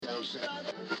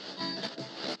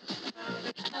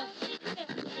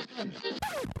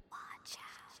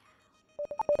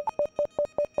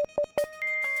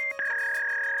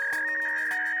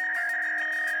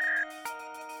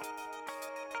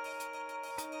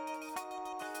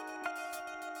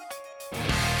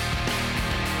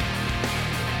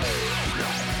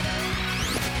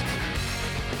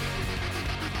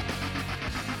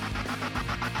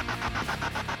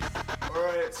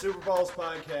Super Balls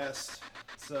podcast.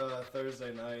 It's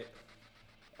Thursday night.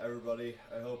 Everybody,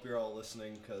 I hope you're all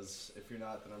listening, because if you're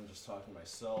not, then I'm just talking to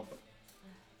myself.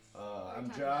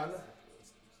 I'm John.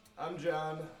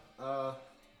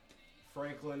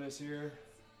 Franklin is here.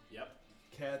 Yep.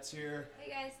 Kat's here.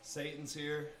 Hey guys. Satan's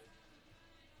here.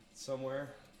 Somewhere.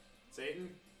 Satan?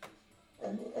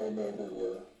 I'm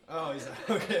everywhere. Oh, he's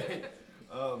okay.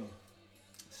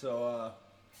 So,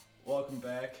 welcome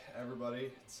back,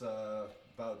 everybody. It's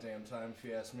about damn time, if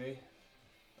you ask me.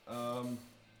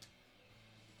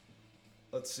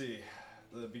 Let's see.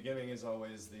 The beginning is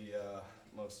always the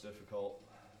most difficult.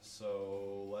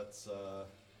 So let's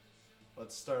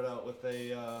start out with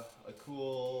a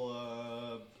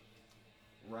cool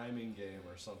rhyming game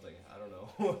or something. I don't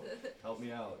know. Help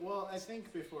me out. Well, I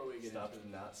think before we get Stop into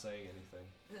not saying anything.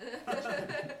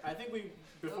 I think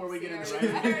before we get into I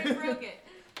writing. already broke it.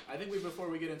 I think before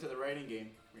we get into the writing game.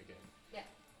 Yeah.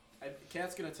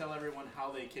 Kat's gonna tell everyone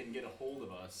how they can get a hold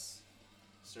of us.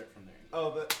 Start from there.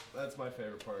 Oh, that's my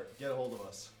favorite part. Get a hold of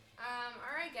us. All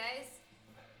right, guys.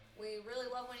 We really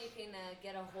love when you can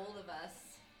get a hold of us.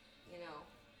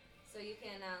 So you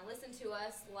can listen to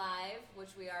us live, which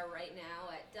we are right now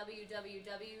at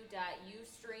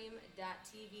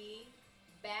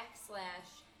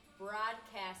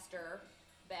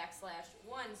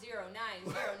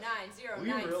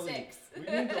We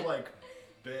need to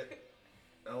bit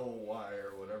LY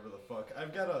or whatever the fuck.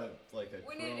 I've got a We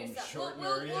need to do Chrome something. shortener.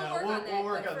 We'll work on that. We'll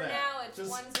work but on for that. now, it's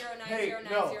Just-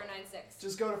 109090996.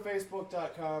 Just go to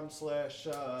facebook.com/ John,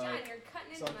 you're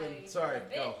cutting into something. my Sorry,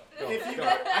 bit. go. If you Go.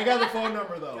 I got the phone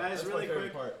number though. Guys, That's really my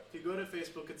favorite quick. part. If you go to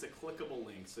Facebook, it's a clickable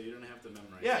link, so you don't have to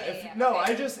memorize. Yeah, it.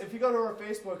 if you go to our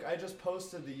Facebook, I just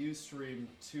posted the Ustream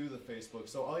to the Facebook,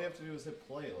 so all you have to do is hit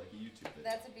play like a YouTube video.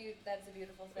 That's a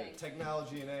beautiful thing.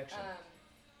 Technology in action.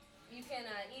 You can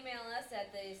email us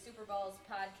at the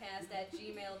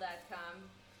superballspodcast@gmail.com.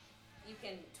 You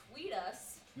can tweet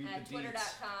us Tweet at the deets.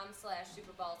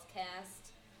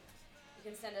 twitter.com/superballscast. You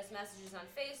can send us messages on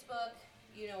Facebook.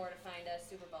 You know where to find us,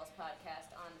 Superballs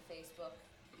Podcast on Facebook.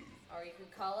 Or you can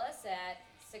call us at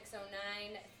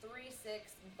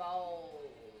 609-36-BALLS.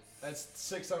 That's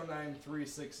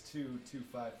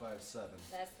 609-362-2557.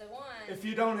 That's the one. If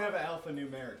you don't have an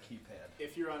alphanumeric keypad.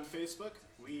 If you're on Facebook,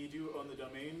 we do own the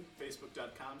domain,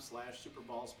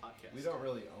 facebook.com/superballspodcast. We don't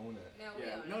really own it. No, we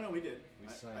own it. No, we did. We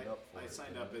I signed up for I it,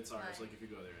 signed didn't up. we? It's ours. Fine. Like if you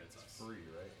go there, it's us. Free,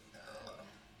 right?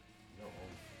 You don't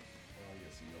own. Well, I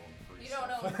guess you own free. You don't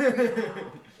stuff.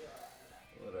 own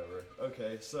Whatever.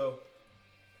 Okay, so,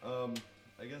 I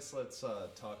guess let's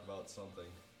talk about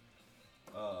something.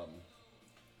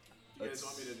 You guys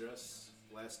want me to address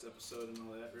last episode and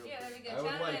all that real Yeah, quick? that'd be good. I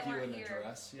would John like and I you weren't an here.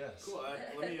 address, yes. Cool.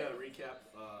 Let me recap.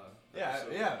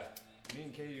 Episode. Yeah. Me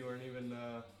and Katie weren't even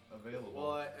available.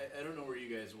 Well, I don't know where you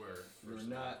guys were. We were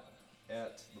not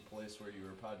at the place where you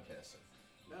were podcasting.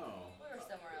 No. We were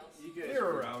somewhere else. You guys We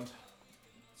were around.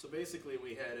 So basically,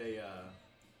 we had a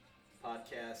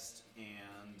podcast,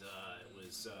 and it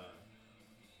was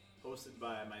hosted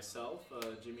by myself,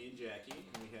 Jimmy, and Jackie.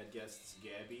 And we had guests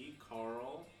Gabby,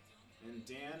 Carl, and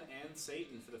Dan, and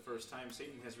Satan for the first time.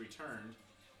 Satan has returned.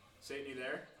 Satan, you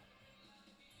there?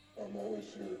 I'm always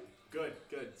here. Good.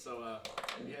 So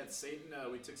we had Satan.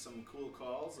 We took some cool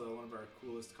calls. One of our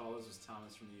coolest callers was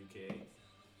Thomas from the UK.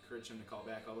 Encouraged him to call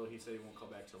back, although he said he won't call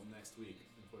back till next week,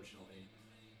 unfortunately.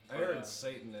 I heard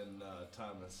Satan and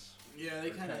Thomas. Yeah,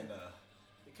 they kind of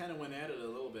went at it a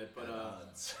little bit, but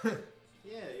odds.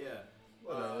 yeah.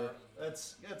 Whatever.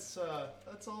 That's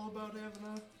all about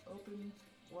having open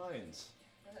lines.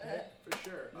 For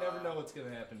sure. You never know what's gonna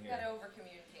happen You here. gotta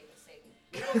over-communicate with Satan.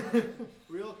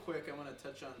 Real quick, I want to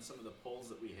touch on some of the polls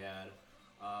that we had,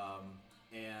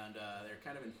 and they're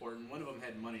kind of important. One of them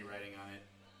had money writing on it.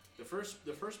 The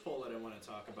first poll that I want to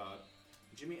talk about,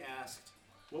 Jimmy asked,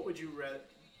 "What would you rather?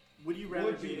 Would you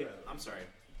rather be? I'm sorry.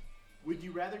 Would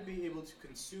you rather be able to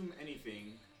consume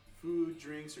anything, food,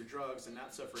 drinks, or drugs, and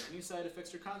not suffer any side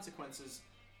effects or consequences,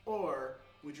 or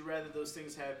would you rather those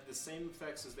things have the same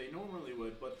effects as they normally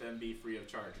would, but then be free of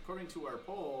charge?" According to our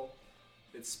poll,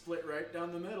 it's split right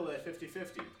down the middle at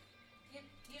 50-50.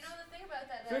 You know the thing about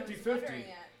that I was 50-50.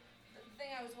 wondering at? The thing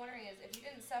I was wondering is if you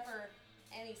didn't suffer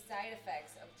any side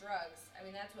effects of drugs. I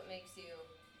mean, that's what makes you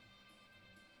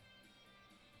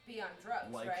be on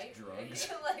drugs, Like right? drugs.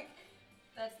 Like,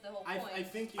 that's the whole point. I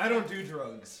think I don't do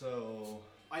drugs, so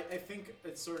I think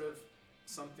it's sort of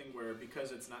something where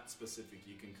because it's not specific,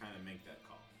 you can kind of make that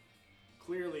call.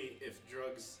 Clearly, if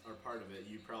drugs are part of it,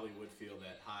 you probably would feel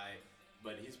that high,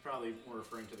 but he's probably more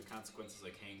referring to the consequences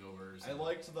like hangovers. I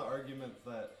liked the argument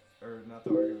that, or not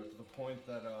the argument, but the point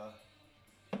that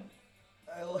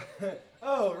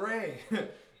oh, Ray,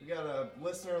 we got a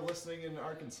listener listening in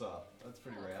Arkansas. That's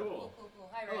pretty rad. Cool. Cool.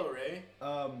 Hi, Ray.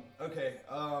 Hello, Ray. Okay.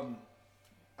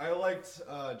 I liked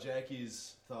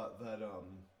Jackie's thought that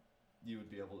you would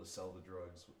be able to sell the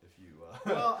drugs if you.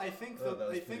 Well, I think that was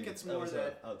I think pretty- it's more was,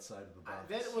 that outside of the box.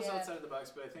 that was Yeah. outside of the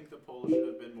box, but I think the poll should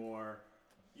have been more.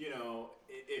 You know,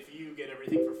 if you get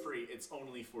everything for free, it's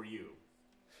only for you.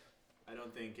 I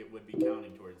don't think it would be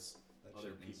counting towards That other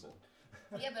should be people.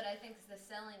 Yeah, but I think the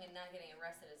selling and not getting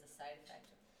arrested is a side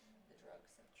effect of the drugs.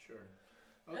 Sure.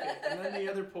 Okay, and then the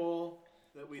other poll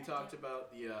that we talked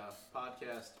about, the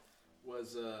podcast,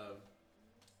 was the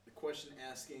question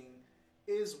asking,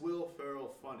 is Will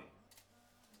Ferrell funny?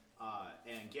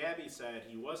 And Gabby said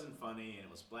he wasn't funny and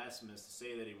it was blasphemous to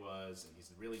say that he was, and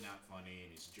he's really not funny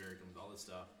and he's a jerk and all this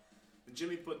stuff. And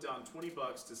Jimmy put down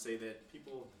 $20 to say that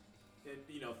people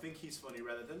think he's funny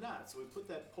rather than not. So we put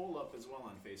that poll up as well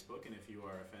on Facebook, and if you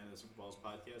are a fan of the Super Balls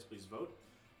podcast, please vote.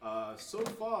 So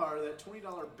far, that $20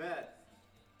 bet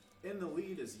in the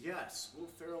lead is yes, Will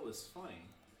Ferrell is funny.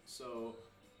 So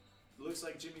it looks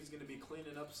like Jimmy's going to be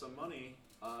cleaning up some money,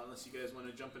 unless you guys want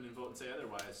to jump in and vote and say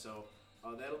otherwise. So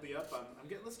that'll be up.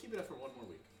 Let's keep it up for one more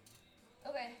week,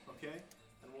 Okay. okay?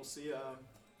 And we'll see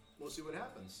what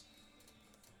happens.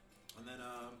 And then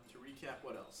to recap,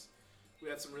 what else? We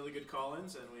had some really good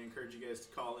call-ins, and we encourage you guys to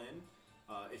call in.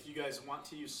 If you guys want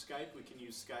to use Skype, we can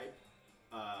use Skype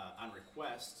on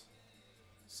request.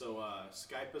 So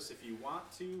Skype us if you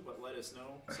want to, but let us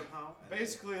know somehow. And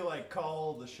Basically, like,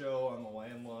 call the show on the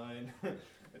landline.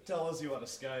 Tell us you want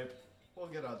to Skype. We'll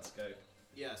get on Skype.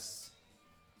 yes.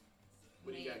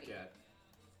 What do you got, Maybe. Kat?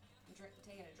 I'm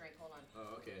taking a drink. Hold on.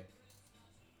 Oh, okay.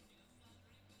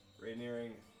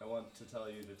 Rainiering, I want to tell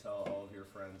you to tell all of your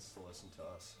friends to listen to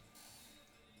us.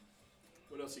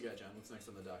 What else you got, John? What's next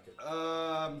on the docket?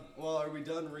 Well, are we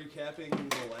done recapping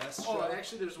the last show? Oh,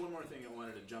 actually, there's one more thing I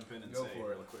wanted to jump in and Go say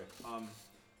for it. real quick.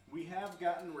 We have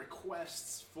gotten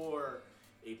requests for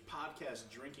a podcast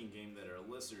drinking game that our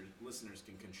listeners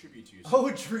can contribute to. Oh,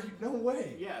 drink? No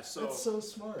way. Yeah, so That's so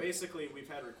smart. basically, we've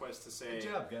had requests to say, Good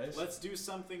job, guys. let's do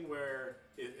something where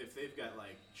if they've got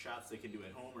like shots they can do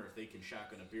at home, or if they can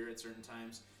shotgun a beer at certain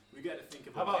times, we got to think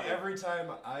of. How a about way- every time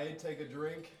I take a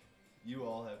drink, you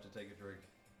all have to take a drink?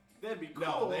 That'd be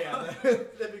No, cool. they have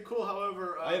That'd be cool.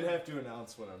 However, I'd have to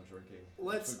announce when I'm drinking.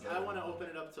 I want to open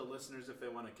it up to listeners if they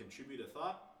want to contribute a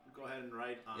thought. Go ahead and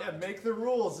write. On Yeah, make the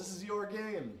rules. This is your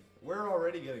game. We're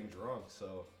already getting drunk,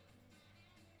 so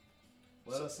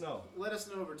let us know. Let us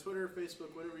know over Twitter,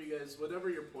 Facebook, whatever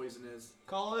your poison is.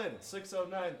 Call in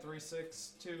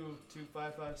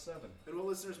 609-362-2557. And what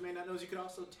listeners may not know is you can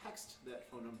also text that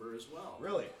phone number as well.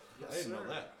 Really? Yes, I didn't know sir.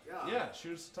 that. Yeah. Yeah,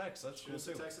 shoot us a text. That's Shoot cool us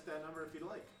a too. text at that number if you'd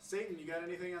like. Satan, you got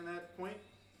anything on that point?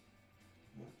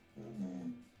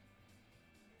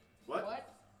 What?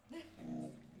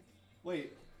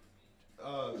 Wait.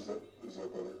 Is that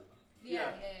better? Yeah.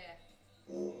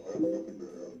 I have nothing to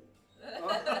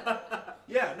add.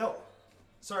 Yeah, no.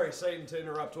 Sorry, Satan, to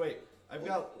interrupt. Wait. I've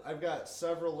got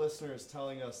several listeners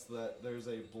telling us that there's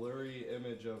a blurry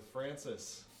image of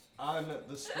Francis on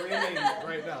the streaming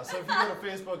right now. So if you go to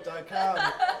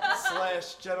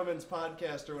facebook.com/gentlemen's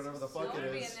podcast or whatever the I fuck want to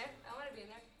it be in is. there. I want to be in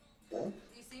there. What?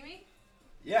 You see me?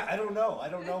 Yeah, I don't know. I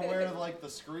don't know where like the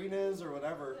screen is or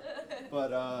whatever.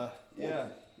 But yeah,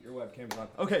 your webcam's on.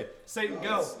 Okay, Satan,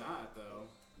 go. It's not, though.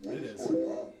 What It is is. going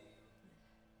on?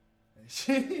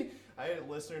 I had a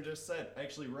listener just said,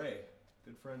 actually Ray,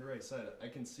 good friend Ray said, I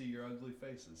can see your ugly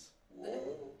faces.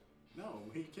 Whoa. No,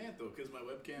 he can't, though, because my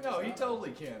webcam No, is he on.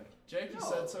 totally can. Jackie No.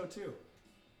 said so too.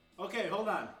 Okay, hold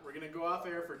on. We're going to go off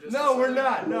air for just No, a we're second.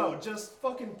 not. No, just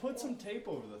fucking put some tape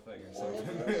over the thing or What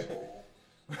something. an asshole.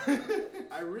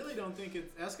 I really don't think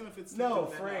it's... Ask him if it's No, doing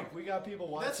that Frank, now. we got people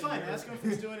watching. That's fine. here. Ask him if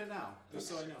he's doing it now, just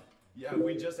so I know. Yeah,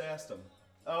 we just asked him.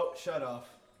 Oh, shut off.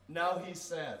 Now he's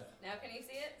sad. Now can you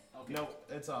see it? Okay. No,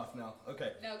 it's off now.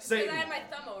 Okay. No, because I Satan. had my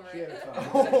thumb over She had it. a thumb.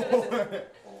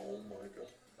 Oh my god.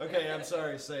 Okay, I'm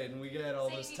sorry, Satan. We get all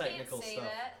Satan, this you technical can't say stuff.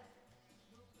 that.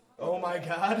 Oh my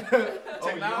god. Oh, your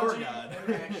Technology god.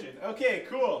 in action. Okay,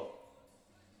 cool.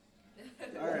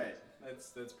 All right,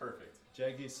 that's perfect.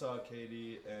 Jackie saw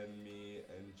Katie and me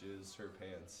and jizzed her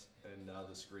pants, and now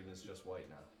the screen is just white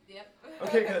now. Yep.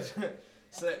 Okay,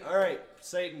 good. All right,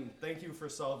 Satan, thank you for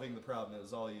solving the problem. It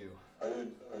was all you. I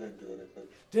didn't do anything.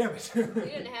 Damn it. You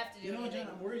didn't have to do You know, anything.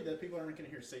 John, I'm worried that people aren't going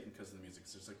to hear Satan because of the music.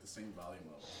 'Cause it's like the same volume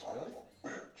level. Son of a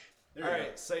bitch. There All we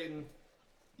right, Satan,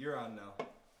 you're on now.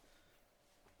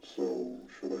 So,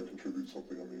 should I contribute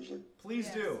something on music? Please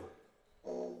Yes. do.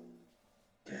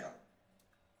 Damn.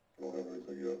 I don't have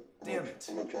anything yet. Damn it.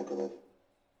 I'm not drunk enough.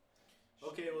 go.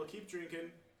 Okay, well, keep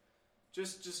drinking.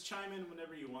 Just chime in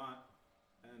whenever you want,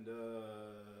 and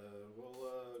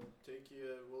we'll take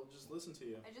you. We'll just listen to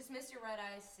you. I just miss your red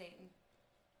eyes, Satan.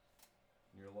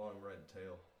 Your long red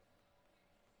tail.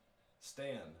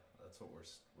 Stan. That's what we're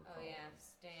Oh calling yeah, him.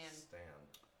 Stan. Stan.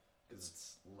 Because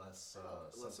it's less,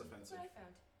 Less something- That's offensive. what I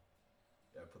found.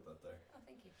 Yeah, I put that there. Oh,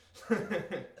 thank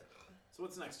you. So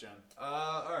what's next, John?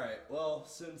 Alright, well,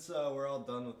 since we're all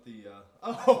done with the,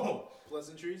 oh!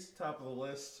 Pleasantries? Top of the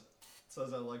list. It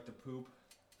says I like to poop.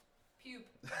 Pupe.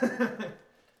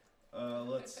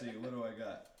 Let's see, what do I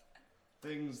got?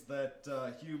 Things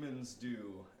that humans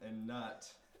do and not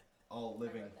all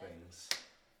living wrote that. things.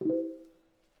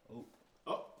 Oh.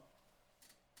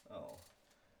 Oh,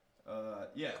 Oh.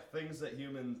 Yeah, things that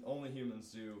only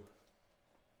humans do,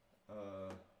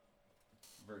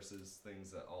 versus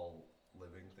things that all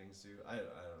living things do. I don't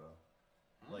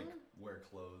know. Like wear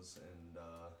clothes and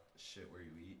shit where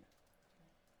you eat.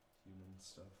 Human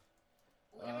stuff.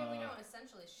 Well, I mean, we don't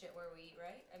essentially shit where we eat,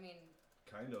 right? I mean,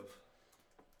 Kind of.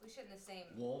 we shit in the same.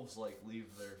 Wolves like leave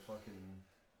their fucking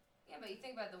Yeah, but you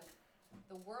think about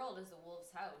the world is the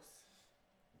wolf's house.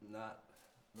 not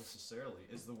necessarily.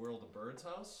 Is the world a bird's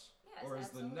house? Yes, Or is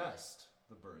absolutely. the nest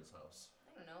the bird's house?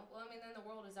 I don't know. Well, I mean, then the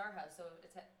world is our house, so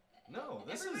it's. No,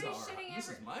 this is Everybody's our shitting this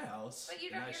is my house. But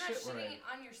you're and not I shit where shitting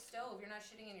on your stove. You're not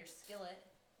shitting in your skillet.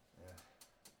 Yeah.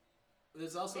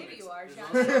 there's also Maybe an you are, there's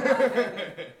John. also,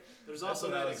 there's That's also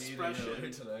what I that was eating earlier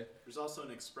expression. today. There's also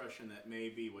an expression that may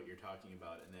be what you're talking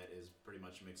about, and that is pretty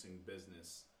much mixing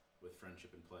business with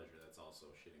friendship and pleasure. That's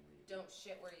also shitting where you eat. Don't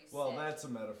shit where you Well, sit. that's a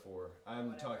metaphor.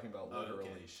 I'm Whatever. talking about Oh,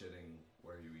 literally okay. shitting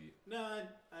where you eat. No,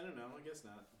 I don't know. I guess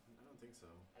not. I don't think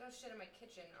so. I don't shit in my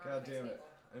kitchen or God on my damn it.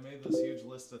 table. I made this huge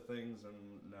list of things and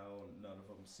now none of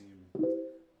them seem.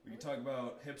 We can talk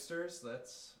about hipsters.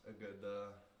 That's a good.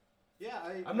 Yeah,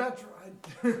 I'm not.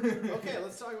 Okay,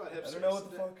 let's talk about hipsters. I don't know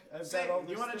what the fuck. I've Say, got all you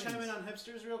these want to things. chime in on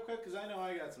hipsters real quick? Because I know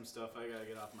I got some stuff I gotta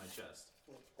get off my chest.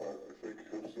 I think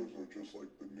hipsters are just like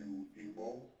the new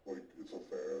emo. Like, it's a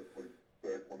fad. Like,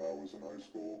 back when I was in high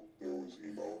school, there was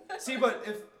emo. See, but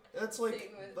if that's like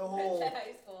Same with the whole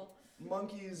high school.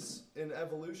 monkeys in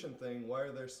evolution thing, why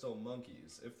are there still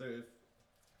monkeys? If they're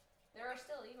There are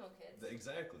still emo kids,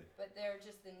 exactly. but they're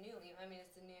just the new emo. I mean,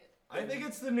 it's the new. I think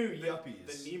it's the new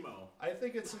yuppies. The Nemo. I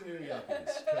think it's the new yuppies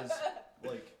because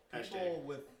like people Hashtag.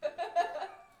 with.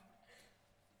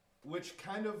 Which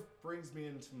kind of brings me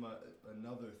into my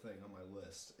another thing on my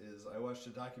list is I watched a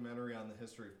documentary on the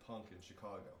history of punk in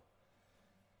Chicago,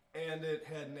 and it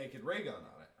had Naked Raygun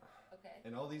on it. Okay.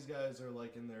 And all these guys are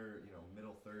like in their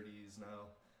middle 30s now.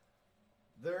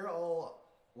 They're all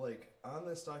like on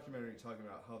this documentary talking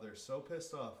about how they're so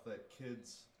pissed off that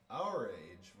kids our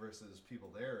age versus people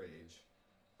their age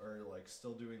are like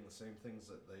still doing the same things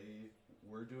that they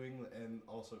were doing and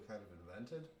also kind of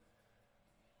invented.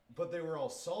 But they were all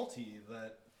salty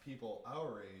that people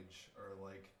our age are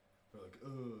like, they're like,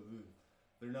 oh,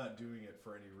 they're not doing it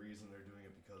for any reason. They're doing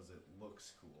it because it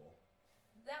looks cool.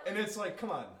 That And was, it's like, come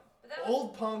on. but that was,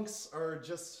 Old punks are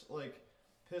just like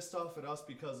pissed off at us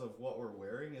because of what we're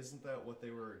wearing. Isn't that what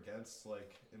they were against,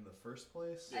 like, in the first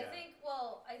place? Yeah.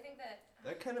 I think that.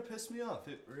 That kind of pissed me off.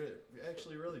 It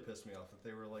actually really pissed me off that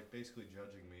they were like basically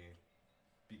judging me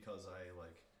because I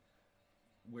like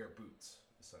wear boots,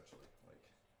 essentially. Like,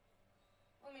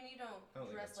 I mean, you don't I don't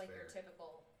think dress that's like your fair.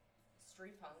 typical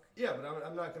street punk. yeah, but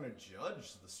I'm not gonna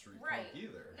judge the street Right. punk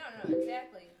either. No,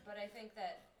 exactly. But I think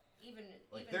that even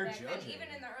Like, even they're back then, judging even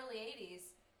me. in the early '80s,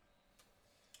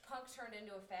 punk turned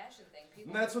into a fashion thing.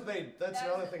 People. And that's what they. That's That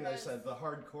another was- thing that they said. was- The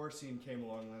hardcore scene came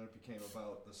along, and then it became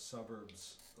about the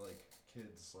suburbs, like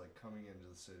kids like coming into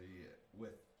the city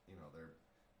with their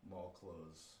mall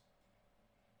clothes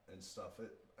and stuff.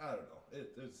 I don't know.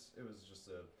 It was just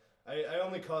a. I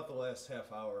only caught the last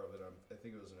half hour of it. I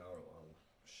think it was an hour long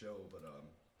show, but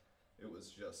it was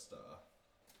just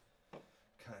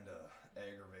kind of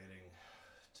aggravating.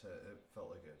 It felt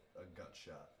like a gut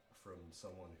shot from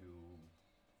someone who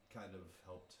kind of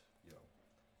helped,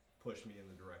 push me in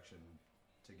the direction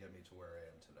to get me to where I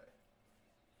am today.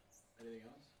 Anything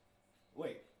else?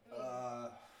 Wait, I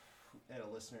had a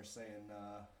listener saying,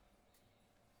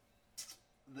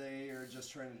 they are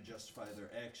just trying to justify their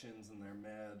actions, and they're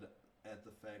mad at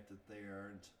the fact that they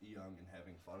aren't young and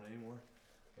having fun anymore.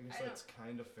 I guess I that's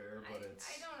kind of fair, but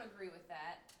I don't agree with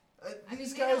that.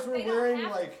 these they guys don't- were they don't wearing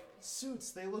have- like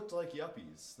suits. They looked like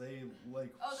yuppies. They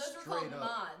like Oh, those were straight called up.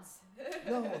 mods.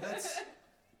 No, that's.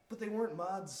 But they weren't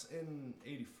mods in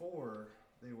 '84.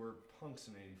 They were punks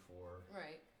in '84.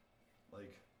 Right.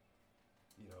 Like,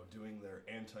 doing their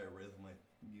anti-rhythmic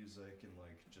music and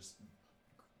like just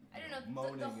I don't know,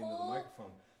 moaning the into the whole-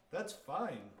 microphone. That's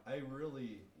fine. I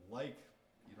really like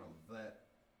that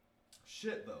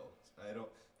shit though. I don't.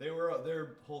 They were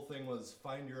their whole thing was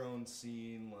find your own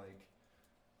scene. Like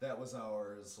that was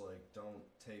ours. Like don't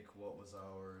take what was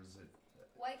ours.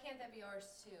 Why can't that be ours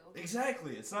too?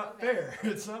 Exactly. It's not Okay. fair.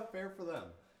 It's not fair for them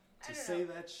I to don't say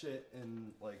know. that shit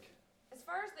and like. As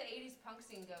far as the '80s punk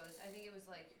scene goes, I think it was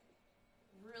like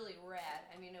really rad.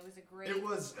 I mean, it was a great. It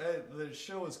was the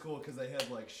show was cool because they had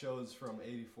like shows from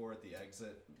 '84 at the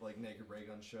Exit, like Naked Ray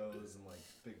Gun shows and like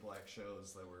Big Black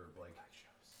shows that were like.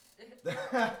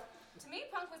 To me,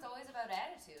 punk was always about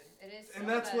attitude. It is. And still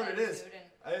that's about what it is. attitude,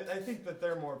 and- I think that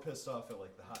they're more pissed off at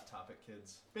like the Hot Topic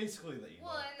kids, basically the emo.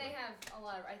 Well, and they but- have a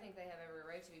lot. I think they have every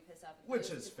right to be pissed off. At which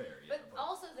those is kids. fair, yeah. But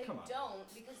also, they come on. don't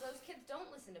because those kids don't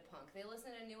listen to punk. They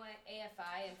listen to new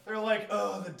AFI and. They're like,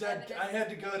 oh, the dead. Evanescence. I had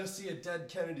to go to see a Dead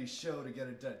Kennedy show to get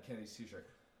a Dead Kennedys T-shirt.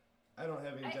 I don't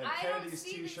have any Dead I don't Kennedys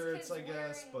see these T-shirts, kids I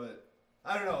guess, wearing- but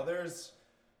I don't know. That's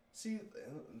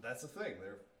the thing.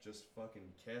 They're just fucking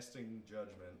casting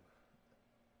judgment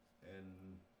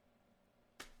and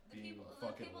being the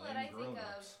fucking people lame that I think of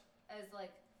grown-ups. as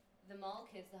like the mall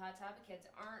kids, the Hot Topic kids,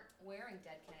 aren't wearing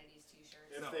Dead Kennedys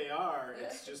T-shirts. If No. they are,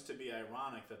 it's just to be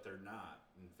ironic that they're not.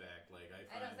 In fact, like I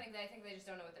I don't find think I think they just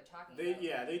don't know what they're talking they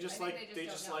about. they just I think like they they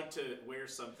just just don't like to wear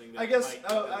something. That I guess might get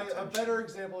them a attention. better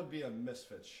example would be a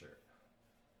Misfits shirt.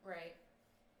 Right.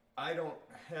 I don't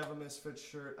have a Misfits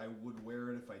shirt. I would wear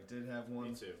it if I did have one.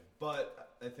 Me too. But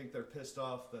I think they're pissed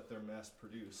off that they're mass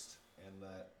produced and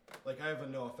that, like, I have a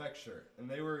NoFX shirt, and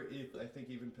they were, I think,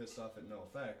 even pissed off at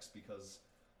NoFX because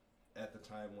at the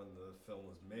time when the film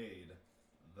was made,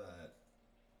 that,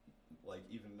 like,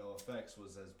 even NoFX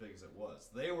was as big as it was.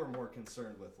 They were more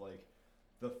concerned with like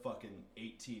the fucking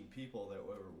 18 people that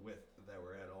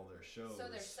were at all their shows. So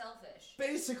they're selfish.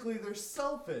 Basically, they're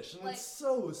selfish, and Like, it's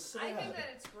so sad. I think that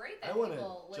it's great that I wanna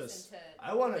people listen just- to.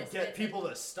 I want to Misfits get and- people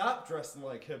to stop dressing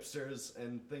like hipsters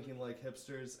and thinking like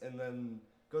hipsters, and then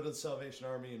go to the Salvation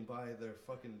Army and buy their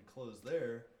fucking clothes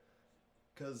there,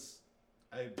 because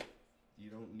you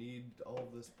don't need all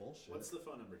of this bullshit. What's the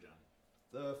phone number, John?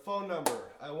 The phone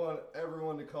number? I want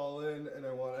everyone to call in, and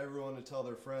I want everyone to tell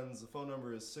their friends. The phone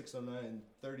number is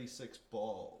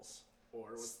 609-36-BALLS.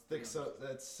 Or what's That's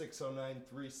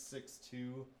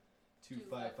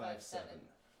 609-362-2557.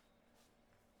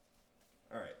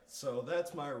 Alright, so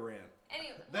that's my rant.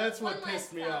 Anyway, That's one what last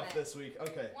pissed me off comment. this week.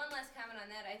 Okay. One last comment on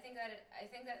that. I think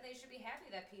that they should be happy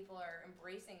that people are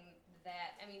embracing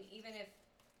that. I mean, even if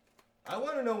I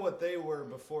want to know what they were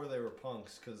before they were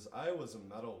punks, because I was a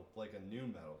new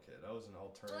metal kid. I was an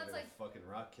alternative like- fucking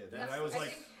rock kid. And That's- I was I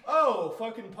like, think- oh,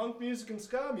 fucking punk music and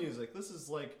ska music. This is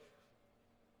like,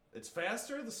 it's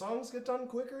faster, the songs get done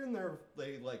quicker, and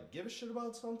they like give a shit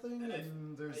about something, And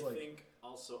and there's I like, think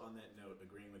also on that note,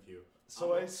 agreeing with you.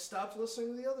 so I'm I stopped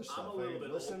listening to the other stuff. a little I bit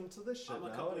listen to this shit I'm a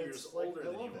now, couple and years it's like, older I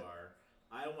than love you it. are.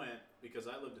 I went because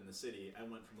I lived in the city. I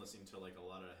went from listening to like a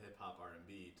lot of hip hop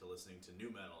R&B to listening to new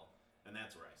metal, and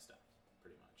that's where I stopped.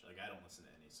 Pretty much. Like I don't listen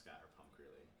to any ska or punk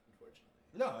really, unfortunately.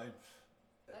 No,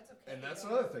 that's okay. and that's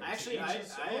you another thing. Actually, To I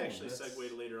each his own. actually That's-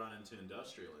 segued later on into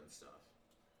industrial and stuff,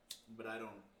 but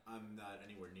I'm not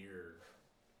anywhere near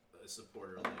a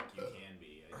supporter like you can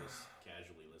be. I just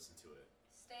casually listen to it.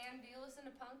 Stan, do you listen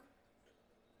to punk?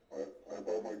 I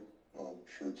buy my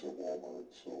shirts at Walmart,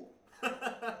 so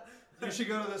You should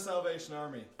go to the Salvation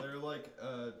Army. They're like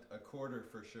a quarter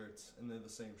for shirts, and they're the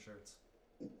same shirts.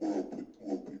 will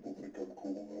people think I'm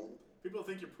cool now? People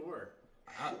think you're poor.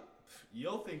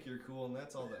 You'll think you're cool, and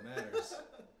that's all that matters.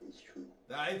 That's true.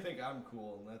 I think I'm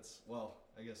cool, and that's, well,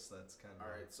 I guess that's kind of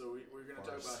All right, so we're gonna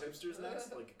talk Farce. about hipsters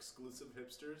next, like exclusive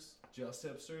hipsters just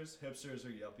hipsters. Hipsters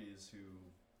are yuppies who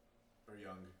or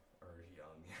young. are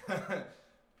young.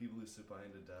 People who sit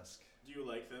behind a desk, Do you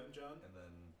like them, John? and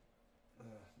then,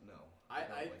 no. I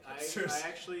don't like I hipsters.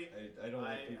 actually I don't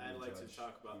like people I who like to judge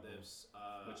talk about people, this.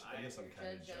 Which I guess I'm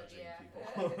kind of Judge, judging yeah. people.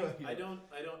 I don't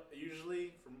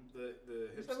usually from the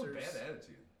I just have a bad hipsters.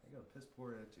 attitude. I got a piss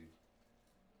poor attitude.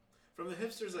 From the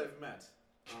hipsters I've met,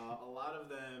 a lot of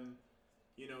them,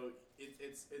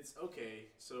 it's okay.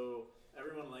 So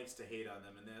everyone likes to hate on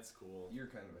them, and that's cool. You're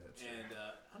kind of a hipster. And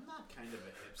I'm not kind of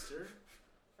a hipster.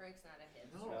 Frank's not a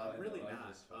hipster. No, No, I'm I really know, I not.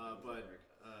 just fucking But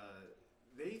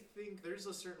Frank. they think there's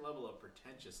a certain level of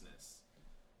pretentiousness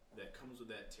that comes with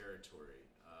that territory.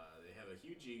 They have a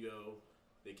huge ego.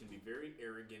 They can be very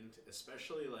arrogant,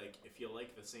 especially like if you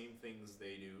like the same things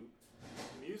they do.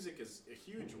 Music is a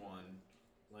huge one.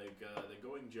 Like the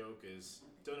going joke is,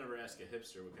 don't ever ask a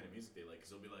hipster what kind of music they like, because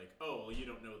they'll be like, "Oh, well, you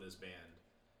don't know this band,"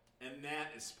 and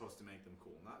that is supposed to make them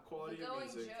cool, not quality The of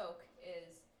going music. joke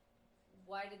is,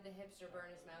 why did the hipster burn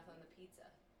his mouth on the pizza?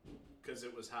 Because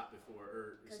it was hot before, or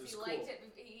Because it's he cool. liked it.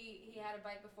 He had a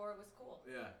bite before it was cool.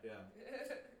 Yeah,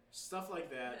 stuff like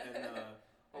that, and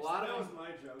a lot that of was them.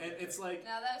 my joke. And it's like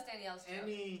No, that was Danielle's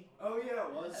joke. Oh yeah,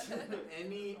 it was.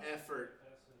 any effort,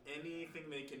 anything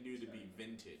they can do to be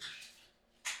vintage,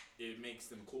 it makes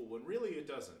them cool. When really it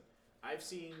doesn't. I've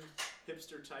seen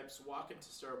hipster types walk into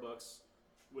Starbucks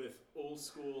with old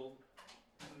school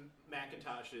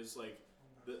Macintoshes, like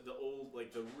the old,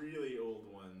 like the really old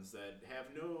ones that have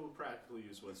no practical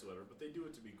use whatsoever, but they do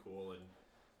it to be cool. And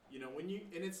you know, when you,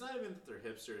 and it's not even that they're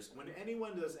hipsters. When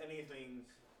anyone does anything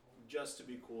just to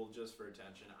be cool, just for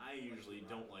attention, I usually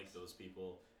don't like those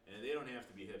people. And they don't have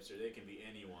to be hipster; they can be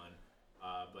anyone.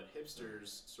 But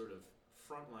hipsters sort of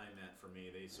frontline that for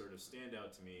me. They sort of stand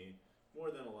out to me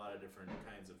more than a lot of different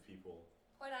kinds of people.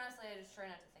 Quite honestly, I just try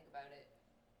not to think about it,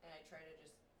 and I try to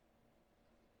just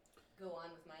go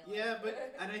on with my life. Yeah, but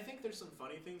and I think there's some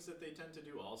funny things that they tend to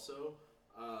do also.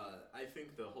 I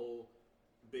think the whole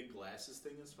big glasses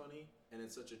thing is funny, and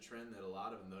it's such a trend that a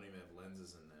lot of them don't even have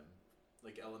lenses in them.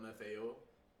 Like LMFAO,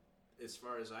 as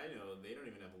far as I know, they don't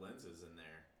even have lenses in there.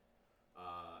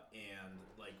 And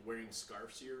like wearing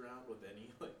scarves year round with any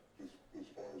like. As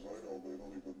far as I know, they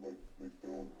don't even like make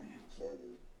their own beats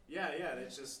either. Yeah,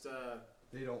 it's just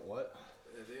They don't what?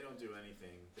 they don't do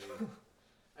anything. They,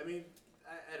 I mean,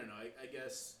 I don't know.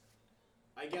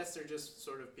 I guess they're just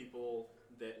sort of people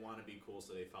that want to be cool,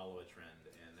 so they follow a trend,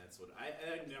 and that's what I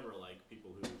never like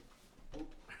people who. Are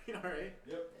you all right?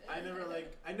 Yep.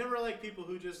 I never like people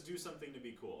who just do something to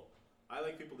be cool. I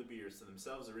like people to be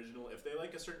themselves, original. If they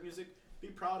like a certain music, be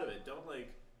proud of it. Don't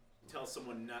like tell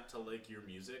someone not to like your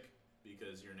music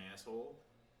because you're an asshole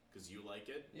because you like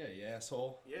it. Yeah, you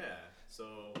asshole. Yeah.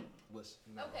 So Listen.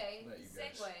 No, Okay, not you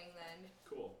guys. segueing then.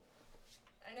 cool.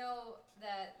 I know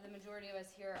that the majority of us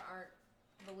here aren't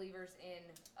believers in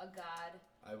a God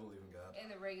I believe in God. in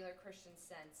the regular Christian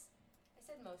sense. I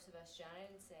said most of us, John. I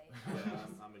didn't say. Yeah,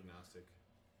 I'm agnostic.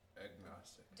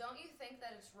 Agnostic. Don't you think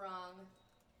that it's wrong,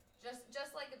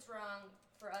 just like it's wrong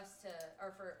for us to,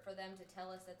 or for them to tell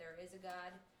us that there is a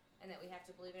God and that we have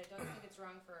to believe in it? Don't you think it's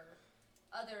wrong for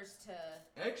others to?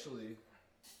 Actually,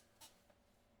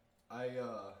 I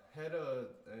had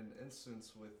an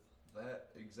instance with that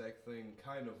exact thing,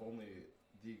 kind of only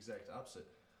the exact opposite.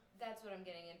 That's what I'm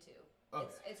getting into.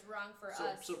 Okay. It's wrong for So,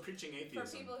 us. so preaching For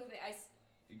atheism. people who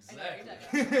Exactly.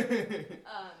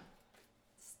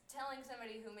 telling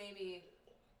somebody who maybe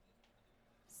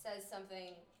says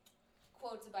something,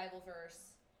 quotes a Bible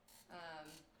verse,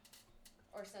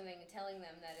 or something, telling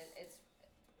them that it's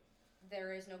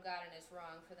there is no God and it's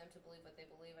wrong for them to believe what they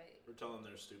believe. We're telling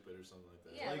they're stupid or something like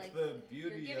that. Yeah, Like like the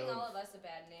beauty you're giving of- all of us a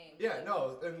bad name. Yeah, Like,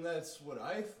 no, and that's what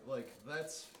like.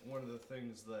 That's one of the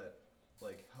things that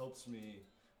like helps me.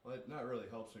 Well, it not really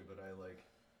helps me, but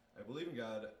I believe in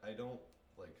God. I don't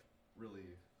like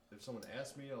really. If someone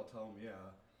asks me, I'll tell them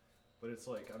yeah, but it's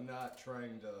like I'm not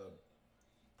trying to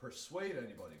persuade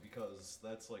anybody because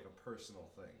that's like a personal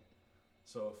thing.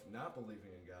 So if not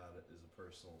believing in God is a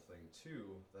personal thing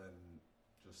too, then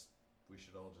we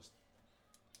should all just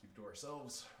keep to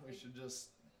ourselves. We should just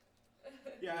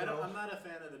Yeah, You know, I'm not a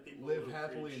fan of the people live who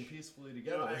happily and preach. peacefully You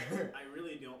know, together. I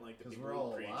really don't like the 'Cause people we're who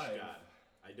all preach alive. God.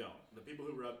 I don't. The people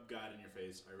who rub God in your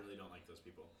face, I really don't like those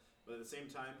people. But at the same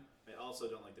time, I also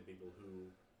don't like the people who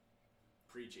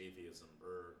preach atheism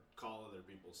or call other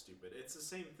people stupid. It's the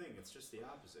same thing. It's just the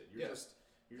opposite. You're Yeah. just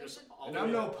There's a- all And the I'm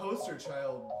way no up. poster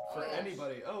child for Oh, yeah.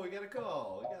 anybody. Oh, we got a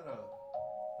call.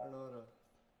 I don't know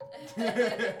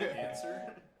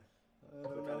Answer. I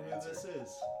don't know who this is. Good.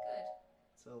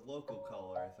 It's a local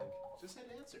caller, I think. Just hit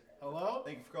answer. Hello?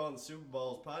 Thank you for calling the Super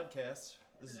Balls podcast.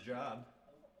 This is John.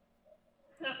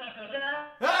 I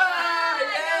Ah, know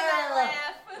that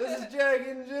laugh. This is Jackie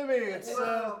and Jimmy. It's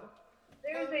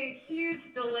There's a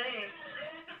huge delay.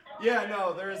 yeah,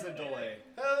 no, there is a delay.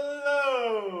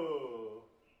 Hello.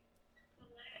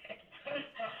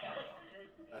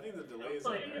 I think the delay is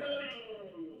like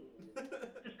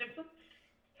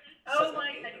Oh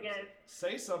my god, yes.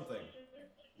 Say something.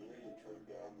 They need to turn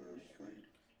down their street.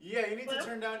 Yeah, you need to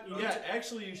turn down.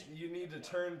 Actually, you need to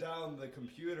turn down the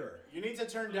computer. You need to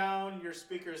turn down your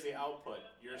speakers, the output.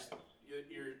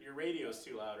 Your radio's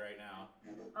too loud right now.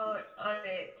 Oh,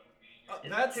 alright.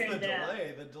 That's the Turn down.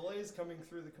 delay. The delay is coming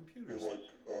through the computers. Like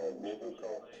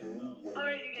RoboCop 2.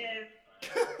 Alright, you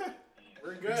guys.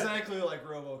 We're good. Exactly like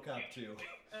RoboCop 2.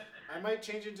 I might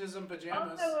change into some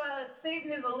pajamas. Also,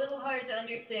 Satan is a little hard to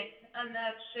understand. I'm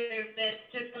not sure if that's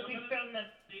just coming from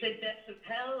the depths of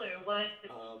hell or what.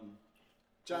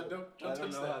 John, don't I don't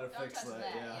touch know how that. to fix touch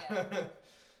that. that, Yeah.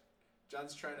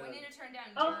 John's trying to. We need to turn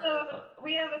down Also,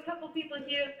 we have a couple people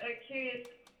here are curious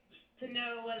to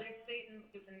know whether Satan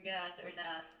believes in God or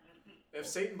not. If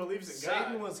Satan believes in God,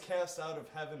 Satan was cast out of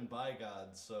heaven by God,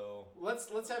 so let's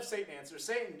have Satan answer.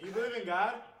 Satan, do you believe in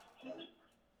God?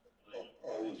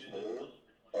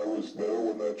 I was there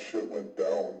when that shit went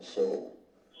down, so.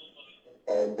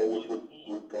 But with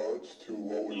regards to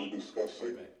what we were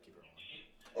discussing,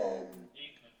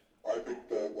 I think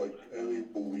that, like, any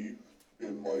belief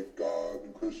in, like, God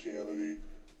and Christianity,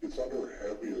 it's under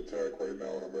heavy attack right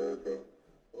now in America.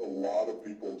 A lot of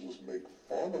people just make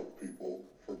fun of people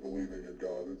for believing in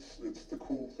God. It's the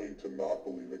cool thing to not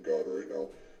believe in God right now.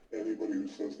 Anybody who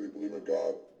says they believe in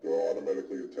God, they're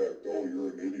automatically attacked. Oh, you're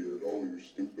an idiot. Oh, you're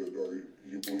stupid. Or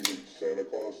you believe in Santa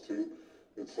Claus too?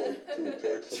 It's like to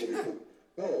attack somebody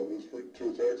to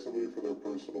attack somebody for their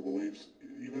personal beliefs,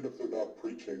 even if they're not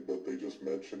preaching, but they just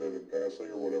mention it in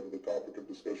passing or whatever the topic of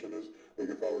discussion is. Like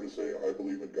if I were to say I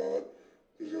believe in God,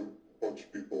 there's a bunch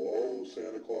of people, oh,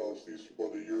 Santa Claus, Easter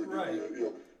Bunny, you're an idiot. You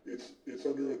know, it's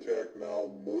under attack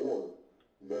now more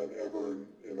than ever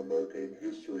in American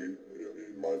history,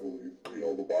 in my belief. You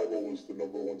know, the Bible was the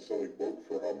 #1 selling book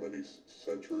for how many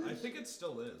centuries? I think it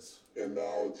still is. And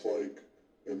now it's like,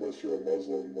 unless you're a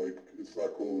Muslim, like, it's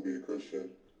not cool to be a Christian.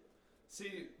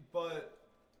 See, but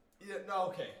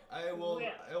okay. I will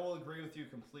agree with you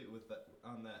completely with that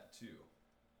on that too.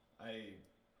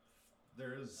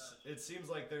 It seems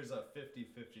like there's a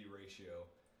 50-50 ratio.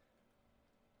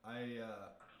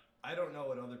 I don't know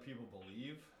what other people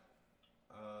believe,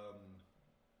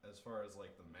 as far as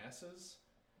like the masses,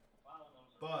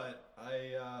 but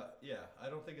I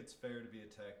don't think it's fair to be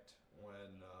attacked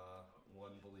when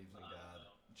one believes in God.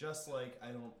 Just like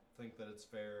I don't think that it's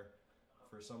fair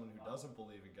for someone who doesn't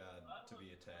believe in God to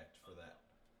be attacked for that.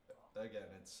 Again,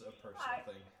 it's a personal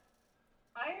thing.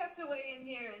 I have to weigh in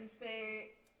here and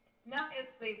say, not as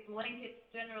a blanket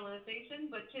generalization,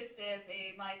 but just as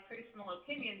my personal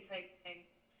opinion type thing.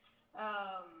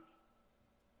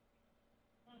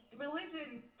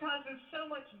 Religion causes so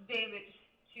much damage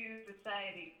to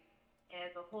society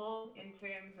as a whole in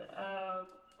terms of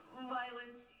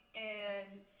violence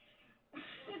and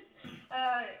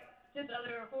just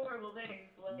other horrible things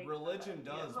like Religion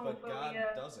does, but God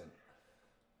doesn't.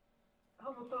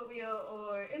 Homophobia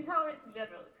or intolerance in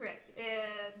general, correct.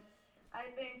 And I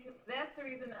think that's the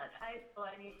reason that I feel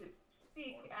I need to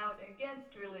speak out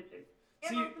against religion.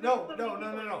 See, And no. also because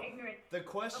people are ignorant The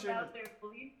question about their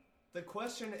beliefs. The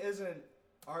question isn't,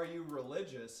 are you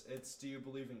religious? It's, do you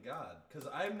believe in God? Because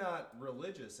I'm not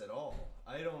religious at all.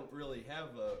 I don't really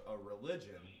have a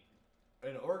religion,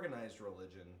 an organized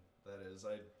religion, that is.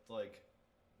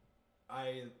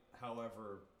 I,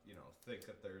 however, think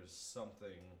that there's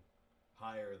something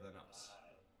higher than us.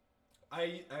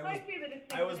 I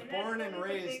was born and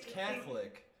raised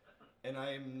Catholic, and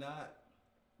I am not,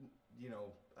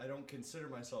 I don't consider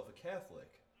myself a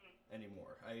Catholic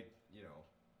anymore.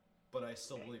 But I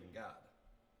still believe in God.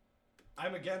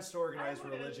 I'm against organized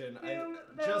religion,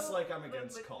 just like I'm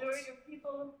against cults.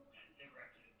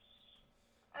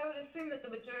 I would assume that the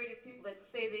majority of people that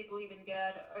say they believe in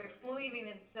God are believing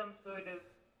in some sort of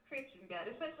Christian God,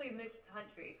 especially in this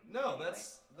country. No, anyway.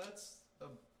 that's a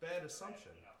bad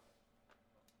assumption.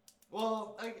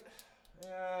 Well,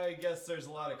 I guess there's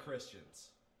a lot of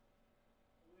Christians.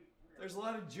 There's a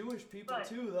lot of Jewish people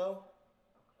too, though.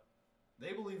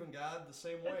 They believe in God the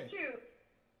same way. That's true.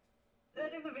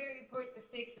 That is a very important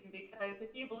distinction, because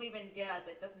if you believe in God,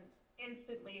 that doesn't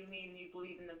instantly mean you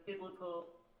believe in the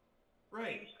biblical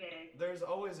douchebag. There's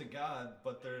always a God,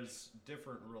 but there's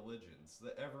different religions.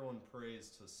 That everyone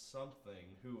prays to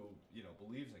something who,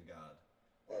 believes in God.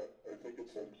 I think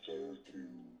it's unfair to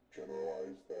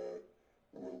generalize that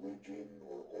religion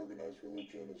or organized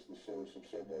religion is the source of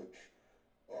so much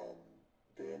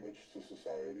damage to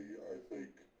society. I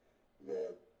think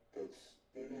that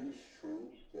it is true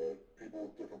that people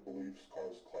with different beliefs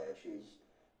cause clashes,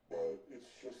 but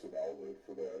it's just an outlet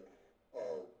for that.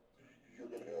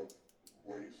 You're going to have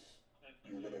race,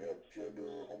 you're going to have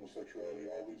gender, homosexuality,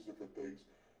 all these different things,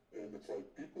 and it's like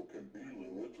people can be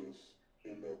religious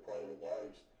in their private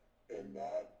lives and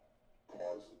not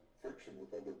cause friction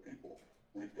with other people.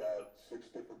 We've got 6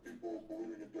 different people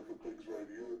believing in different things right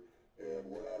here, and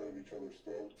we're not at each other's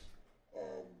throats.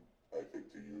 I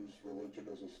think to use religion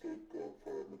as a scapegoat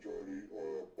for a majority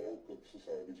or a bulk of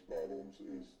society's problems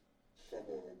is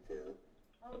somewhat unfair.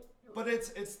 But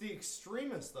it's the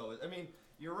extremists, though. I mean,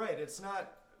 you're right. It's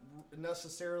not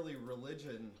necessarily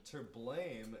religion to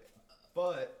blame,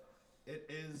 but it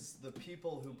is the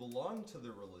people who belong to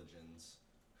the religions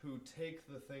who take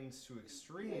the things to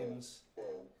extremes.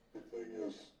 Well, the thing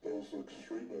is, those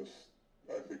extremists,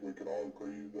 I think we can all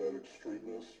agree that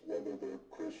extremists, whether they're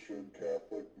Christian,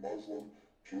 Catholic, Muslim,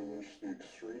 Jewish, the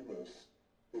extremists,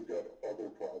 they've got other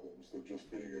problems. They're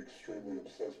just being extremely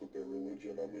obsessed with their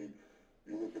religion. I mean,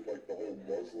 you look at like the whole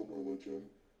Muslim religion,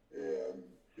 and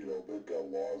you know they've got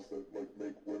laws that like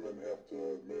make women have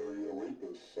to marry a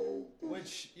rapist. So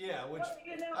Which Well,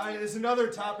 you know, is another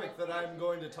topic that I'm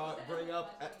going to bring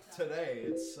up today.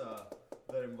 It's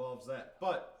that involves that,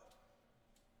 but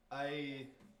I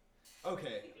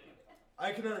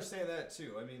can understand that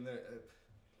too. I mean,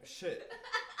 shit.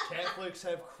 Catholics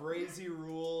have crazy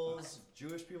rules.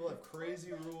 Jewish people have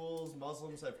crazy rules.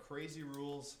 Muslims have crazy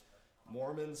rules.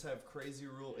 Mormons have crazy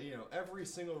rules. You know, every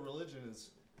single religion is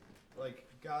like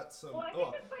got some. Well, I think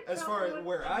Well, that's my as far problem as with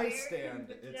where I Americans stand,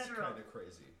 in it's general. kind of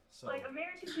crazy. So like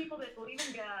American people that believe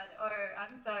in God are,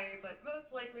 I'm sorry, but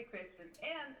most likely Christians,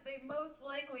 and they most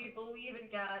likely believe in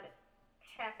God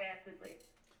half-assedly.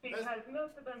 Because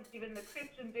most of them, even the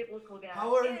Christian biblical God,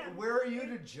 and where are you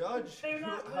to judge they're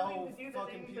not how willing to do the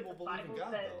fucking things people that the believe in Bible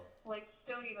God, says, though? like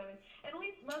stoning women. At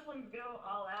least Muslims go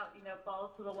all out, you know,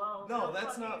 balls to the wall. No, They'll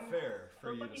that's not fucking- fair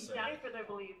for they'll you to fucking say. die for their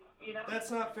beliefs, you know?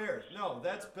 That's not fair. No,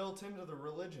 that's built into the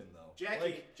religion, though. Jackie,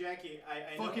 Like,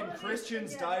 I know. fucking Well,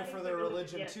 Christians yeah, die that for is their the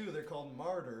religion, religion too. They're called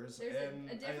martyrs, There's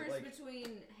and a difference I, like, between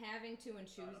having to and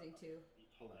choosing to,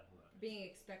 Hold on. being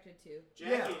expected to.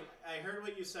 Jackie, I heard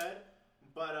what you said,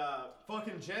 but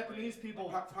fucking Japanese people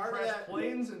Part of crash that-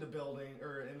 planes into building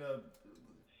or into,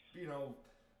 you know,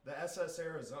 the SS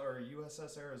Arizona or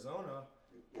USS Arizona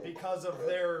because of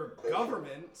their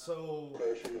government. So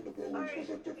crashing into buildings was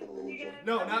a different religion.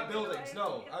 no, not buildings.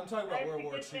 No, I'm talking about I World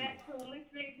have War to get II. back to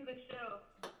listening to the show.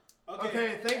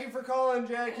 Okay, thank you for calling,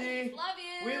 Jackie. Love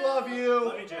you. We love you.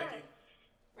 Love you, Jackie.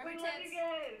 Rub We your love tits. you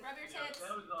guys. Rub your tits.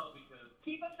 That was all because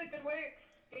Keep up the good work,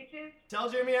 bitches. Tell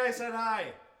Jimmy I said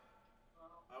hi.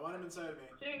 I want him inside of me.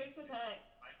 Dude, it's a time.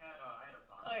 I had a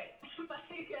thought. Alright,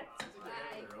 bye guys. Sounds like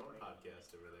they have their own podcast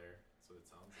over there. That's what it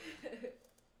sounds like.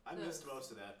 I missed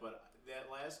most of that, but that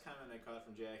last comment I caught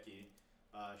from Jackie,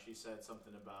 she said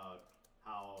something about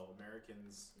how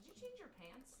Americans. Did you change your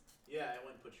pants? Yeah, I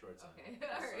went and put shorts on. Okay, Just so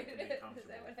I alright. could be Is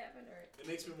comfortable. that what happened? Alright. It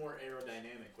makes me more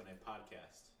aerodynamic when I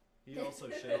podcast. He also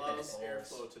It shaved allows his balls.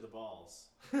 airflow to the balls.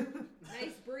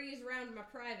 Nice breeze around my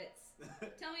privates.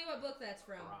 Tell me what book that's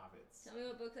from. Profits. Tell me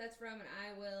what book that's from, and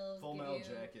I will Full give Metal you...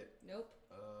 Jacket. Nope.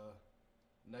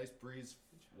 Nice breeze.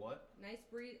 What? Nice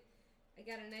breeze. I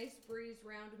got a nice breeze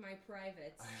round my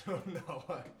privates. I don't know.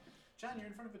 John, you're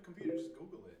in front of a computer. Just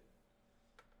Google it.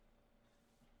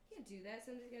 Can't do that.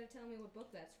 Somebody's got to tell me what book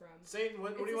that's from. Satan,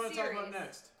 what do It's you a want to talk about series.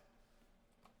 next?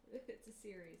 It's a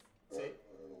series. Say,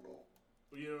 I don't know.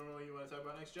 you don't know what you want to talk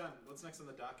about next, John? What's next on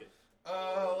the docket?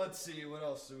 Let's see. What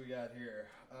else do we got here?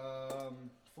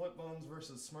 Flip phones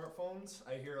versus smartphones.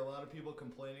 I hear a lot of people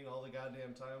complaining all the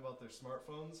goddamn time about their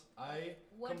smartphones.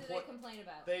 What do they complain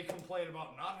about? They complain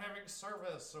about not having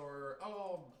service or,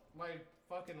 oh, my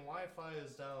fucking Wi-Fi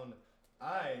is down.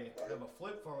 I have a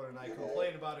flip phone and I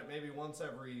complain about it maybe once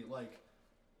every, like,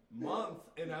 month.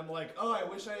 And I'm like, oh, I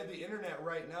wish I had the internet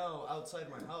right now outside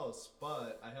my house,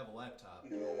 but I have a laptop.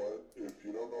 You know what? If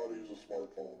you don't know how to use a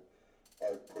smartphone,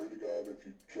 I pray to God if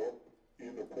you jump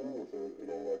in the pool with it,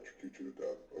 it'll electrocute you to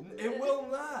death. Okay? It will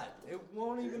not. It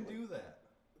won't even do that.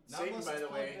 Not Satan, unless by it's the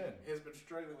way, plugged in. has been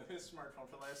struggling with his smartphone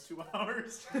for the last 2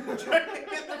 hours trying to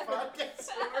get the podcast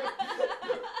started.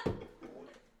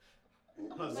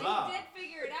 But Huzzah. he did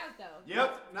figure it out, though.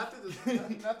 Yep.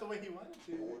 Not the way he wanted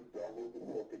You to. went download the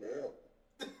fucking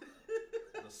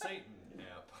app. The Satan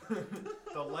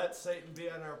app. The Let Satan Be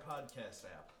on Our Podcast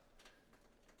app.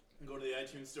 Go to the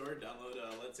iTunes store, download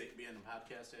Let's Satan Be on the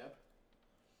podcast app.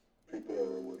 People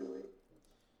are illiterate.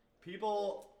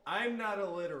 People, I'm not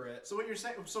illiterate. So what you're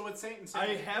saying? So what Satan's I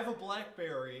saying? have a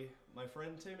BlackBerry. My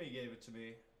friend Timmy gave it to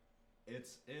me.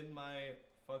 It's in my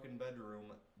fucking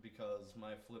bedroom because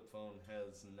my flip phone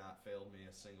has not failed me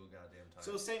a single goddamn time.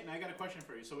 So Satan, I got a question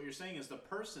for you. So what you're saying is the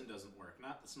person doesn't work,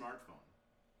 not the smartphone.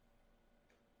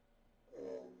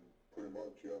 Pretty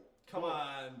much, yeah. Come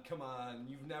on.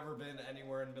 You've never been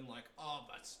anywhere and been like, oh,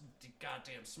 that's the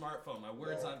goddamn smartphone. My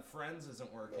words No. on Friends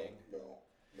isn't working. No.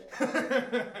 No.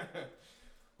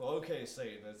 Well, okay,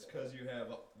 Satan. It's because you have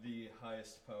the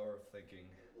highest power of thinking.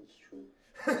 That's true.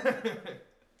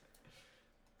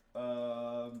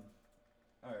 All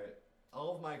right.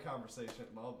 All of my conversation,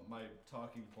 my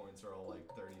talking points are all like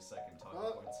 30-second talking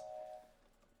points.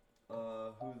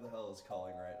 Who the hell is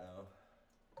calling right now?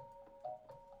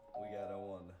 We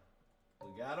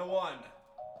got a one.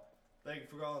 Thank you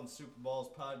for calling Super Balls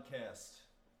Podcast.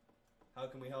 How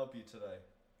can we help you today?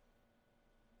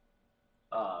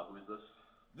 Who is this?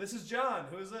 This is John.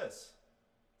 Who is this?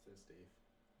 Says Dave.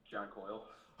 John Coyle.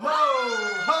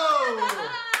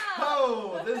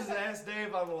 Ho! This is Ask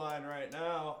Dave on the line right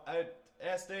now.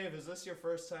 Ask Dave, is this your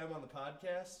first time on the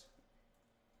podcast?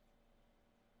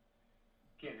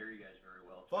 Can't hear you guys very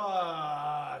well.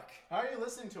 Fuck! How are you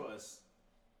listening to us?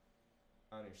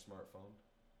 On your smartphone.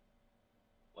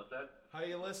 What's that? How are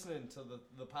you listening to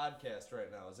the podcast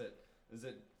right now? Is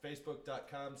it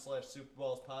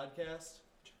facebook.com/superballspodcast?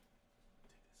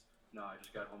 No, I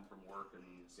just got home from work and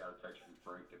got a text from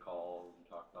Frank to call and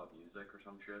talk about music or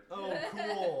some shit. Oh,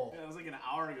 cool. Yeah, it was like an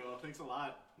hour ago. Thanks a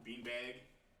lot, beanbag.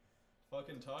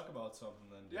 Fucking talk about something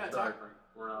then, dude. Yeah, Sorry, Frank.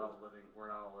 We're not all living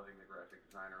the graphic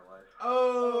designer life. That's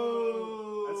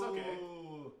Oh! okay.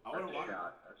 I That's wouldn't a want.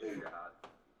 shot. That's a shot. Uh,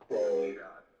 That's a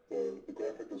shot. the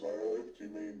graphic designer life, do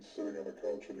you mean sitting on a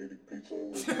couch and eating pizza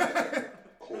with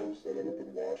clothes that haven't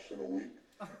been washed in a week?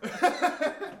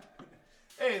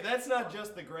 Hey, that's not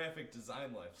just the graphic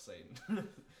design life, Satan.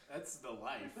 That's the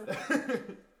life.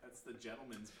 That's the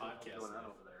gentleman's What's podcast. going on life.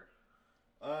 over there?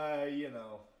 You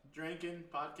know. Drinking,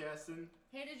 podcasting.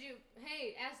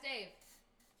 Hey, ask Dave.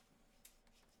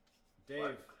 Dave.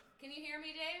 What? Can you hear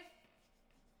me, Dave?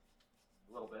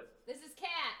 A little bit. This is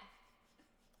Kat.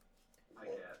 Hi,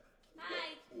 Kat.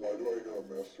 Hi. Why do I hear a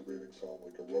masturbating sound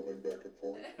like a rubbing back and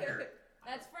forth?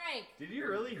 That's Frank. Did you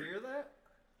really hear that?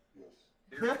 Yes.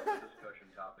 Here's a discussion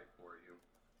topic for you.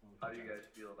 How do you guys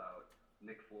feel about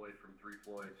Nick Floyd from Three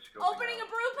Floyd Opening a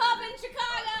brew pub in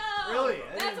Chicago. Really?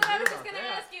 I That's didn't what I hear was just about gonna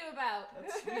that. ask you about.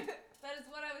 That's sweet. That is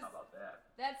what I was. How about that?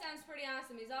 That sounds pretty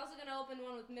awesome. He's also gonna open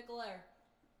one with Michelob.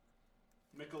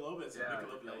 Michelob is Yeah,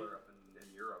 Michelob the Light. killer up in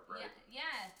Europe, right?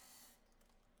 Yeah.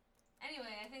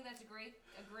 Anyway, I think that's a great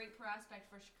prospect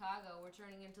for Chicago. We're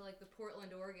turning into like the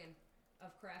Portland, Oregon of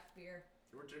craft beer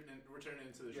We're turning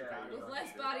into the Yeah, Chicago. with Yeah.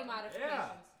 less body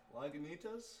modifications.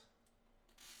 Lagunitas?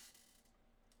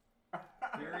 He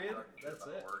Period. was talking shit That's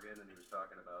about it. Oregon, and he was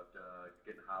talking about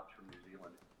getting hops from New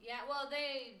Zealand. Yeah, well,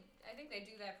 I think they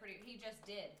do that pretty. He just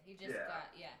did. He just Yeah. got.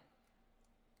 Yeah.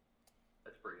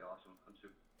 That's pretty awesome. I'm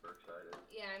super excited.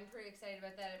 Yeah, I'm pretty excited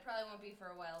about that. It probably won't be for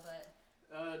a while, but.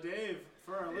 Dave,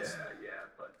 for our listeners, Yeah,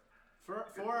 but for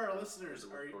our listeners,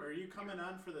 are you coming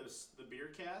on for the beer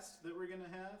cast that we're gonna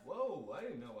have? Whoa, I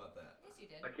didn't know about that. Yes, you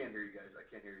did. I can't hear you guys. I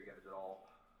can't hear you guys at all.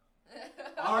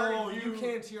 Oh, you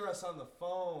can't hear us on the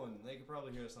phone. They could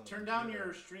probably hear us on the Turn down computer.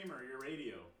 your streamer, your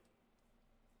radio.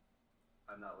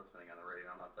 I'm not listening on the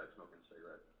radio. I'm outside smoking a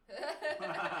cigarette.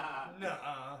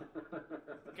 Nuh-uh.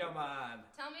 Come on.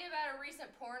 Tell me about a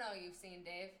recent porno you've seen,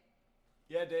 Dave.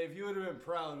 Yeah, Dave, you would have been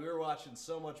proud. We were watching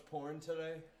so much porn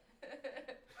today.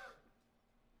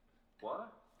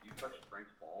 What? You touched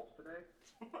Frank's balls today?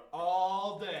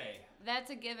 All day. That's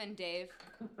a given, Dave.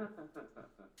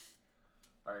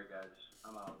 All right, guys.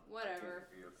 I'm out. Whatever.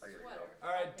 I gotta go. Whatever. All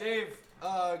right, Dave,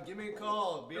 give me a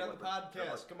call. Be on the Good luck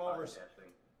podcast. Come over.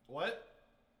 podcasting. What?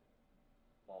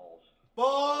 Balls.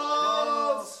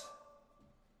 Balls!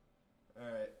 All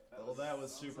right. Well, that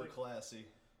was sounds super like- classy.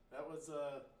 That was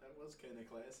kind of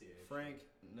classy. Eh? Frank,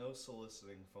 no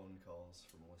soliciting phone calls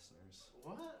from listeners.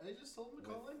 What? I just told him to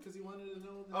call in because he wanted to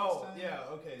know the next Oh, time. yeah,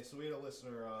 okay. So we had a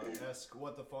listener ask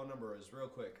what the phone number is real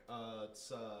quick.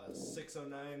 It's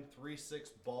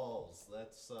 609-36-BALLS.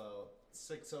 That's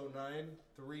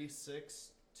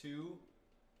 609-362-557.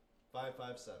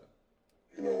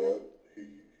 You know what? He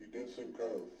did seem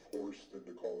kind of forced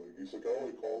into calling. He's like, I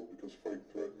only called because Frank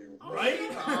threatened me with Right?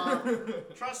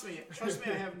 Trust me, I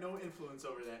have no influence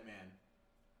over that man.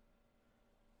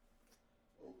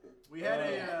 Okay. We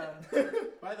had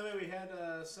by the way, we had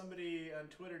somebody on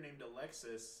Twitter named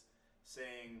Alexis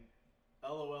saying,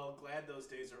 LOL, glad those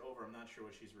days are over. I'm not sure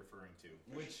what she's referring to.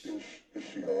 Which, Is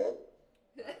she hot?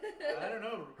 I don't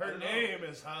know. I her don't know. name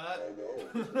is hot. I know.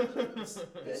 It's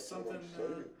That's what something, I'm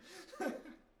saying.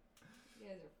 You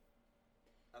guys are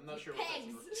I'm not sure what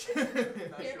pegs. that's.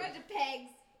 Not You're a sure. bunch of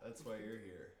pegs. That's why you're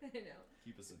here. I know.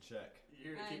 Keep us in check.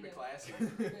 You're here to I keep it know. classy. My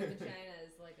vagina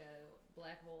is like a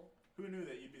black hole. Who knew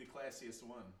that you'd be the classiest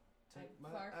one? Take I'm my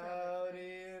far from it.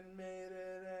 Audi and made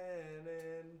it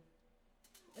in.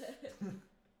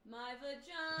 My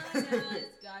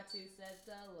vagina's got two sets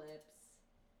of lips.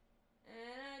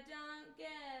 And I don't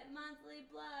get monthly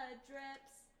blood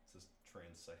drips. It's this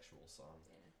transsexual song.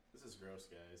 Yeah. This is gross,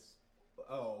 guys.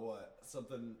 Oh, what?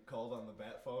 Something called on the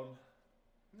bat phone?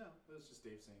 No, that was just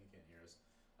Dave saying he can't hear us.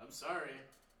 I'm sorry.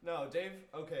 No, Dave.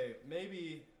 Okay,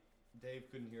 maybe Dave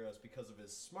couldn't hear us because of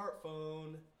his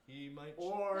smartphone. He might.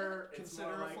 Or it's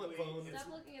Consider more a flip likely phone.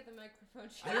 Stop looking at the microphone.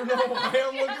 I don't know why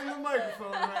I'm looking at the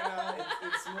microphone right now.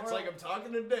 It's more It's like I'm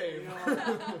talking to Dave. You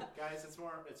know, guys, it's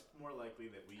more likely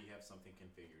that we have something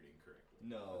configured incorrectly.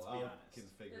 No, Let's be I'll honest.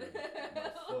 configure my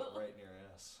foot right in your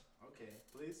ass. Okay,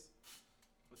 please.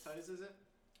 What size is it?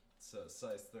 It's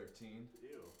size 13,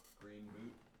 Ew. green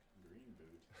boot. Green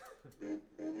boot.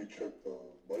 Maybe check the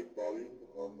mic volume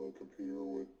on the computer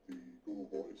with the Google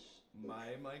Voice.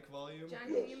 My mic volume. John,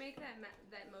 Yes. can you make that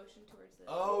that motion towards the?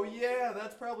 Oh yeah,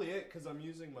 that's probably it because I'm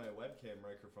using my webcam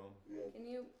microphone. Yeah. Can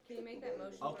you make that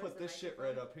motion? I'll towards put the this shit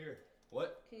microphone? right up here.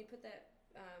 What? Can you put that?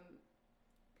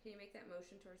 Can you make that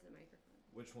motion towards the microphone?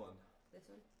 Which one? This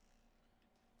one.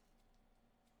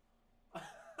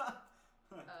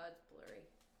 It's blurry.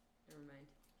 Never mind.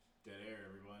 Dead air,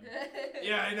 everyone.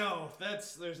 Yeah, I know.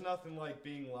 There's nothing like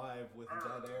being live with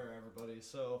dead air, everybody.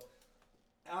 So,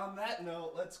 on that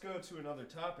note, let's go to another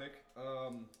topic.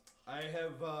 I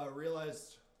have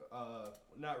realized,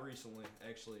 not recently,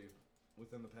 actually,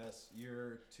 within the past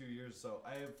year, 2 years, so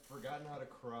I have forgotten how to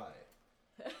cry.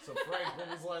 So, Frank, when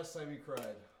was the last time you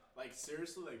cried? Like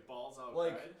seriously, like balls out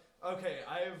Like, cried? okay,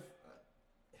 I've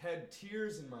had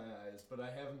tears in my eyes, but I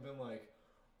haven't been like.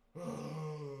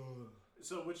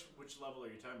 So which level are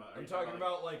you talking about? Are I'm you talking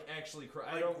about like actually cry.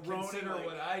 I like don't groaning, consider like-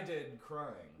 what I did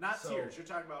crying. not So- tears? You're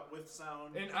talking about with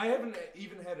sound. And I haven't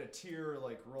even had a tear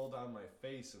like roll down my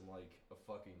face in like a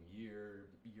fucking year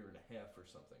and a half or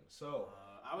something. So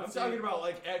I would I'm say, talking about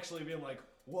like actually being like,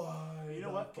 why? You know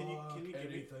the what? Can you fuck give me-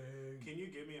 anything? Can you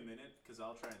give me a minute? Because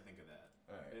I'll try and think of that.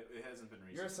 All right. It hasn't been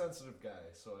recent. You're a sensitive guy,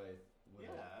 so I would. Yeah,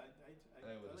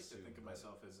 I would like to assume think of that-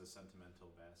 myself as a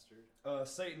sentimental bastard.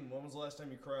 Satan, when was the last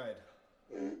time you cried?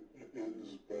 It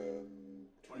has been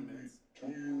 20 minutes. 2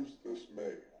 years this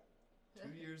May. 2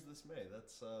 years this May.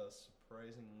 That's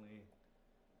surprisingly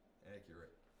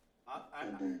accurate.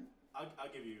 Indeed.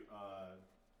 I'll give you,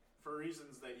 for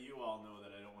reasons that you all know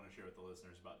that I don't want to share with the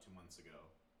listeners, about 2 months ago.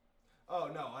 Oh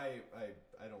no, I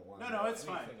don't want to No, know it's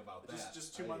fine. anything about that.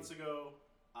 Just 2 months ago,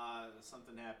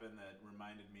 something happened that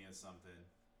reminded me of something,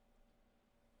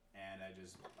 and I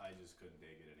just couldn't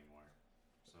take it anymore.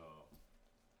 So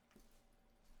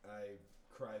I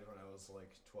cried when I was like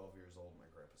 12 years old at my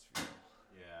grandpa's funeral.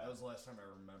 yeah. That was the last time I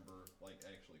remember like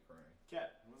actually crying.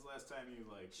 Kat, when was the last time you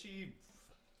like?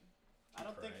 I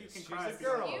don't think you can She's cry. a if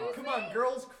you're girl. Excuse Come me? on,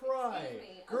 girls cry. Excuse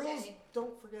me. Girls Okay.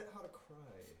 don't forget how to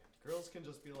cry. Girls can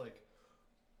just be like,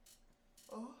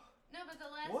 oh, No, but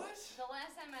the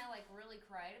last time I like really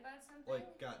cried about something.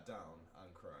 like got down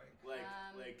on crying.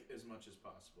 Like as much as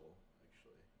possible,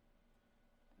 actually.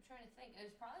 I'm trying to think. It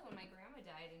was probably when my grandma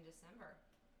died in December.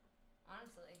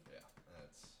 Honestly, Yeah,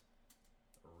 that's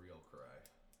a real cry.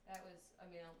 that was a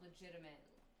legitimate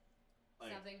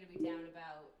Like something to be down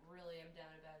about. Really, I'm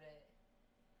down about it.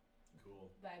 cool.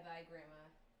 Bye bye,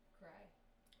 grandma. Cry.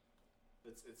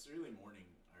 It's really mourning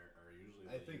are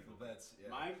usually. I the think usual. that's yeah.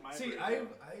 My See,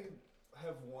 breakdown- I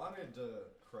have wanted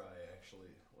to cry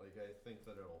actually. Like I think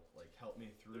that it'll like help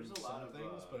me through There's a some lot of,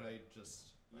 things, but I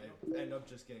end up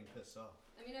just getting pissed off.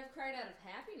 I mean, I've cried out of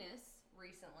happiness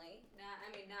recently.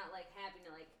 Not like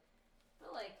happiness,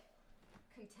 but like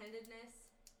contentedness.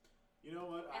 You know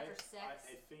what? After sex.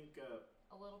 I think.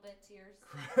 A little bit tears.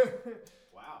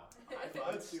 Wow. I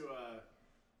thought to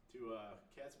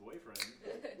Kat's boyfriend.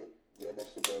 That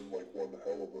must have been like one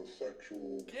hell of a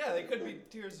sexual. Yeah, they could be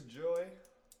tears of joy.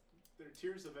 They're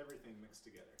tears of everything mixed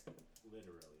together.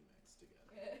 Literally mixed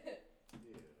together.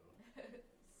 Ew.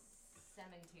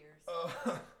 Semen tears. Uh,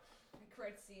 I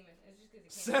cried semen. It's just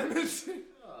because Semen.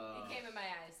 it came in my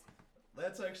eyes.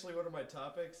 That's actually one of my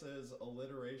topics is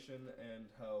alliteration and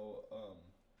how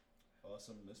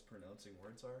awesome mispronouncing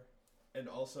words are. And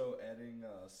also adding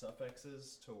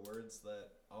suffixes to words that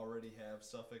already have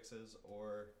suffixes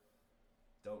or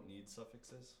don't need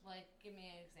suffixes. Like, give me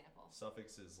an example.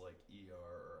 Suffixes like ER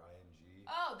or ING.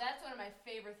 Oh, that's one of my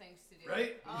favorite things to do.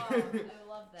 Right? Oh, I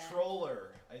love that.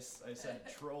 Troller. I said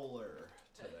troller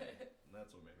today. And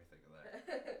that's what made me think of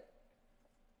that.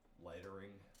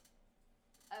 Lightering.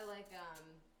 I like,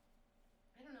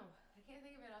 I don't know. I can't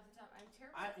think of it off the top. I'm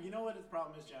terrible. You know what the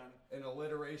problem is, John? And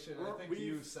alliteration. I think We've-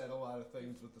 you said a lot of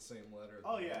things with the same letter.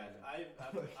 Oh yeah,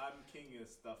 I'm king of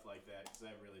stuff like that because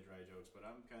I have really dry jokes, but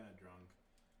I'm kind of drunk.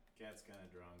 Cat's kind of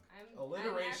drunk.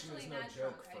 Alliteration I'm is actually no not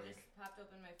joke, drunk. Frank. I just popped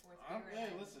open my fourth Hey, beer.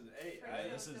 and listen. I'm Hey, pretty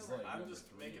this is sober. like- I'm number just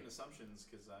 3. making assumptions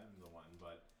because I'm the one,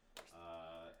 but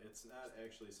it's not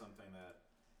actually something that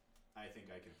I think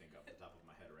I can think off the top of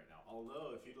my head right now.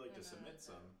 Although, if you'd like to No, submit that's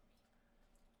some,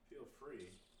 feel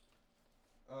free.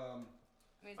 I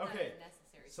mean, it's Okay, not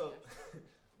necessary. so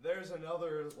there's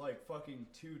another like fucking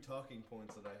 2 talking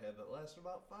points that I had that last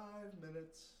about 5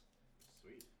 minutes.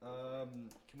 Sweet.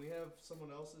 Can we have someone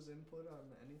else's input on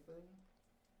anything?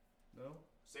 No?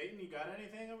 Satan, you got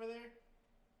anything over there?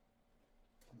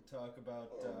 Talk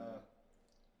about,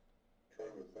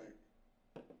 Trying to think.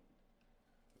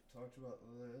 talked about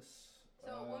this.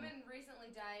 So a woman recently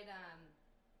died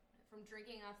from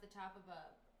drinking off the top of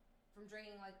from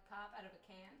drinking like pop out of a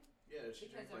can. Yeah,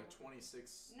 she Because drank like of-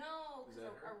 26. No, Is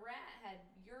because that her? a rat had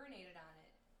urinated on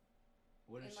it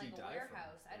What did in she like a die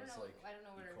warehouse. from? I don't It was know. like I don't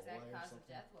know what her E. exact coli or cause of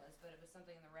something? death was, but it was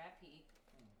something in the rat pee.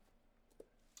 I,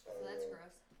 So that's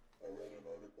gross. I read an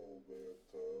article that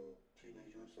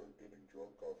teenagers are getting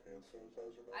drunk off hand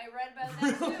sanitizer now. I read about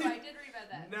that too. I did read about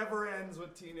that. Never ends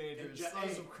with teenagers. Hey,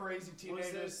 Those crazy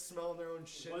teenagers this- smelling their own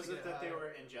shit. Was to it get that they high.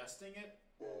 were ingesting it?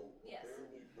 Well, Yes.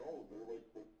 apparently no. They're like,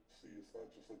 but see, it's not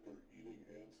just like they're eating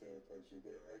hand sanitizer.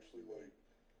 They're actually like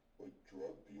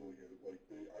drug dealing it. Like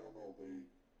I don't know,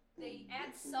 They add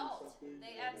mix it or salt. something,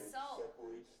 They and add it salt.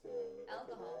 separates the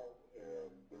Alcohol. ethanol, and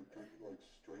they're drinking like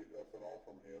straight ethanol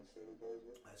from hand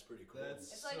sanitizer. That's pretty cool.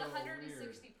 That's It's like so 160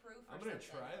 weird. proof. Or I'm gonna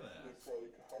something. try that. It's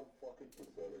like, how fucking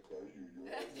pathetic are you?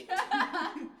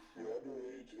 You're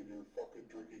underage and you're fucking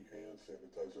drinking hand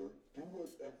sanitizer. Do what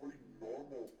every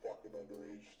normal fucking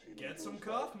underage teenager Get some does.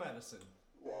 cough medicine.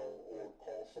 Well, or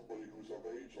call somebody who's of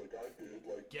age like I did.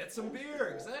 Like Get some most beer.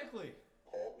 people. Exactly.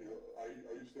 Call, I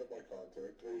used to have my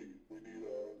contact. Hey, we need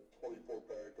a 24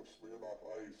 pack of Smirnoff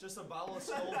Ice. Just a bottle of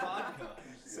Skull vodka.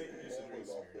 Satan used to drink Hammered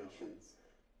off that Smirnoff shit. Ice.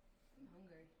 I'm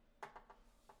hungry.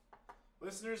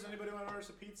 Listeners, anybody want to order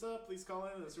some pizza? Please call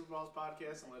in to the Super Balls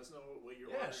podcast and let us know what you're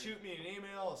Yeah, ordering. shoot me an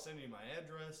email. I'll send you my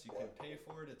address. You can pay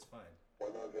for it. It's fine. Why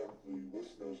not have the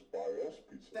listeners buy us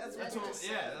pizza? That's That's what what. I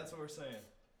said. Yeah, that's what we're saying.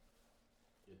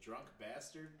 You drunk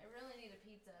bastard. I really need a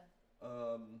pizza.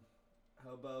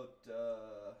 How about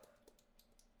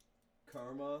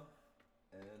karma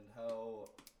and how?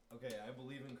 Okay, I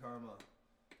believe in karma.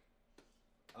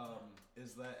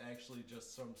 Is that actually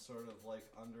just some sort of like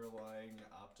underlying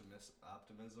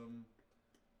optimism?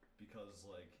 Because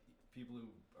like people who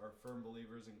are firm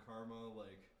believers in karma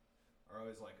like are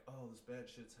always like, oh, this bad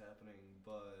shit's happening,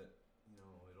 but you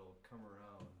know it'll come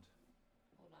around.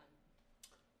 Hold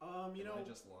on. You Am know. I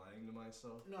just lying to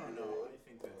myself? No, I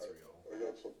think that's real. I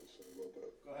got something to say about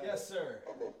that. Go ahead. Yes, sir.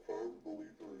 I'm a firm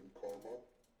believer in karma.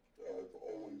 I've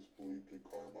always believed in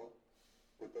karma.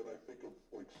 But then I think of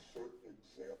like certain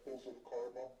examples of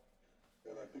karma,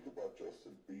 and I think about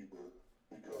Justin Bieber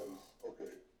because,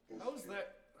 okay. How's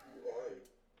that? Alright,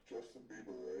 Justin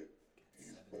Bieber, right?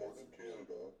 He's born in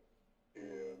Canada,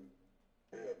 and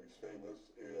man, he's famous,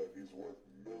 and he's worth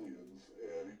millions,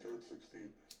 and he turned 16,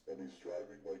 and he's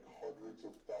driving like hundreds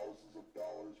of thousands of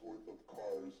dollars worth of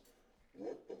cars.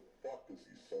 What the fuck has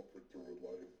he suffered through in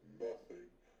life? Nothing.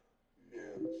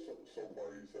 And so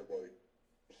far he's had like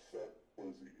what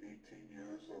is he, 18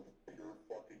 years of pure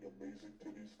fucking amazing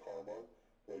titties karma.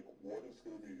 Like, what is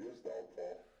going to be his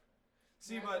downfall?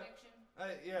 See, Drug but addiction? I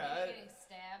Maybe getting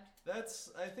stabbed.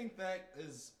 I think that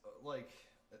is like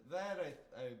that.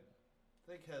 I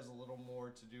think has a little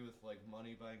more to do with like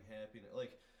money buying happiness.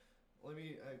 Like,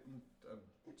 I'm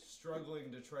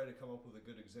struggling to try to come up with a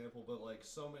good example, but like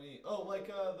so many. Oh, like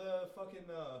the fucking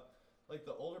like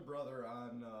the older brother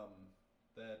on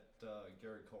that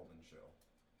Gary Coleman show.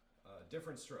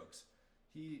 Different Strokes.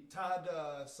 Todd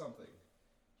something.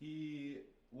 He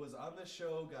was on this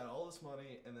show, got all this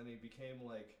money, and then he became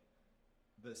like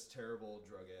this terrible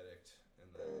drug addict. And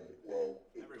then Well,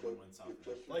 Everyone went south.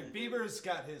 like Bieber's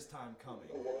got his time coming.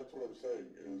 Well, that's what I'm saying,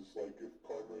 is like if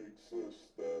karma exists,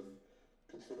 then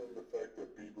considering the fact that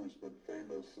Bieber's been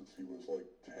famous since he was like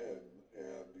 10,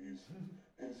 and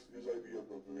his idea of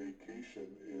a vacation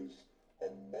is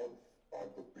a month on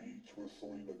the beach with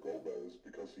Selena Gomez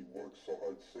because he works so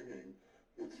hard singing,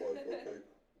 it's like, okay,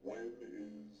 when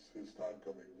is his time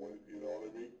coming? When, you know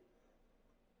what I mean?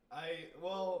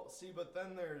 See, but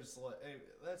then there's like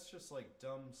that's just like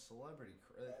dumb celebrity.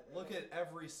 Look at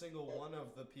every single one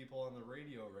of the people on the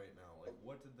radio right now. Like,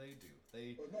 what did they do?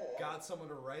 They got someone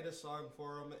to write a song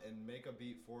for them and make a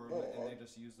beat for them, and they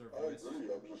just use their I voice. agree.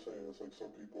 I'm just saying it's like some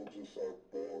people just are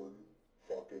born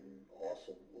fucking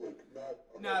awesome. Like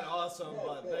Not awesome, no,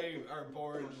 but no, they are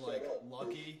born they're like set up.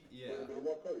 lucky. Yeah. They're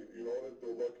lucky. You know,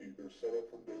 they're lucky. They're set up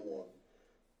from day one.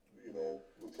 you know,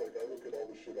 it's like I look at all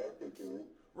the shit I've been through.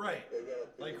 Right. And then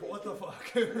I'm Like, thinking, what the fuck?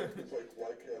 It's like,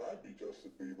 why can't I be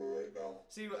Justin Bieber right now?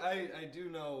 See, I do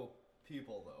know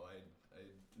people, though. I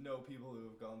know people who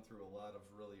have gone through a lot of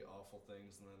really awful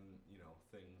things, and then, you know,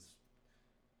 things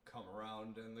come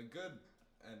around, and the good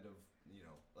end of, you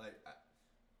know, like,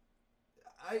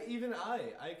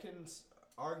 I can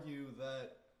argue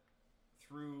that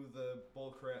through the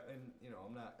bullcrap, and, you know,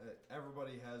 I'm not,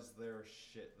 everybody has their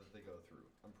shit that they go through.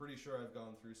 I'm pretty sure I've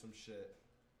gone through some shit,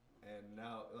 and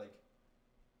now, like,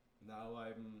 now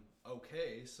I'm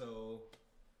okay, so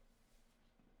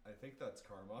I think that's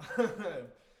karma.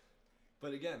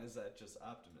 But again, is that just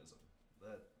optimism?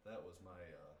 That was my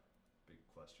big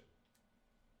question.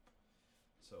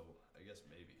 So I guess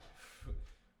maybe.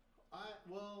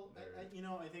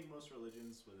 I think most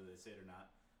religions, whether they say it or not,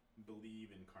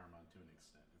 believe in karma to an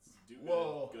extent. It's do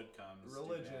good comes.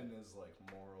 Religion is like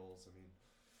morals. I mean,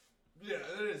 yeah,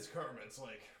 it is karma. It's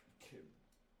like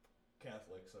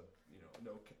Catholics.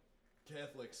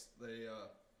 Catholics. They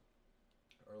are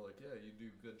like, yeah, you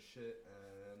do good shit,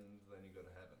 and then you go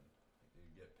to heaven.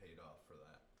 You get paid off for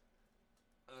that.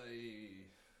 I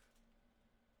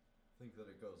think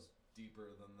that it goes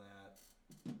deeper than that.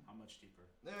 How much deeper?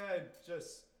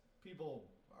 Just people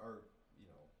are, you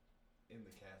know, in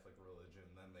the Catholic religion,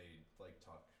 then they like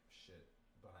talk shit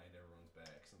behind everyone's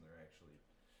backs, and they're actually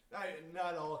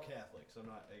not all Catholics.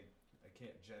 I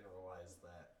can't generalize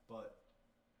that, but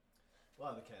a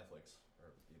lot of the Catholics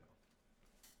are, you know,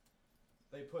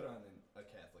 they put on a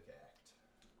Catholic act.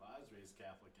 Well, I was raised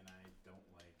Catholic, and I don't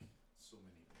like so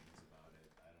many things about it.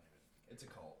 I don't even. It's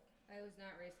a cult. I was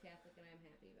not raised Catholic, and I'm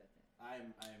happy about that.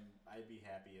 I'd be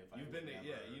happy if You've I been to, never,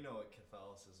 yeah, you know what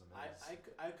Catholicism is.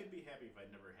 I could be happy if I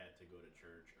never had to go to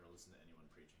church or listen to anyone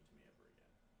preaching to me ever again.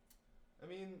 I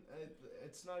mean,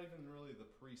 it's not even really the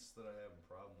priests that I have a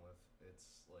problem with.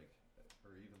 It's like,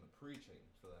 or even the preaching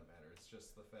for that matter. It's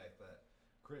just the fact that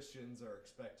Christians are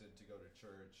expected to go to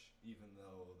church, even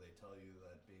though they tell you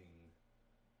that being,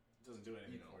 It doesn't do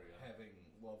anything you know, for you. having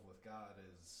love with God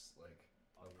is like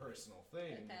a Ugly. personal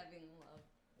thing. Having love.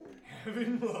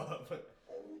 Having love.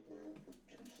 I was there for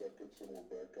 2 seconds and we're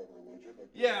back on religion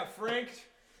again. Yeah, Frank.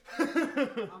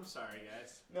 I'm sorry,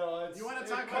 guys. No, it's. You want to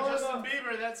talk about Justin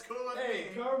Bieber? That's cool with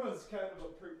Hey, me. karma's kind of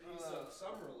a piece of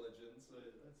some religions.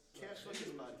 Cash look at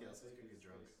this podcast. I could get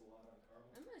drunk.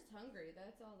 I'm just hungry.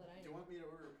 That's all that I Do you know. want me to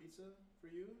order a pizza for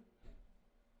you?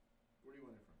 Where do you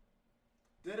want it from?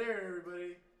 Dead air,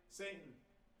 everybody. Satan,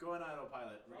 go on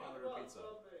autopilot. We're gonna order pizza.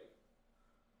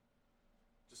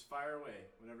 Just fire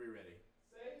away whenever you're ready.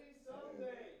 Say something.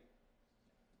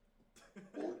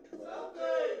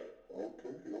 What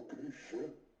can Okay,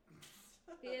 shit.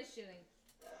 He is shitting.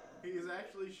 He is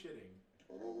actually shitting.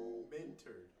 I don't know.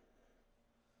 Mid-turd.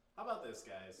 How about this,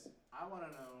 guys? I want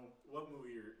to know what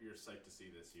movie you're psyched to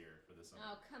see this year for the summer.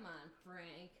 Oh, come on,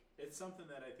 Frank. It's something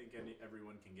that I think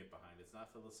everyone can get behind. It's not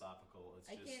philosophical.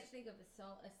 It's I just... can't think of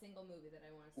a single movie that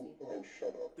I want to see. Oh,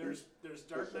 shut up. There's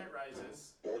Dark Knight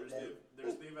Rises.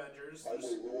 There's the Avengers. Whoa.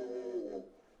 There's...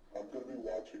 I'm going to be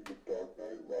watching The Dark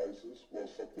Knight Rises while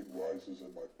something rises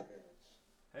in my pants.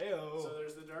 Heyo. So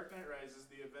there's the Dark Knight Rises,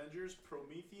 the Avengers,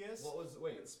 Prometheus,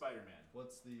 and Spider-Man.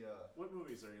 What's the What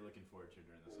movies are you looking forward to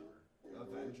during the summer?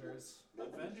 Avengers?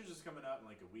 Avengers is coming out in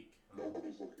like a week.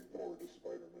 Nobody's looking forward to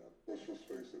Spider-Man. Let's just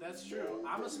face it. That's true.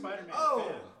 I'm a Spider-Man Oh,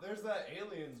 fan. there's that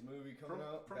Aliens movie coming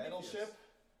out. Prometheus. Battleship.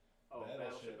 Oh,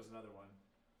 Battleship is another one.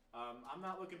 I'm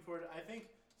not looking forward to... I think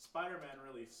Spider-Man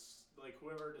really... Like,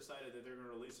 whoever decided that they're going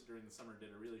to release it during the summer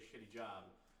did a really shitty job.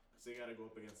 Because they got to go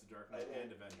up against the Dark Knight and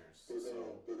Avengers. They're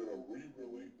gonna release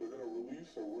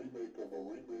a remake of a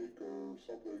remake or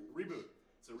something. Reboot.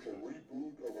 It's a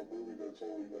reboot. Of a movie that's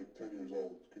only like 10 years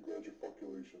old.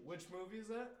 Congratulations. Which movie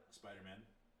is that? Spider-Man.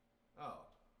 Oh,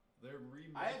 they're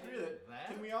remaking I agree that.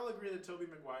 that. Can we all agree that Tobey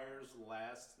Maguire's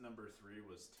last number 3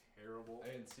 was terrible?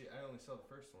 I didn't see. I only saw the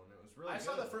first one. It was really. I good.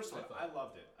 saw the first one. thought. I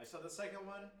loved it. I saw the second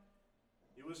one.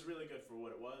 It was really good for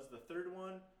what it was. The third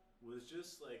one was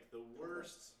just like the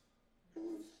worst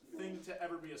thing to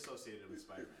ever be associated with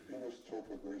Spider-Man. It was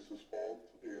Topher Grace's fault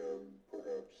and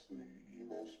perhaps the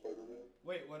emo Spider-Man.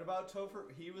 Wait, what about Topher?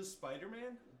 He was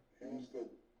Spider-Man? He was the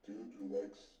dude who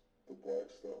likes the black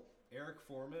stuff. Eric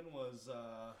Foreman was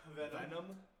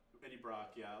Venom. Eddie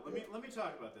Brock, yeah. Let me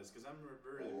talk about this because I'm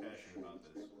really passionate about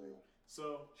this.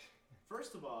 So,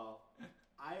 first of all,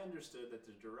 I understood that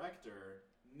the director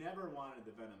never wanted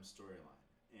the Venom storyline,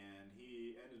 and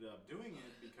he ended up doing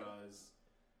it because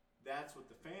that's what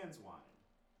the fans wanted.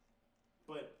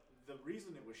 But the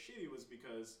reason it was shitty was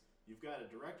because you've got a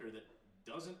director that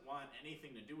doesn't want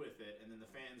anything to do with it, and then the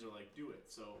fans are like, do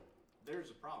it. So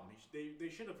there's a problem. They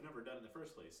should have never done it in the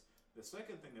first place. The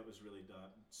second thing that was really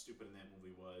stupid in that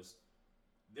movie was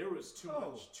there was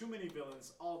too many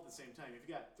villains all at the same time. You've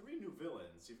got 3 new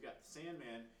villains. You've got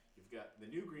Sandman, you've got the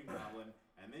new Green Goblin,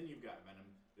 and then you've got Venom.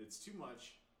 It's too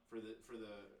much for the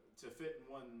to fit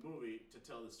in one movie to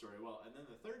tell the story well. And then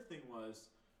the third thing was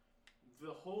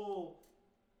the whole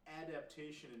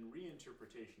adaptation and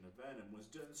reinterpretation of Venom was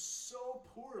done so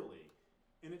poorly.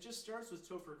 And it just starts with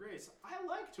Topher Grace. I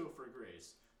like Topher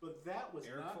Grace, but that was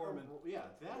Eric not Foreman.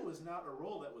 that was not a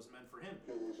role that was meant for him.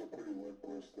 It was a pretty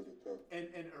limp-wristed attempt.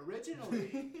 And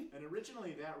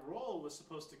originally that role was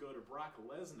supposed to go to Brock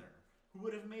Lesnar, who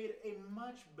would have made a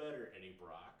much better Eddie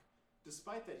Brock,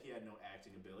 despite that he had no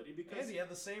acting ability. Because And he had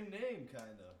the same name,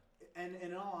 kind of. and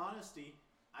in all honesty,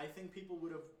 I think people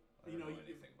would have. I don't know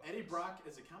anything about Eddie this. Brock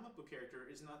as a comic book character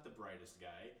is not the brightest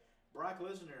guy. Brock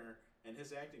Lesnar and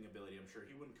his acting ability, I'm sure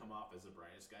he wouldn't come off as the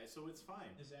brightest guy, so it's fine.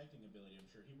 His acting ability, I'm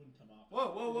sure he wouldn't come off.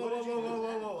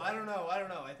 Whoa. I don't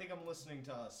know. I think I'm listening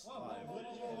to us live.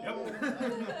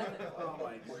 Oh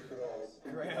my Break it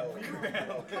out.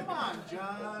 Graham. Come on,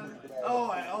 John.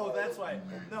 That's why.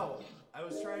 No, I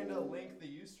was trying to link the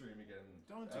Ustream again.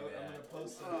 Don't do I'm that. gonna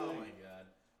post it. Oh my god.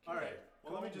 All right.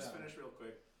 Well, let me calm just down. finish real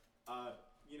quick.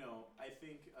 I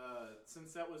think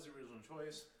since that was the original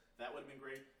choice, that would have been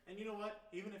great. And you know what?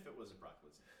 Even if it was a Brock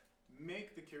Lesnar,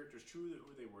 make the characters truly who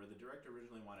they were. The director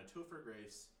originally wanted Topher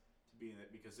Grace to be in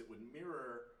it because it would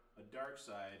mirror a dark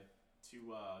side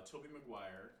to Tobey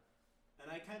Maguire. And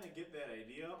I kind of get that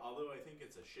idea, although I think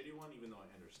it's a shitty one, even though I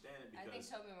understand it I think because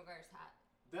Tobey Maguire's hot.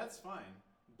 that's fine.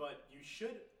 But you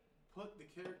should put the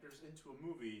characters into a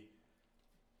movie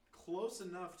close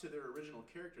enough to their original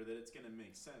character that it's going to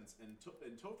make sense. And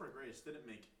Topher Grace didn't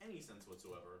make any sense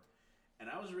whatsoever. And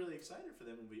I was really excited for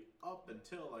that movie up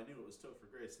until I knew it was Topher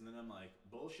Grace. And then I'm like,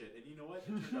 bullshit. And you know what?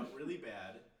 It turned out really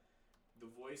bad. The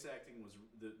voice acting was,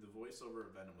 the voiceover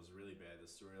of Venom was really bad. The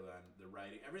storyline, the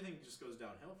writing, everything just goes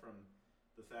downhill from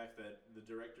the fact that the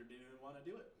director didn't even want to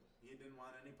do it. He didn't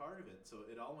want any part of it. So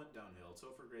it all went downhill.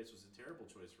 Topher Grace was a terrible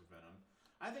choice for Venom.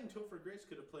 I think Topher Grace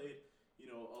could have played,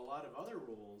 a lot of other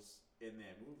roles in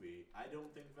that movie. I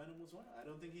don't think Venom was one. I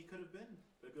don't think he could have been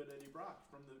a good Eddie Brock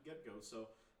from the get-go.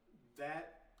 So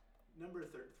that number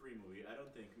 3 movie, I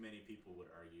don't think many people would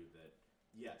argue that,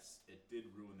 yes, it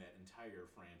did ruin that entire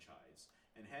franchise.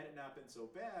 And had it not been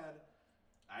so bad,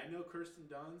 I know Kirsten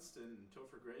Dunst and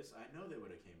Topher Grace, I know they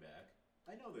would have came back.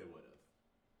 I know they would have.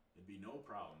 It'd be no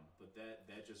problem. But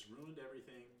that just ruined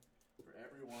everything for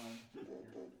everyone.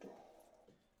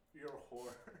 You're a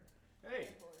whore.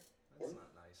 Hey, that's not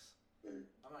nice. Hey,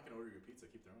 I'm not gonna order your pizza.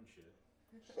 Keep throwing shit.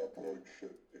 stop throwing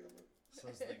shit, damn it.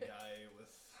 Says the guy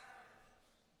with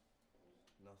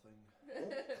nothing.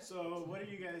 So, what are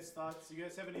you guys' thoughts? You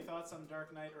guys have any thoughts on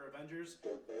Dark Knight or Avengers?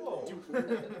 Dark Knight Whoa.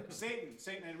 Rises.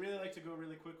 Satan, I'd really like to go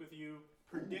really quick with you.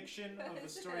 Prediction of the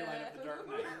storyline of the Dark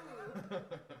Knight.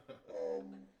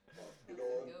 You know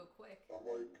what? Go quick. I'm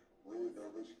like really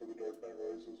nervous for the Dark Knight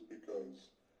Rises because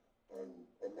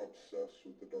I'm obsessed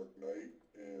with the Dark Knight,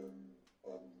 and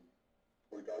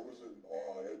I was in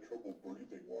awe. I had trouble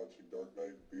breathing watching Dark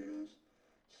Knight in theaters.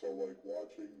 So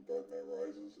watching Dark Knight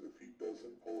Rises, if he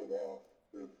doesn't pull it off,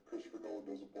 if Christopher Nolan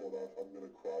doesn't pull it off, I'm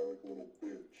gonna cry like a little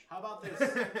bitch. How about this,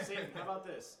 Satan? How about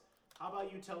this? How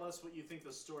about you tell us what you think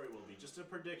the story will be? Just a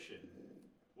prediction.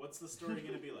 What's the story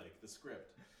going to be like? The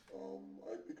script.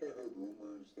 I think I heard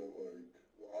rumors that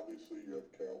obviously you have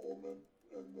Catwoman,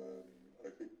 and then I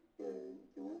think the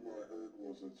rumor I heard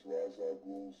was it's Ra's al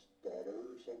Ghul's daughter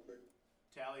or something.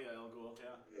 Talia al Ghul,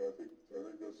 yeah. Yeah, I think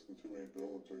that's the 2 main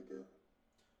villains right there.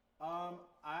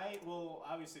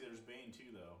 Obviously there's Bane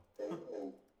too, though.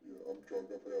 Yeah, I'm drunk.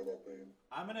 I forgot about Bane.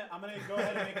 I'm gonna go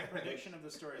ahead and make a prediction of the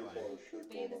There's a storyline. lot of shit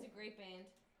Band going is on. a great band.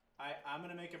 I'm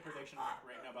gonna make a prediction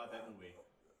right now about that movie.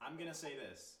 I'm gonna say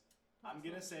this. I'm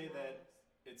gonna say that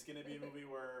it's gonna be a movie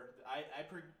where I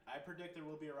predict there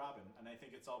will be a Robin, and I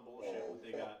think it's all bullshit what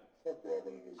they got. Fuck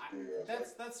Robin and his gay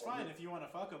ass. That's fine if you want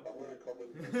to fuck him. I'm gonna come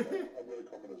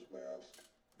in his mask.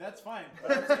 That's fine.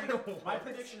 But I'm saying my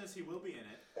prediction is he will be in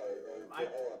it.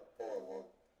 Hold on.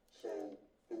 So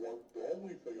the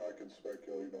only thing I can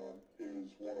speculate on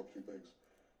is one of 2 things.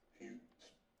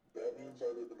 Batman's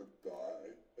either gonna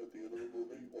die at the end of the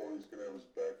movie, or he's gonna have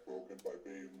his back broken by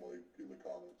Bane, in the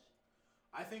comics.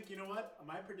 I think, you know what?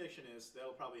 My prediction is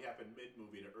that'll probably happen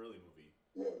mid-movie to early movie.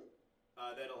 What?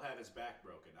 That'll have his back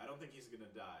broken. I don't think he's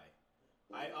gonna die.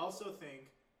 I also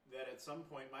think that at some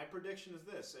point, my prediction is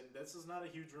this, and this is not a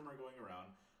huge rumor going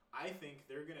around. I think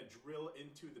they're gonna drill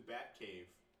into the Batcave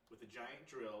with a giant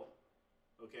drill,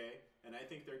 okay? And I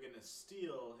think they're gonna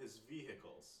steal his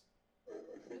vehicles.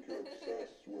 I think you're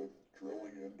obsessed with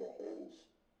drilling into holes.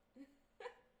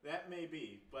 That may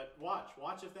be, but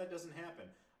watch if that doesn't happen.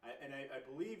 I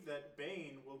believe that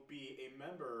Bane will be a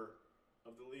member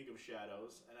of the League of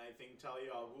Shadows, and I think Talia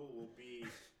al Ghul will be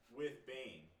with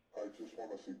Bane. I just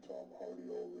want to see Tom Hardy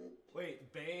all ripped.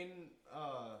 Wait, Bane,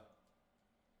 oh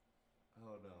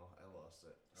no, I lost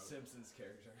it. Simpsons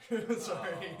character.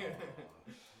 Sorry.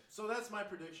 Oh. So that's my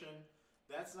prediction.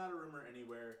 That's not a rumor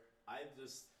anywhere. I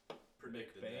just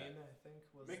predicted Bane, that. I think,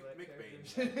 was Mick that Bane.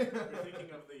 character. You're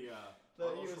thinking of the That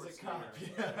Arnold he was a Schwarzenegger. cop,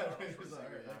 yeah. Arnold He was an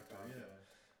Schwarzenegger actor, knockoff,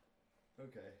 yeah.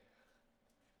 Okay.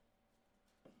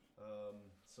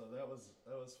 So that was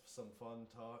some fun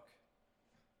talk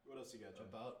What else you got, John?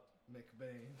 about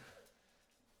McBain.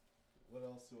 What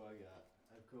else do I got?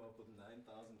 I've come up with 9,000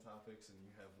 topics and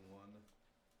you have one.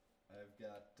 I've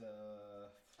got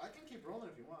I can keep rolling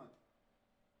if you want.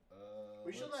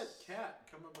 We should let let's- Kat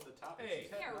come up with a topic. Hey.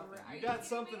 She's had Yeah, nothing. Are You you got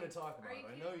kidding something me? to talk Are about. you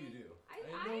I know kidding you me? do.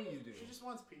 I- know you do. She just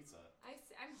wants pizza.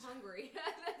 I'm hungry.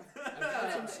 I've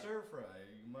got some stir fry.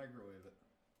 You can microwave it.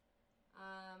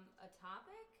 A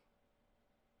topic?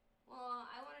 Well,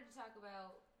 I wanted to talk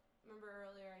about. Remember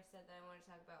earlier I said that I wanted to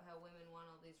talk about how women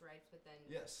want all these rights, but then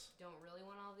Yes, don't really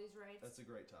want all these rights. that's a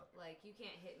great topic. Like, you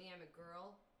can't hit me. I'm a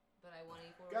girl, but I want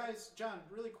equal rights. Guys, John,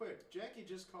 really quick. Jackie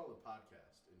just called a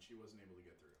podcast, and she wasn't able to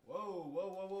get through. Whoa, whoa,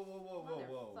 whoa, whoa, whoa, whoa, whoa,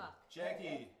 whoa. Motherfuck.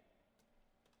 Jackie.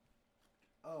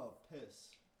 Oh,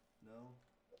 piss. No.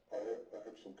 I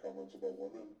have some comments about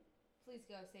women. Please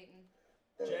go, Satan.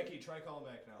 Jackie, try calling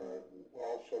back now.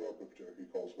 I'll shut up if Jackie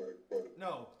calls back, but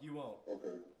No, you won't.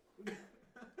 okay.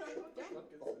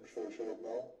 Should I shut up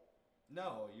now?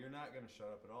 No, you're not going to shut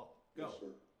up at all. Go. Yes, sir.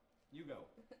 You go.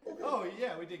 Okay. Oh,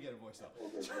 yeah, we did get a voice out.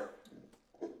 Okay,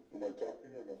 yeah. Am I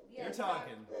talking or no? Yeah, You're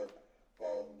talking.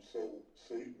 So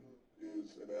Satan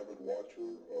is an avid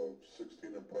watcher of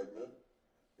 16 and Pregnant,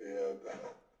 and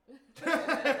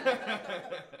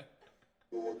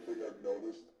the one thing I've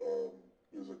noticed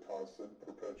is a constant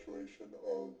perpetuation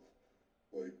of,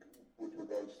 like, with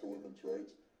regards to women's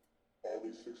rights, all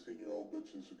these 16-year-old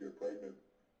bitches who get pregnant,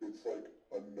 it's like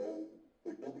a no,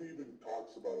 like nobody even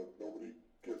talks about it, nobody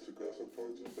gets aggressive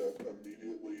towards it, that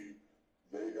immediately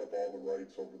they have all the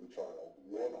rights over the child,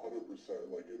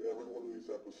 100%. Like in every one of these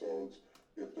episodes,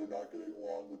 if they're not getting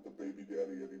along with the baby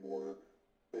daddy anymore,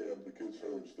 bam, the kid's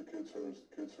hers, the kid's hers,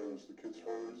 the kid's hers, the kid's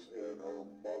hers, and her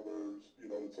mother's, you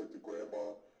know, it's like the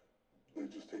grandma, they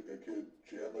just take that kid,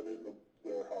 jam it in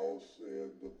their house,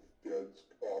 and the dad's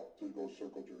off to go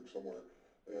circle jerk somewhere.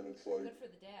 And it's like, Good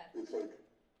for the dad. it's like,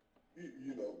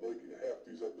 you know, like half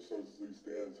these episodes, these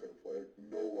dads have like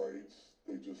no rights.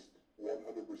 They just 100%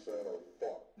 are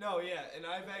fucked. No, yeah, and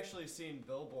I've actually seen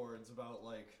billboards about,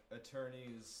 like,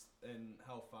 attorneys and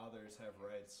how fathers have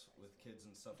rights with kids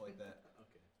and stuff like that.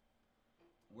 Okay.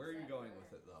 Where are you going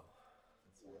with it, though?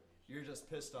 You're just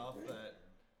pissed off that...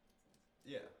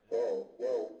 Yeah. Oh,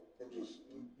 well, I'm just,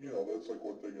 you know, that's like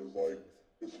one thing is like,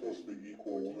 it's supposed to be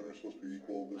equal, women are supposed to be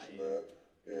equal, this and that,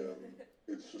 and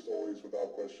it's just always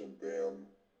without question, bam,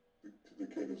 the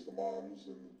kid is the mom's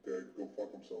and dad go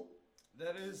fuck himself.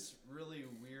 That is really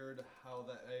weird how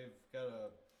that... I've got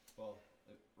a... Well,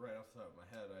 right off the top of my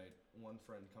head, one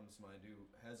friend comes to mind who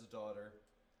has a daughter,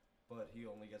 but he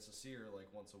only gets to see her, like,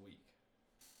 once a week.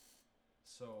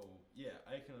 So, yeah,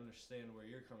 I can understand where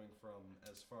you're coming from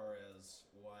as far as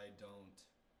why don't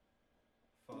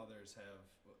fathers have...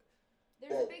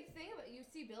 There's a big thing about you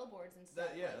see billboards and stuff.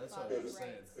 That- yeah, like that's what I father's was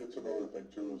saying. rights. It's another thing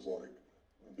too, is like,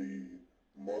 the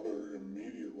mother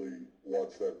immediately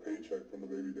wants that paycheck from the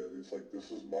baby daddy. It's like, this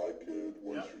is my kid,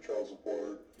 where's Yep. your child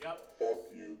support? Yep. Fuck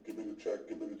you, give me the check,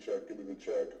 give me the check, give me the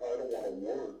check. I don't want to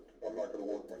work, I'm not going to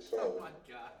work myself. Oh my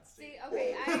God. See,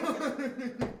 okay,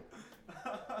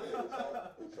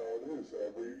 It's how it is.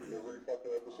 Every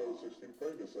fucking episode of 16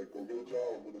 Pregnant, it's like, go get a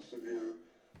job, I'm gonna sit here,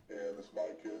 and it's my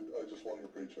kid, I just want your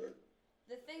paycheck.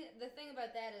 the thing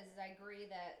about that is I agree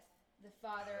that the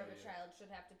father of a child should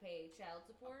have to pay child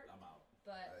support, I'm out.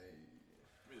 but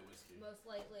Give me the whiskey. most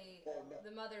likely Well, no.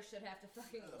 the mother should have to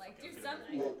fucking like do fucking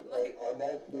something. Look, Like, I'm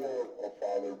all for a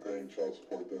father paying child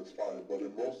support, that's fine, but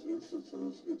in most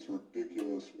instances, it's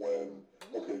ridiculous when,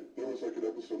 okay, there was like an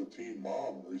episode of Teen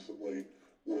Mom recently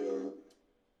where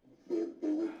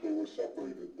they were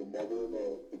separated. The mother and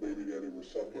the baby daddy were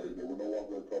separated. They were no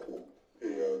longer a couple,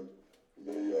 and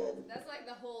they that's like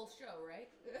the whole show, right?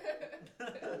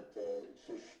 But, so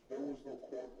there was no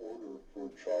court order for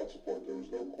child support. There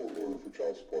was no court order for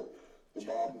child support. The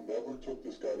mom never took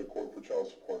this guy to court for child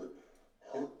support.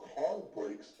 Her car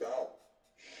breaks down.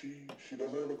 She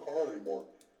doesn't have a car anymore.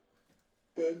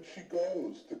 Then she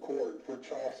goes to court for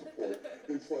child support.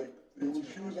 it's like,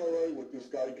 she was alright with this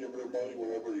guy giving her money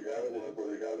whenever he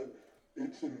had it.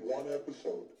 It's in one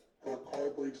episode. Her car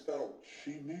breaks down.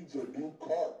 She needs a new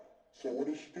car. So what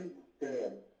does she do?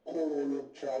 Bam. Court order,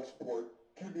 child support,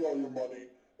 give me all your money.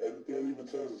 And it even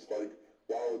says, it's like,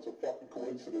 wow, it's a fucking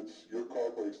coincidence. Your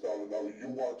car breaks down and now you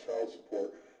want child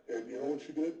support. And you know what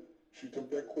she did? She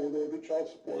took that court order child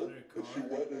support and she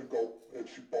went and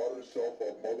she bought herself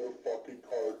a motherfucking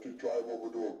car to drive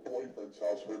over to her boyfriend's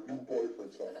house, her new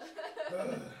boyfriend's house.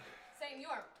 Saying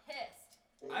you are pissed.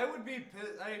 I would be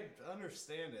pissed. I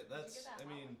understand it. That's, I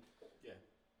mean, Yeah.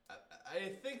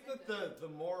 I think that the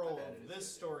moral of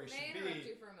this story May I should interrupt be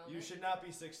you for a moment? you should not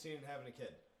be 16 and having a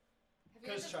kid. Have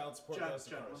you had Because the- child support John, goes to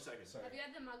John, cars. 1 second. Sorry. Have you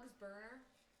had the Mugs burner?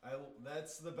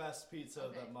 That's the best pizza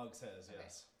Okay. that Muggs has, Okay.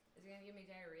 yes. Is it gonna give me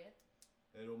diarrhea?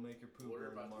 It'll make your poop We're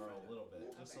burn about to tomorrow find a little bit.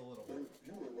 Just a Okay. little bit.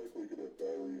 You were likely to get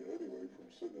diarrhea anyway from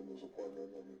sitting in this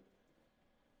apartment. I mean,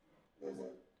 never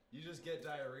mind. You just get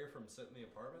diarrhea from sitting in the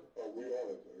apartment? We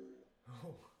all have diarrhea.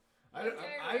 Oh. You have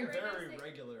I'm diarrhea very right now,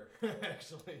 regular,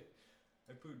 actually.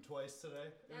 I pooed twice today.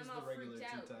 It Now was I'm the all regular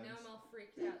freaked 2 out. times. Now I'm all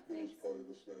freaked It out. was Thanks. probably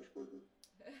the smash burger.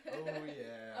 Oh,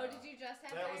 yeah. Oh, did you just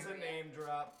have That diarrhea? was a name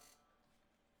drop.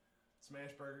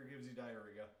 Smash burger gives you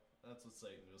diarrhea. That's what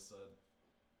Satan just said.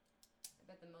 I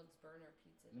bet the Mugs burner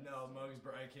pizza. Does No, too. Muggs.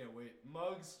 I can't wait.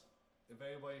 Muggs. If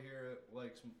anybody here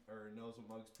likes or knows what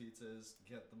Muggs pizza is,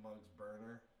 get the Muggs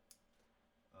burner.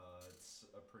 It's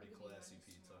a pretty I'll give you classy mine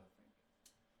pizza. tomorrow,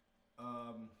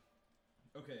 Frank.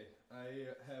 Okay, I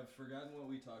have forgotten what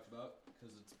we talked about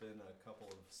because it's been a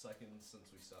couple of seconds since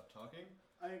we stopped talking.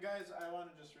 Guys, I want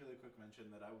to just really quick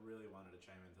mention that I really wanted to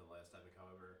chime into the last topic.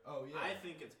 However, Oh yeah, I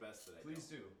think it's best that I please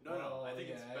don't. do. No, Well, I think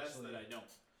yeah, it's best actually, that I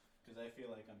don't, because I feel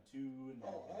like I'm too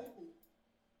involved.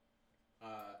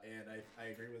 And I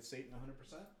agree with Satan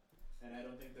 100%. And I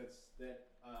don't think that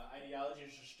ideology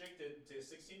is restricted to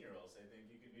 16-year-olds. I think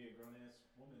you could be a grown-ass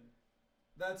woman.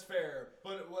 That's fair,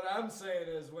 but what I'm saying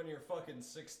is when you're fucking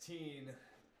 16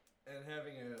 and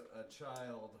having a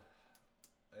child,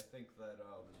 I think that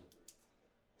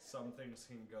some things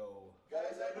can go.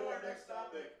 Guys, I know our next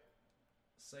topic.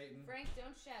 Satan. Frank,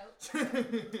 don't shout.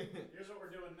 Here's what we're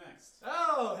doing next.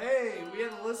 Oh, hey, we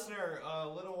had a listener a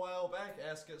little while back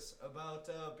ask us about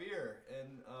beer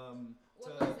and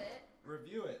What to was it?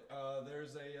 review it.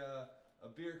 There's a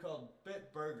beer called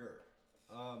Bitburger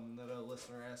that a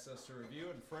listener asked us to review,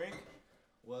 and Frank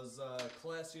was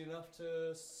classy enough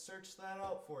to search that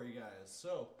out for you guys.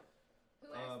 So, Who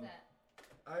asked that?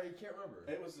 I can't remember.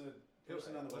 It was a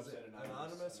person on the Was website, it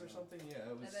anonymous I or don't know. something? Yeah, it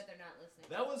I was. bet they're not listening.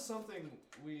 That was something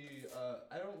we.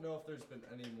 I don't know if there's been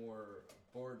any more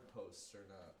board posts or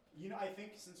not. You know, I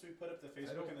think since we put up the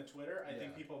Facebook don't- and the Twitter, I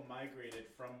think yeah. people migrated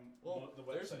from Well, the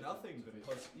website. there's nothing to been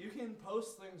Facebook. posted. You can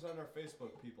post things on our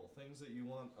Facebook, people. Things that you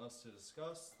want us to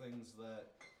discuss. Things that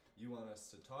you want us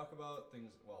to talk about.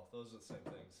 Things. Well, those are the same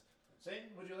things. Satan,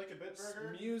 would you like a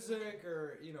Bitburger? Music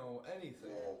or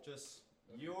anything. No. Just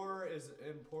you're as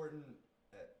important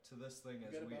to this thing You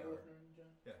as got a we bottle are. opener,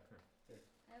 John? Yeah. Here.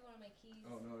 I have one of my keys.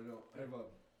 Oh no, I don't. I have a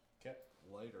Okay.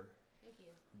 lighter. Thank you.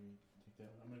 Take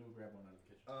that. I'm gonna go grab one out of the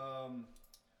kitchen.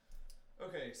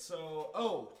 Okay,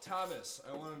 so Thomas,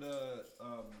 I wanted to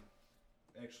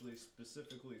actually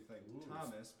specifically thank Ooh.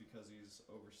 Thomas because he's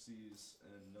overseas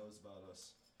and knows about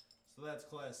us. So that's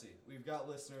classy. We've got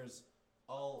listeners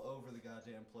all over the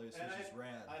goddamn place, And which is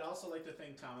rad. I'd also like to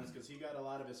thank Thomas because he got a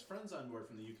lot of his friends on board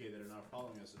from the UK that are now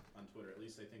following us on Twitter. At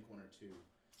least I think one or two.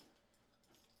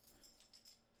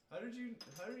 How did you?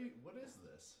 What is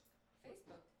this?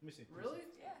 Facebook. Let me see. Really?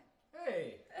 Yeah.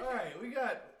 Hey, all right, we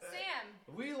got.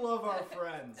 Sam. We love our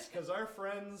friends because our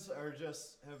friends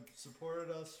have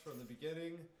supported us from the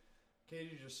beginning.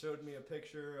 Katie just showed me a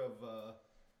picture of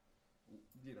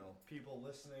people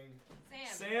listening.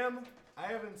 Sam, I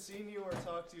haven't seen you or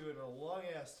talked to you in a long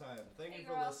ass time. Thank Hey, you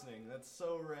for girl. listening. That's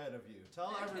so rad of you.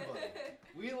 Tell everybody.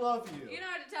 We love you. You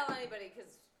don't have to tell anybody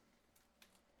because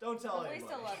Don't tell But we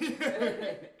anybody. still love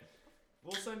you.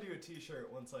 We'll send you a T-shirt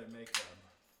once I make them.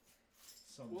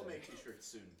 Someday. We'll make t-shirts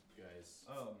soon, guys.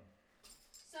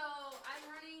 So I'm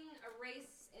running a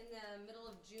race in the middle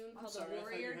of June I'm called sorry, the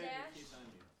Warrior I thought you had your Dash. keys on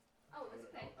you. Oh, it's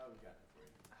okay. I would got it for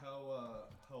you.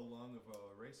 How long of a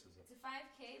race is it? It's a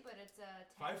 5K, but it's a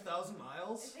 5,000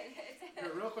 miles?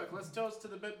 Here, real quick, let's toast to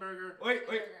the Bitburger. Wait.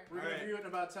 Burger. We're All gonna right. review it in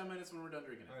about 10 minutes when we're done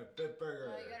drinking it. All right, Bitburger.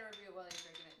 Well, you gotta review it while you're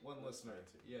drinking it. One That's listener.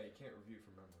 fine, too. Yeah, you can't review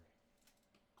from memory.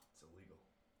 It's illegal.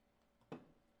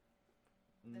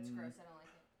 That's gross. I don't like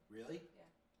it. Really?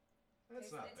 That's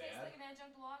Tastes- not it tastes bad. like an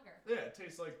adjunct lager. Yeah, it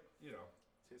tastes like,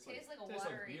 Tastes Tastes like a tastes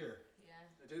like watery. beer. Yeah.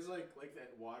 It tastes like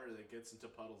that water that gets into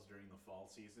puddles during the fall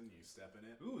season. You step in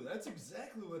it. Ooh, that's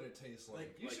exactly what it tastes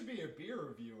like. You should be a beer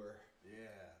reviewer. Yeah.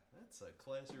 That's a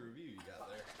classy review you got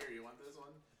there. Here, you want this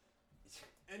one?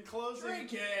 In closing,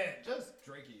 Drink it! Just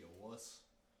drink it, you wuss.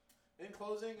 In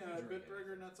closing, drink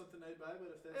Bitburger, not something I'd buy,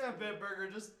 but if that's Yeah,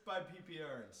 Bitburger, just buy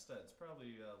PPR instead. It's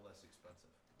probably less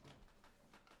expensive.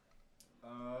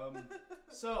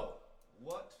 So,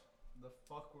 what the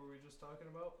fuck were we just talking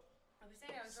about? I was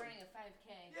saying I was running a 5K.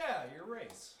 Yeah, your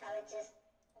race.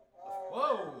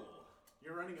 Whoa!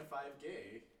 You're running a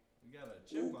 5K. We got a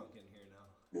chipmunk in here now.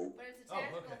 But it's a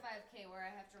tactical okay. 5K where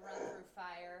I have to run through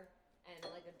fire and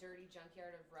like a dirty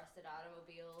junkyard of rusted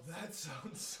automobiles. That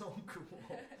sounds so cool.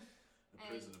 The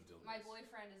prison of dildos. My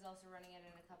boyfriend is also running it,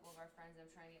 and a couple of our friends. I'm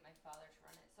trying to get my father to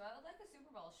run it. So I would like a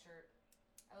Super Bowl shirt.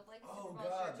 I would like a Super Oh Bowl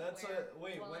god, shirt to that's wear a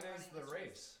wait. while When I'm is running the this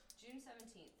race? June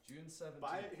 17th. June 17th.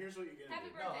 Buy it. Here's what you're gonna Happy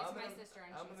do. birthday I'm to my gonna, sister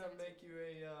on I'm June gonna 17th. make you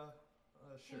a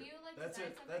shirt. you, like, that's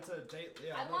design it. That's a date.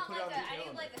 Yeah, I I'm want gonna put like it on the I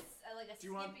need calendar. like a Do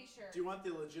you want? skimpy shirt. Do you want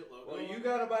the legit logo? Well, you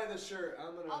gotta buy the shirt.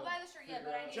 I'm gonna. I'll buy the shirt, yeah,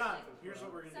 but I need John, like, here's what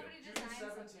we're gonna somebody do. design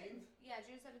June something. 17th? Yeah,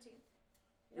 June 17th.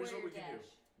 Here's what Warrior we can do. Dash.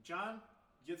 John,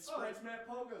 get Oh, spray. it's Matt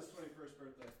Pogo's 21st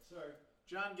birthday. Sorry.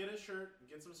 John, get a shirt,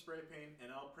 get some spray paint,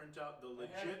 and I'll print out the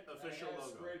legit official I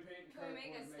have logo. Spray paint. Can we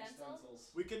make a cardboard, make stencil? stencils.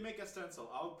 We can make a stencil.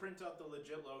 I'll print out the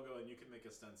legit logo, and you can make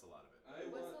a stencil out of it. I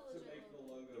What's want the to legit make the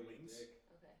logo? logo. The you wings? dick.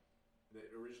 Okay. That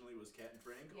originally was Cat and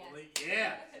Frank. Yeah. Only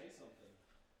yeah. Say something.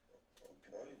 I'm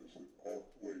trying to see. Oh,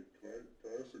 wait, can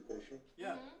I ask a question?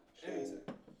 Yeah. Mhm. So, Anything.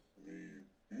 the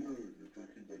beer that you're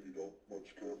drinking that you don't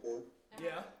much care for,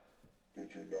 Yeah.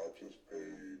 did you not just pay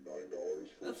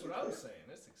 $9 for That's a what I was six-pack? saying.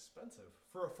 It's expensive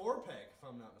for a 4-pack, if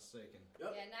I'm not mistaken.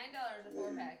 Yep. Yeah, $9 a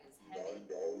 4-pack is heavy.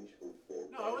 $9 for 4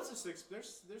 No, it's a six.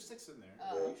 There's six in there.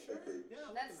 Oh, Okay. Yeah.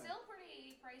 look that's at still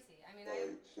pretty pricey. I mean,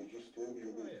 Alright, so just throw the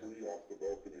other yeah. 3 off the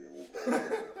balcony and we'll call it.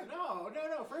 that.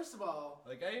 No. First of all,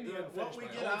 Like, I ain't even what finished we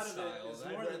my get own out of it style. is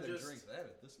I'd more than rather just- drink that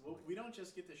at this point. we don't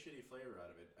just get the shitty flavor out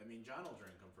of it. I mean, John will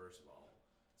drink them first of all.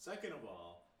 Second of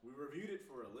all, we reviewed it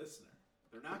for a listener.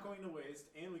 They're not going to waste,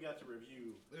 and we got to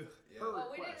review. Ugh, yeah. Per- well,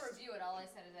 we didn't request. review it. All I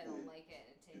said is I don't like it.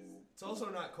 It tastes. It's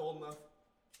also not cold enough.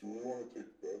 Do we want to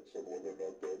take bets on whether or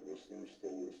not that listener is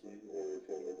still listening or if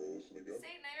he'll ever listen again?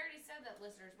 Satan, I already said that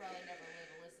listeners probably never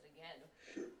will listen again.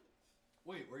 Shit.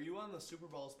 Wait, were you on the Super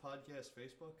Bowls podcast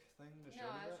Facebook thing to show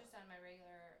No, me I was that? just on my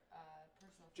regular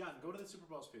personal. John, go to the Super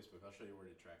Bowl's Facebook. I'll show you where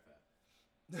to track that.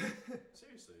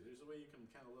 Seriously, there's a way you can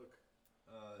kind of look.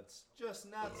 It's just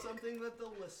not something that the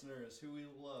listeners who we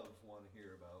love want to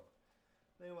hear about.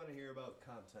 They want to hear about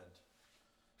content.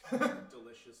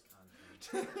 Delicious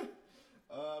content.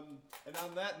 And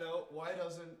on that note, why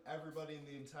doesn't everybody in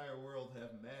the entire world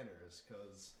have manners?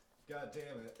 Because, god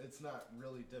damn it, it's not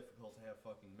really difficult to have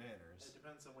fucking It manners.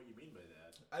 depends on what you mean by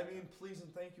that. I mean, please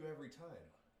and thank you every time.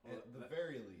 Well, at the that-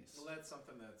 very least. Well, that's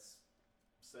something that's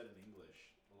said in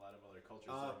English. A lot of other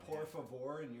cultures. Por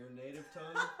favor in your native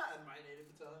tongue. In my native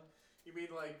tongue. You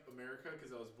mean like America? Because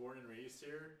I was born and raised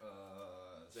here.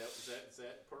 Is that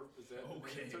the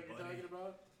Okay, native tongue you're buddy. talking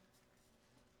about?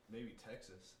 Maybe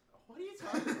Texas. What are you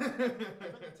talking about?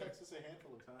 I've been to Texas a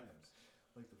handful of times.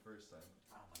 Like the first time.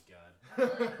 Oh my god.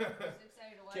 I'm just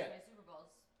excited to watch Yeah. my Super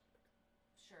Bowls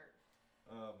shirt.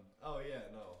 Oh yeah,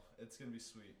 no, it's gonna be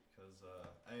sweet because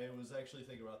I was actually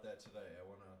thinking about that today. I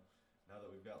wanna, now that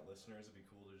we've got listeners, it'd be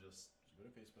cool to just Just go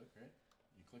to Facebook, right?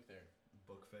 You click there.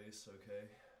 book face, okay?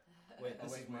 Wait,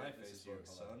 this is my this is you,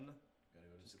 Facebook, hold on. son. Gotta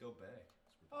go to Just Super- go back.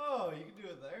 Super Bowl. Oh, you can do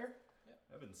it there. Yeah.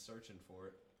 I've been searching for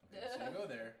it. Okay, so you go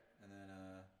there, and then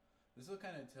this will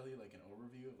kind of tell you like an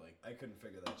overview of like. I couldn't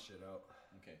figure that shit out.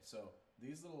 Okay, so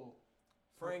these little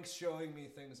Frank's showing me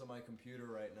things on my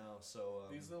computer right now, so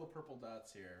these little purple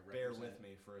dots here. bear represent- with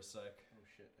me for a sec. Oh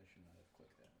shit! I should not have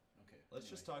clicked that. Okay. Let's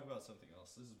just talk about something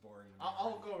else. This is boring. to me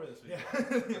I'll already. go over this with Yeah.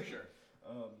 you for sure.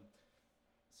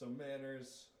 So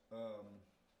manners,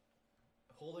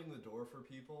 holding the door for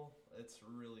people, it's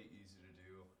really easy to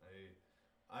do.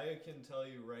 I can tell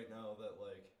you right now that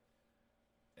like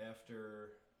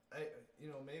after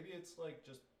maybe it's like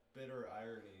just bitter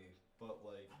irony, but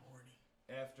like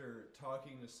after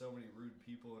talking to so many rude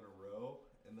people in a row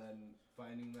and then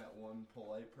finding that one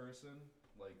polite person,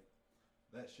 like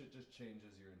that shit just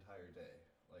changes your entire day.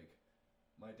 Like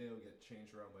my day will get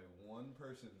changed around by one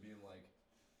person being like,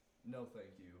 no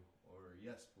thank you, or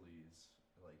yes please.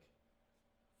 Like,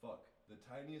 fuck, the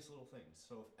tiniest little things.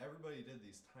 So if everybody did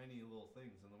these tiny little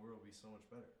things, then the world would be so much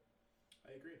better.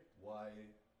 I agree. Why?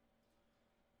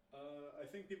 I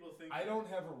think people think I don't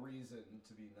have a reason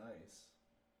to be nice.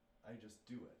 I just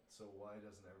do it. So why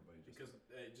doesn't everybody just because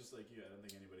just like you, I don't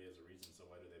think anybody has a reason. So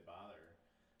why do they bother?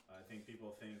 I think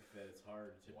people think that it's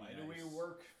hard to Why be do nice. we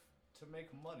work to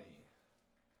make money?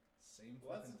 Same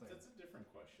Well, fucking thing. that's a different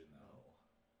question, though. No.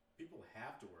 People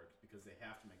have to work because they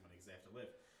have to make money because they have to live.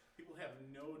 People have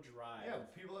no drive. Yeah,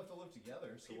 people have to live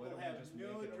together, so People why don't have we just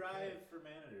no make it drive okay? for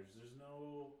managers. There's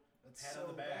no That's pat so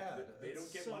on the back. bad. They That's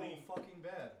don't get so money. fucking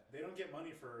bad. They don't get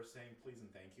money for saying please and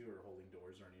thank you or holding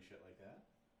doors or any shit like that.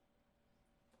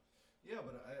 Yeah,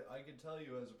 but I can tell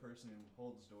you as a person who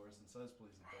holds doors and says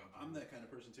please and thank you. I'm that kind of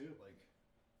person too. Like,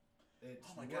 it's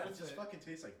Oh my god, it worth just fucking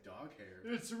tastes like dog hair.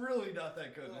 It's really not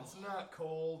that good. It's not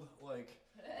cold. Like,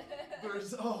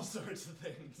 there's all sorts of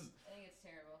things. I think it's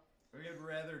terrible. I'd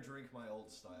rather drink my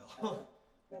old style.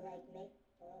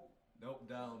 Nope,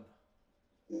 down.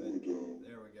 Would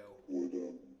There we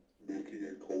go. making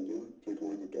it colder take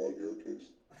away the dog hair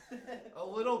taste? A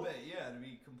little bit, yeah, to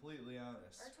be completely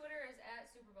honest. Our Twitter is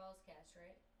at SuperballsCast,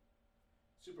 right?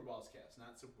 Super Balls Cast,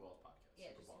 not Super Balls Podcast.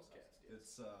 Yeah, Super just Balls Super Balls. Cast. Yes.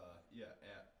 It's,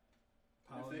 at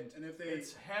And pound. if they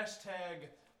It's hashtag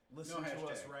listen No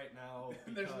to us hashtag. right now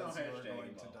because There's no you're hashtag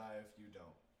going to involved. die if you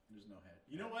don't. There's no head.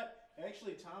 You know what?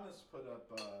 Actually, Thomas put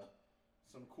up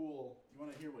some cool. You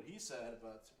want to hear what he said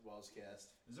about Super Balls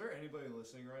Cast? Is there anybody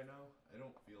listening right now? I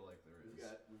don't feel like there is.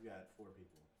 We've got 4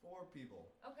 people. 4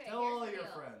 people. Okay, Tell here's all the your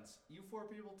deal. friends. You 4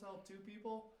 people tell 2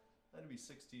 people. That'd be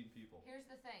 16 people. Here's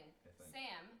the thing. I think.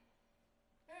 Sam,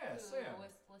 Yeah, who Sam.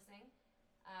 was listening,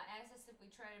 asked us if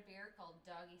we tried a beer called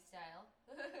Doggy Style.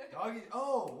 Doggy.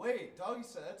 Oh wait, doggy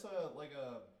style. That's a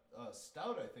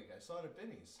stout. I think I saw it at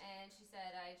Binny's. And she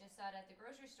said, I just saw it at the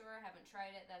grocery store. I haven't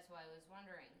tried it. That's why I was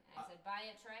wondering. And I said, buy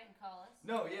it, try it, and call us.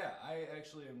 No, yeah, I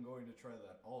actually am going to try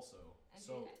that also. And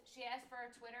So. she asked for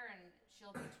our Twitter, and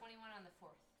she'll be 21 on the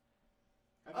 4th.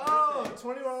 Oh,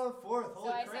 21 on the 4th. So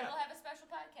Holy I said crap. we'll have a special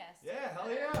podcast. Yeah, hell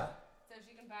yeah. So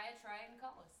she can buy it, try it, and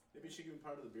call us. Maybe she can be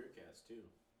part of the beer cast too.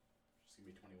 She's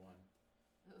gonna be 21.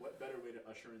 What better way to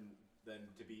usher in than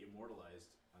to be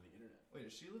immortalized on the internet? Wait,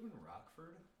 does she live in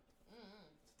Rockford? Mm-hmm.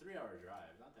 It's a 3-hour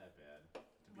drive. Not that bad. to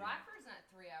be- Rockford's not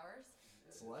 3 hours.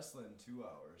 It's less than 2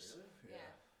 hours. Really?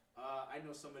 Yeah. I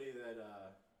know somebody that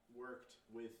worked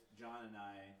with John and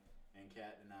I and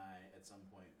Kat and I at some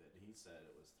point that he said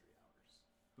it was 3 hours.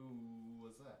 Who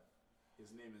was that?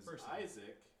 His name is Person.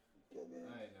 Isaac.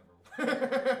 I never.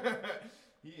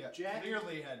 He Jackie-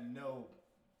 clearly had no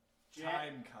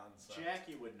time concept.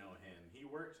 Jackie would know him. He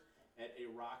worked at a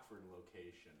Rockford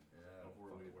location Yeah, of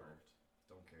where we fucking worked.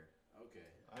 Don't care. Okay.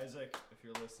 Isaac, if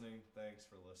you're listening, thanks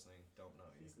for listening. Don't know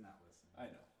you. He's not listening. I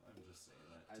know. I'm just saying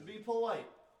that. To Isaac- be polite.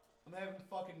 I'm having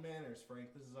fucking manners,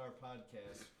 Frank. This is our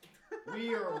podcast.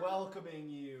 We are welcoming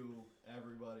you,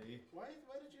 everybody. Why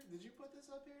did you put this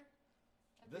up here?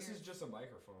 This is just a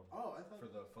microphone. Oh, I thought For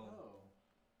the phone. Oh.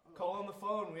 Call on the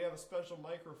phone. We have a special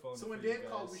microphone. So when for you Dan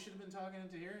called, guys. we should have been talking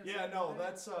into here. Yeah, no,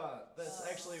 that's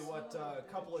actually what a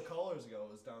couple of callers ago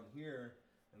was down here,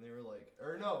 and they were like,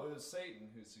 or no, it was Satan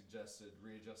who suggested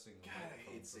readjusting the God, I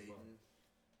microphone hate for Satan. phone.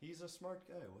 He's a smart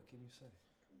guy. What can you say?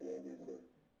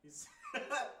 He's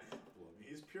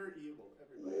he's pure evil.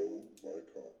 Everybody. Blow my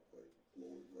cock, like,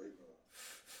 blow it right now.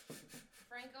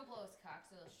 Franco blows cock,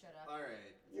 so he'll shut up. All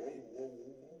right. Whoa, whoa,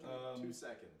 whoa. 2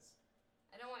 seconds.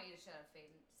 I don't want you to shut up,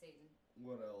 Satan.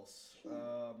 What else?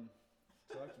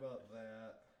 Talked about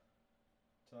that.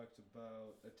 Talked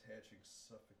about attaching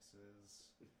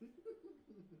suffixes.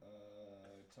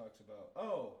 Talked about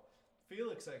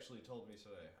Felix actually told me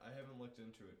today. I haven't looked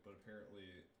into it, but apparently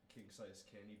king size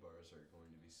candy bars are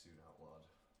going to be soon outlawed.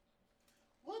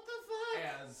 What the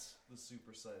fuck? As the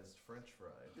supersized French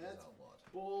fry That's is outlawed.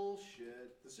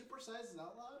 bullshit. The supersize is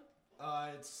outlawed?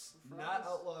 It's Fries? not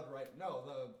outlawed right. No,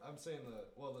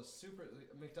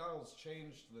 McDonald's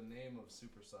changed the name of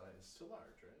supersize To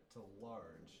large, right? to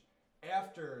large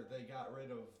after they got rid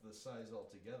of the size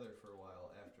altogether for a while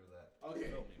after that.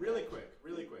 Okay, filming. really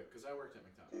quick, because I worked at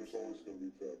McDonald's. There's always gonna be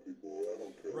fat people. I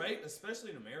don't care. Right? Especially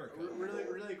in America.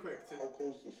 Really quick. How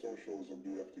close to socialism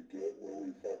do you have to get where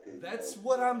we fucking... That's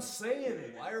what I'm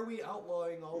saying. Why are we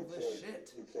outlawing all It's this like, shit?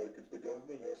 It's like if the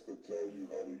government has to tell you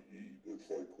how to eat, it's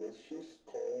like, let's just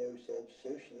call ourselves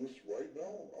socialists right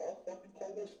now. I'll fucking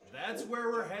call us... That's where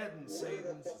we're heading, We're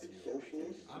Satan. a fucking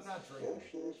socialist. I'm not drinking.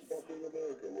 Socialist fucking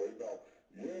America right now.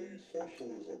 Yay,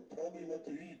 socialism. Tell me what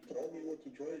to eat. Tell me what to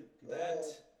drink. That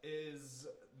is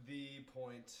the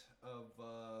point of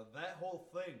that whole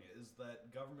thing, is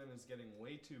that government is getting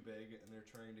way too big and they're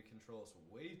trying to control us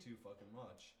way too fucking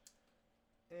much.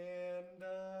 And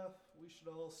we should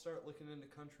all start looking into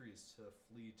countries to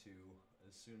flee to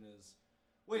as soon as...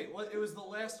 Wait, what? It was the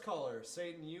last caller.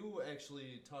 Satan, you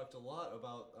actually talked a lot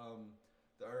about,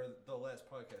 or the last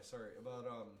podcast, sorry, about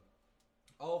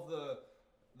all of the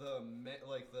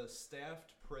the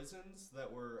staffed prisons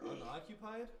that were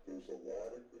unoccupied? There's a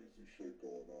lot of crazy shit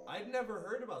going on. I'd never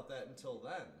heard about that until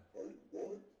then.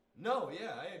 What? No,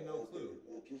 yeah, I had no Okay, clue.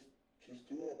 well, just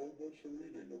do a whole bunch of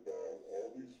reading about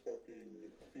all these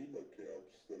fucking FEMA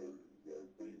camps that are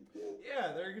being built.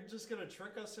 Yeah, they're just gonna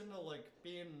trick us into like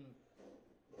being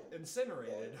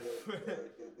incinerated. Right,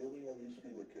 they're building all these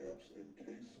FEMA camps in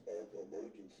case of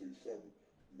emergency, some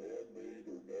man-made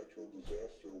or natural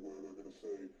disaster where they're going to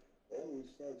say, oh,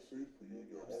 it's not safe for you in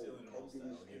your I'm stealing home. an Come old to style.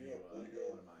 this I'll give you, camp. We one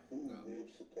have of mine. food, No. we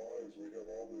have supplies, we have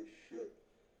all this shit.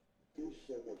 There's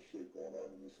so much shit going on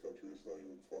in this country, it's not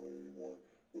even funny anymore.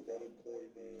 With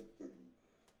unemployment and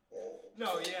all.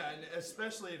 No, yeah, and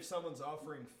especially if someone's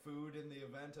offering food in the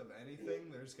event of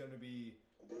anything, there's gonna be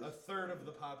a third of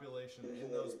the population There's in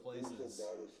a lot those of- places. There's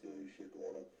a lot of scary shit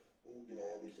going on. You know,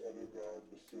 all these underground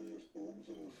mysterious booms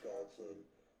in Wisconsin,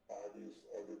 obvious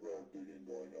underground digging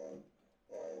going on.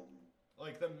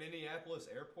 Like the Minneapolis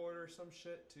airport or some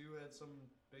shit too had some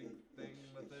big thing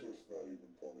with it's it. just not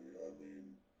even funny. I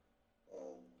mean,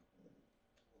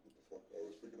 what the fuck? I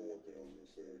was thinking of one thing I was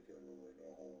gonna say. I can't remember right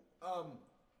now. Hold on.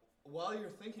 While you're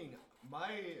thinking,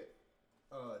 my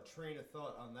train of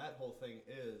thought on that whole thing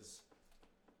is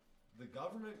the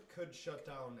government could shut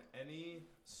down any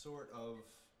sort of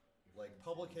like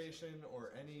publication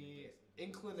or any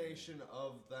inclination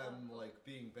of them like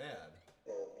being bad.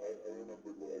 I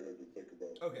remembered what I had to think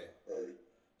about. Okay. Alright,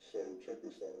 so check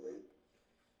this out, right?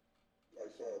 I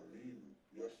saw a meme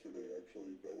yesterday,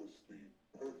 actually, that was the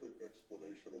perfect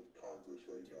explanation of Congress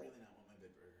right Do you now. really not want my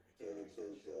big burger? I And can't it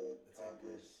drink says, that shit. That's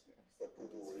Congress like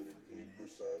approval rating Fucking 8%,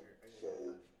 nasty. so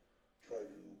try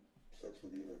to censor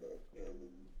the internet. And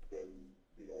then,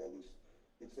 you know, all this,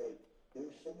 it's like,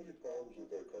 there's so many problems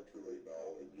with our country right now,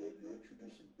 and yet you're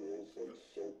introducing bills like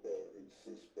SOPA and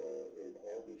CISPA and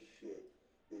all this shit.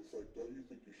 It's like, don't you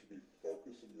think you should be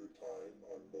focusing your time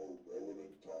on more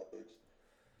relevant topics?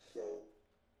 So,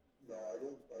 now I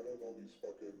don't know these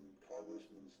fucking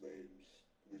congressmen's names,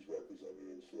 these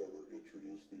representatives, whoever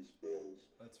introduced these bills,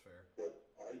 That's fair. but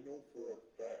I know for a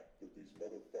fact that these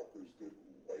motherfuckers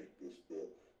didn't write this bill.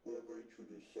 Whoever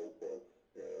introduced SOPA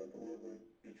and whoever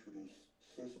introduced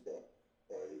CISPA,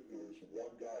 there's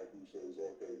one guy who says,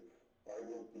 okay, I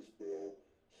wrote this bill,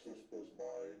 CISPA's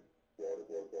mine, blah, blah,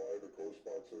 blah, blah, the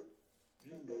co-sponsor.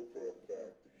 You know for a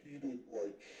fact he didn't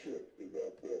write shit in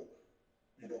that bill.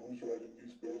 You know who's writing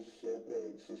these bills, SOPA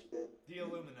and CISPA? The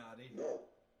Illuminati. No,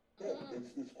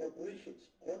 it's corporations.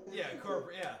 Yeah,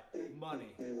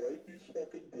 money. They write these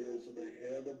fucking bills and they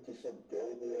hand them to some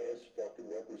gullible ass fucking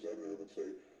representative and say,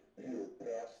 here,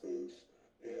 pass this.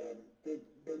 And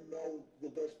then now the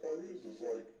best part is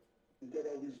like, we've got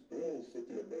all these bills that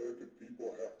the American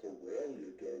people have to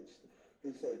rally against.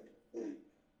 It's like, wait,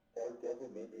 our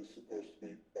government is supposed to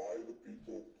be by the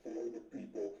people, for the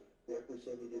people.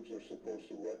 Representatives are supposed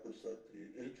to represent the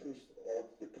interest of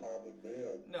the common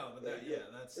man. No, but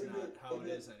that's not how it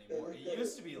is anymore. It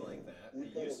used to be like that. It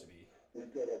used to be.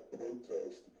 We've got to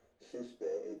protest CISPA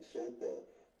and SOPA.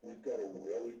 We've got to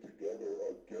rally together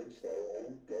against our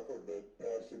own government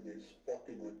passing these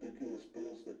fucking ridiculous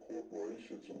bills that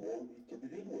corporations wrote to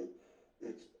begin with.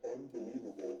 It's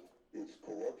unbelievable. It's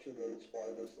corruption at its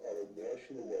finest at a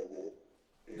national level.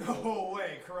 No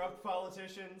way, corrupt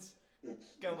politicians.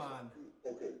 Come on.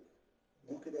 Okay,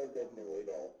 look at our government right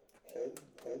now.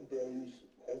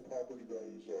 Home property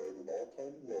values are at an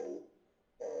all-time low.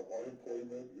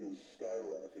 Unemployment is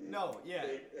skyrocketing. No, yeah.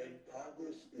 And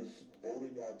Congress is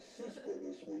voting on CISPA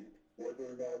this week, whether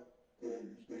or not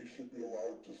they should be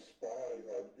allowed to spy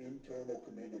on internal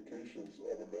communications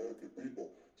of American people.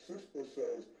 CISPA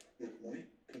says if we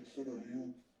consider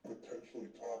you potentially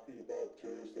talking about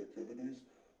terrorist activities,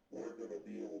 we're going to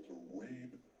be able to read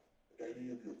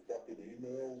any of your fucking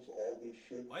emails, all this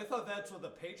shit. I thought that's what the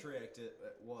Patriot Act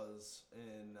was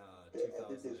in I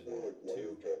think there's more like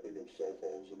 2002. wiretapping of cell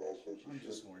phones and all sorts of I'm shit.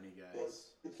 just horny, But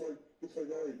guys. it's like,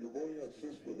 all right, you're voting on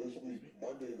CISPA this week.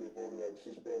 Monday they voted on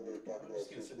CISPA and they're talking I'm about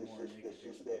just gonna sit CISPA, more and make CISPA, a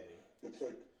juice CISPA. daddy. It's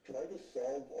like, try to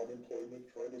solve unemployment,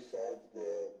 try to solve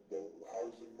the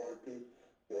housing market,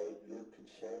 but you're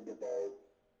concerned about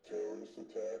terrorist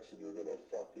attacks and you're gonna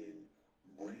fucking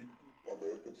read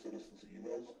American citizens'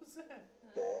 emails. What was that?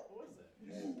 Fuck What was that?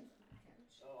 you.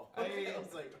 Oh, I- I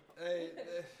was like,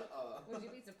 Would you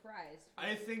be surprised?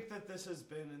 I think that this has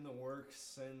been in the works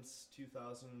since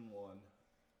 2001,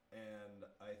 and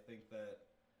I think that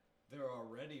they're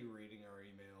already reading our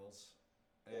emails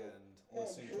and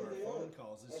listening to our phone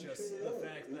calls. It's I'm just sure the they are.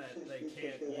 fact It's that just- they it's just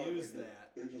can't they wanna use make it-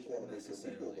 that They just want to make it legal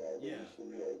necessarily. now. They Yeah. just, you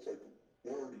know, it's like,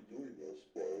 we're already doing this,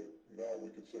 but now we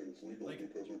can say it's legal Like,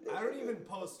 because we I don't even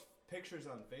post pictures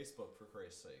on Facebook for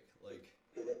Christ's sake. Like,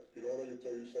 You know what, I can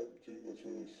tell you something too that's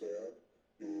really sad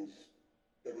is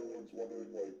everyone's wondering,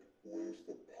 like, where's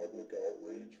the public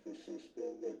outrage for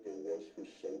CISPA like there was for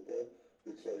SOPA?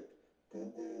 It's like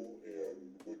Google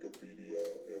and Wikipedia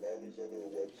and all these other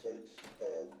websites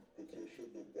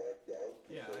petitioned and blacked out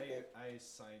for yeah, SOPA. I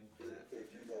signed that.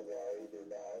 If you know why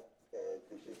they're not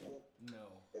for CISPA?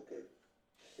 No. Okay.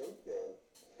 SOPA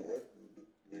threatened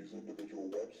these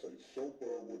individual websites. SOPA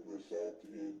would result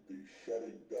in the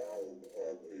shutting down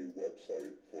of a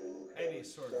website for Any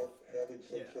sort of, having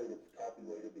some yeah. sort of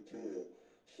copyrighted material.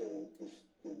 So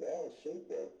the law of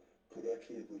SOPA could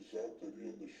actually have resulted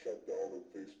in the shutdown of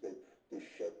Facebook, the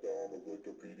shutdown of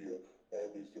Wikipedia, all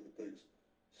these different things.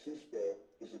 CISPA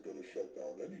isn't going to shut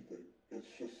down anything. It's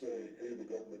just saying, hey, the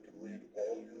government can read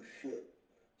all your shit.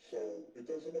 So it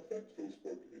doesn't affect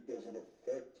Facebook, it doesn't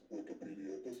affect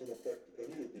Wikipedia, it doesn't affect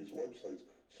any of these websites.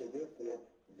 So therefore,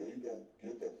 they don't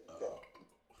give a fuck.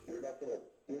 They're not gonna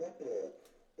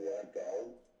black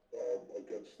out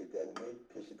against the government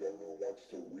because the government wants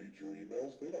to read your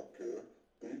emails. They don't care.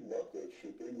 They love that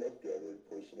shit. They love gathering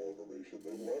personal information.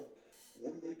 They love.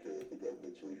 What do they care if the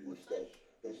government's reading your stuff?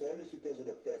 As long as it doesn't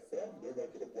affect them, they're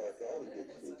not gonna black out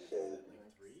against it. So.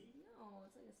 Like 3? No,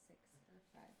 it's like a 6 or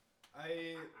 5.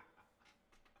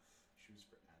 Shoes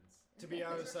for ends. To be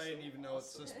honest, I didn't even know what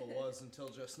CISPA was until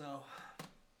just now.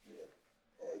 Yeah,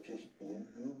 I just blew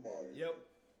your mind. Yep.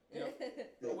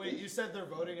 No, Wait, you said they're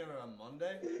voting on it on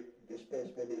Monday? This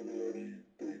past Monday,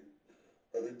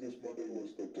 I think this Monday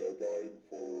was the deadline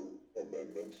for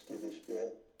amendments to this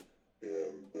bill,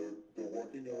 and they're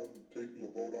working on taking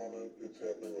a vote on it. It's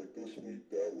happening like this week,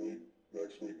 that week,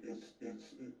 next week.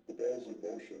 The ball's in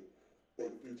motion, but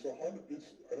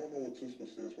I don't know what CISPA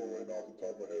stands for right now off the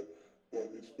top of my head, but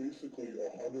it's basically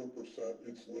 100%.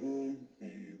 It's literally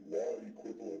the law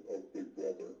equivalent of Big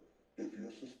Brother. If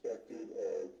you're suspected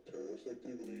of terrorist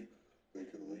activity, they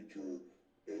can read your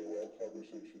AOL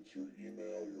conversations, your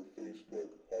email, your Facebook,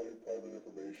 all your private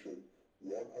information.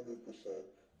 100%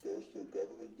 goes to a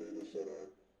government data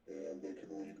center, and they can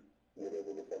read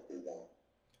whatever the fuck they want.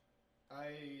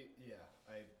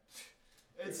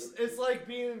 It's like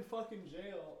being in fucking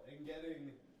jail and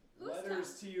getting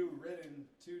letters to you written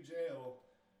to jail,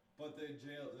 but the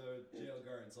jail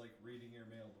guard's like reading your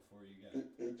mail before you get it.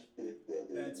 It's Big Brother.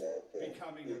 That's lawful.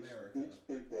 becoming America. It's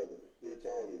Big Brother. That's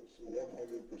all it is.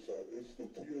 100%. It's the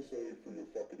TSA for your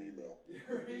fucking email.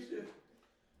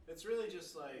 It's really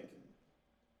just like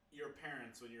your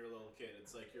parents when you're a little kid.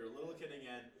 It's like you're a little kid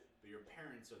again, but your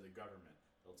parents are the government.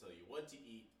 They'll tell you what to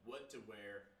eat, what to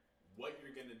wear, what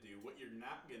you're gonna do, what you're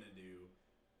not gonna do,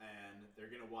 and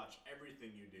they're gonna watch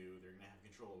everything you do. They're gonna have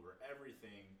control over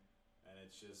everything, and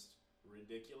it's just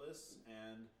ridiculous.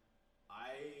 And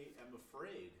I am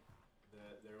afraid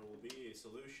that there will be a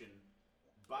solution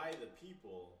by the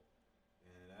people,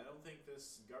 and I don't think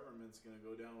this government's gonna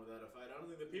go down without a fight. I don't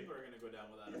think the people are gonna go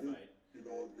down without a fight. You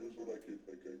know, here's what I keep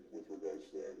thinking with regards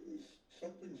to that is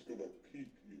something's going to peak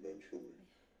eventually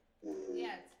where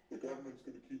the government's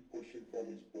going to keep pushing for all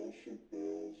these bullshit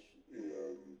bills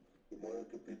and the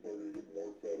American people are going to get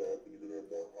more fed up and you're going to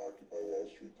have more Occupy Wall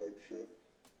Street type shit.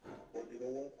 But you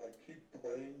know what? I keep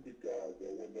praying to God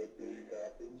that when that day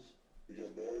happens, the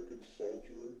American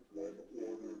soldier, when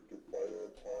ordered to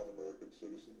fire upon American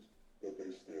citizens, that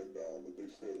they stand down, that they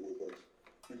stand with us.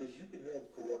 Because you can have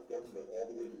corrupt government all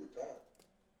the way to the top,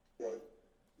 but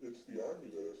it's the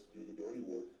army that has to do the dirty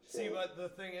work. So, See, but the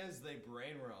thing is, they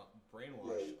brainwash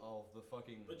Right. all the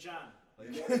fucking. But John,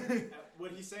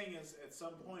 what he's saying is, at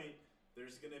some point,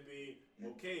 there's gonna be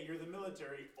okay. You're the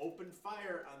military. Open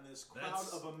fire on this crowd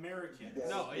of Americans.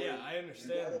 No, yeah, I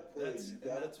understand.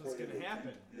 That's what's gonna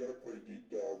happen. You gotta pray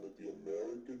deep down that the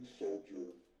American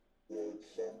soldier will at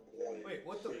some point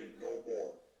say no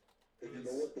more. And you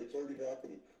know what? That's already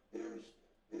happening. There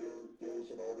was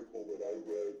an article that I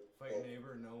read. Fight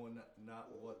neighbor, knowing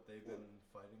not what they've been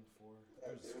fighting for.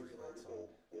 There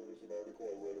was an article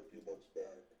I read a few months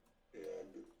back,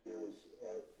 and it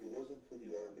wasn't for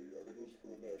the Army. I think it was for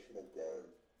the National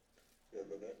Guard, and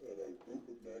a group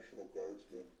of National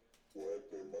Guardsmen were at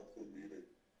their monthly meeting,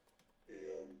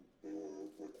 and they were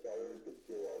required to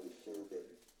fill out a survey.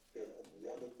 And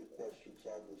one of the questions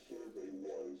on the survey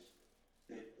was,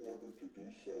 in order to do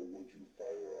so, would you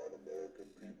fire on American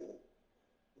people,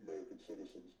 American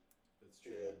citizens? That's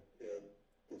true. And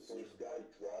the first guy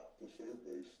dropped the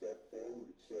survey, stepped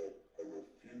forward, said, I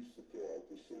refuse to fill out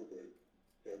the survey.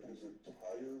 And his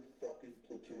entire fucking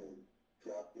platoon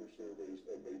dropped their surveys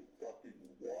and they fucking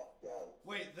walked out.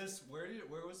 Wait,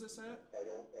 where was this at? I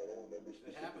don't remember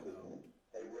specifically. It happened though.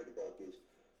 I read about this.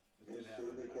 could This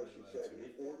happen. survey I question read about said, it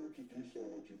in order to do so,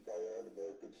 would you fire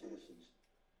American citizens?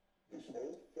 This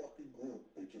whole fucking group,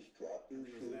 they just dropped their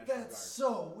It was shit National That's Guard.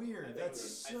 so weird. I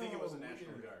think it was a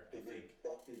National weird. Guard. I and they think.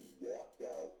 fucking walked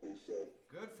out. They said,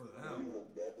 Good for we them. will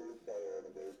never fire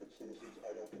American citizens.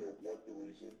 I don't care what the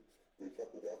reason. They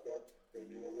fucking walked out. And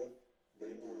you know what?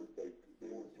 They were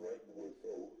threatened with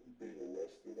being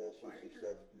arrested, all sorts of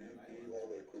stuff, mutiny,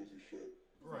 all that crazy shit.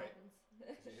 Right. He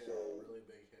had So- really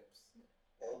big hips.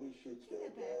 All this shit's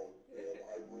going down, and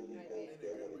I really Might hope be.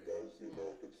 that when it does, the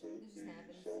American It just the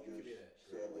happens. Give soldiers me that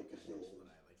stand shirt with like the a Nolan citizens.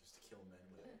 I like used to kill men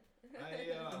with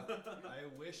it. I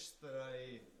wish that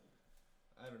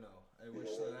I don't know. I wish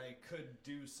that I could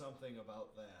do something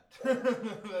about that.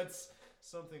 That's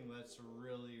something that's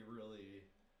really, really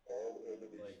All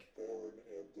enemies, Like- foreign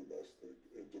and domestic.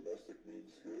 And domestic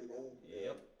means here at home.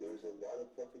 Yep. And there's a lot of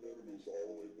fucking enemies all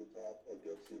the way to the top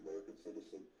against the American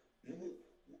citizen. You would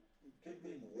give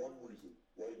me one reason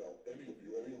right now, any of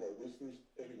you, any of our listeners,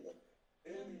 anyone,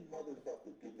 any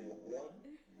motherfucker, give me one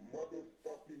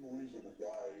motherfucking reason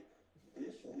why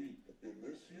this week, in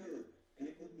this year,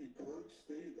 given the current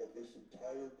state of this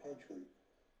entire country,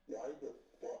 why the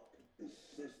fuck is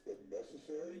system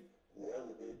necessary,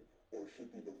 relevant, or should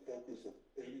be the focus of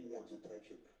anyone's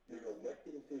attention? You're an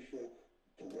elected official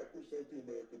to represent the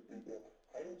American people.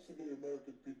 I don't see the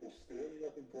American people standing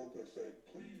up in protest saying,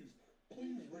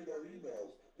 please read our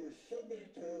emails. There's so many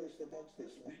terrorists amongst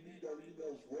us. We need our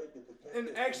emails read to protect And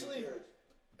us from the actually- terrorists."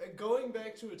 going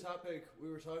back to a topic we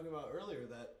were talking about earlier,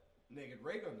 that Naked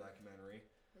Raygun documentary.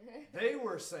 They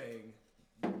were saying,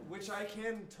 which I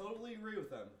can totally agree with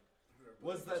them,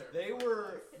 was that they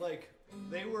were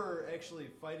actually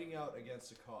fighting out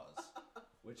against a cause,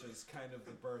 which is kind of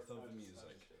the birth of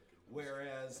music.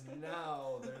 Whereas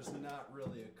now there's not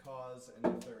really a cause, and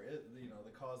if there is,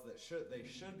 the cause that they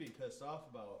should be pissed off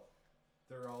about,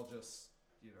 they're all just,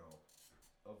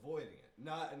 avoiding it.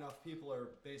 Not enough people are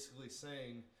basically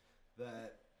saying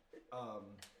that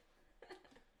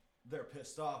they're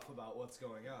pissed off about what's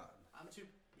going on.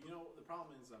 The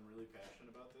problem is I'm really passionate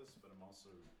about this, but I'm also,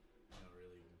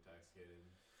 really intoxicated.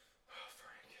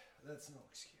 Frank, that's no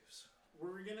excuse.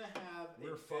 We're gonna have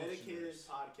We're a dedicated functioners.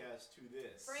 podcast to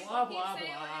this. Frank, Blah, you keep blah,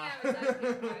 saying blah. we're gonna have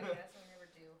a dedicated podcast, we never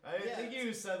do. I Yeah, think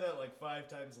you said that like 5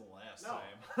 times the last No,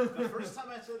 time. the first time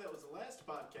I said that was the last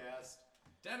podcast.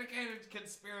 Dedicated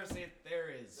conspiracy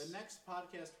theories. The next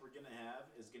podcast we're gonna have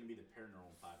is gonna be the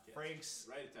paranormal podcast. Frank's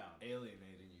Write it down.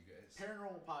 alienating you guys.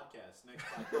 Paranormal podcast. Next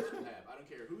podcast we'll have. I don't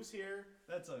care who's here.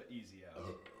 That's an easy out.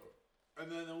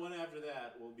 And then the one after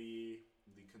that will be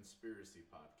the conspiracy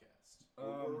podcast.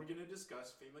 Where we're gonna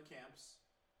discuss FEMA camps.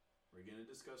 We're gonna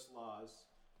discuss laws.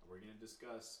 And we're gonna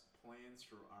discuss plans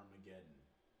for Armageddon.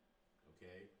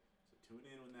 Okay? So tune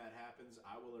in when that happens.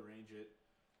 I will arrange it.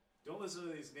 Don't listen to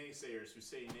these naysayers who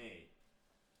say nay.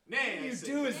 Nay! All you I say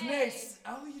do is nay. naysay.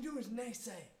 All you do is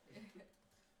naysay.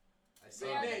 I say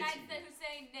They are nay. the to guys you. who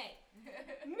say nay.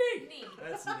 Neat. Neat.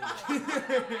 That's I neat.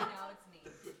 know,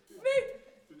 it's neat.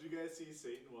 Neat. Did you guys see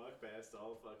Satan walk past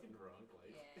all fucking drunk?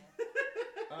 Like,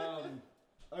 Yeah.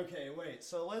 Okay, wait.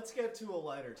 So let's get to a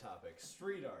lighter topic.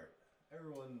 Street art.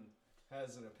 Everyone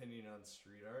has an opinion on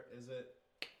street art. Is it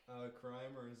a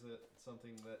crime or is it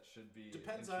something that should be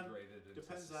Depends on- integrated into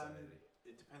depends society?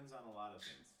 it depends on a lot of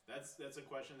things. That's a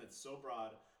question that's so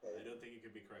broad. I don't think it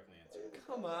could be correctly answered.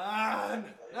 Come on!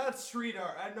 Not street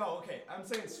art. I know, okay. I'm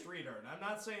saying street art. I'm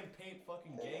not saying paint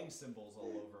fucking gang symbols all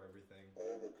over everything.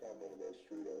 I have a comment about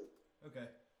street art. Okay.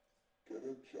 Get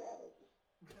a job.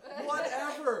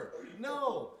 Whatever!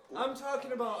 No! I'm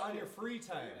talking about on your free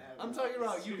time. I'm talking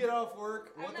about you get off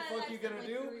work, what the fuck you gonna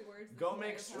do? Go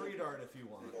make street art if you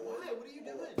want. Why? What are you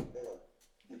doing? Hold on.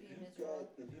 If you've got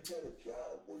a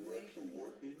job where you're actually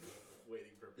working,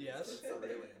 Waiting for pizza. Yes? That's the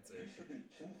real answer. you should be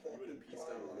too You would fucking have pieced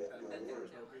out a long tired time after ago. work.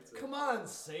 There's no pizza. Come on,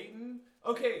 Satan.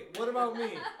 Okay, what about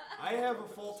me? I have a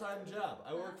full-time job.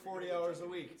 I work 40 hours a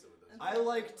week. Pizza with us. I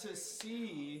like to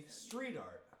see street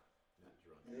art. Not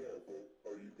drunk. Yeah,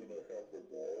 but are you gonna have the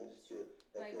balls to,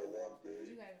 after a long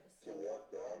You day, guys to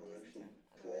walk down and actually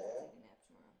Otherwise, draw? I'll take a nap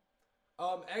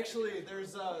tomorrow. Actually,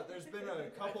 there's been a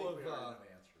couple I of think we already know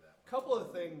the answer to that one. couple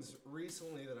of things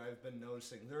recently that I've been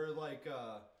noticing. They're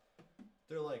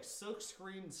like silk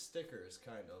screen stickers,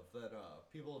 kind of, that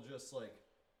people just like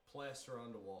plaster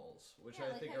onto walls, which Yeah, I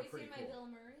like, think have are pretty you seen my cool.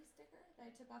 Bill Murray sticker that I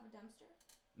took off a dumpster?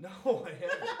 No, I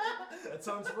haven't. That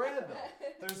sounds rad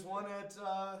though. There's one at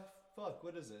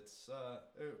what is it? It's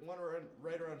one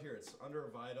right around here. It's under a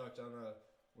viaduct on a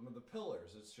one of the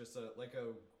pillars. It's just a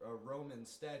Roman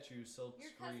statue silk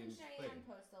Your cousin screen Cheyenne thing.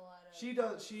 posts a lot of. She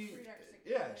does. She Free Dark Six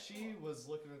yeah. Pack She people. was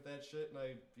looking at that shit, and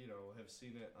I have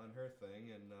seen it on her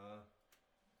thing, and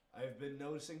I've been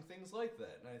noticing things like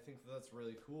that, and I think that's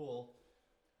really cool.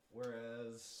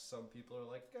 Whereas some people are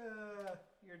like,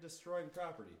 you're destroying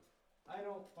property. I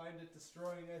don't find it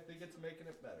destroying. I think it's making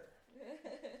it better.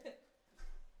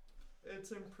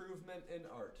 It's improvement in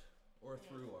art or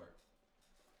through art.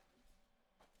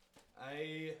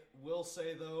 I will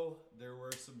say though, there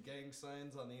were some gang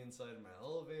signs on the inside of my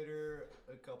elevator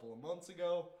a couple of months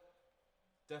ago.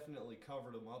 Definitely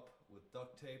covered them up with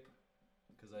duct tape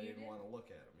because I You didn't did? want to look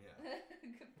at them. Yeah.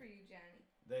 Good for you, Johnny.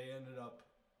 They ended up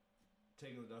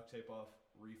taking the duct tape off,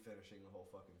 refinishing the whole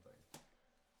fucking thing.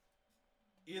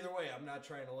 Either way, I'm not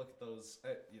trying to look at those,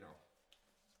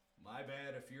 my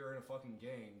bad if you're in a fucking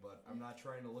gang, but I'm not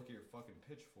trying to look at your fucking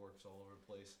pitchforks all over the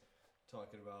place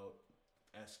talking about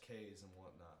SKs and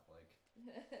whatnot. Like,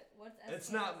 What's it's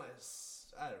SKs? not my,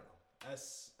 I don't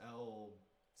know,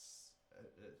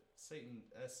 Satan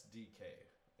SDK,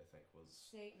 I think was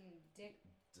Satan Dick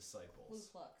Blue disciples.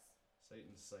 Flux. Satan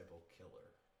disciple killer.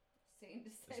 Satan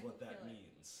Is disciple what that killer.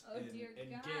 means. Oh, in, dear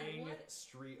in God, gang what?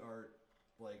 street art,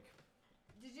 like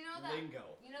Did you know that?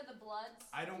 lingo. You know the Bloods?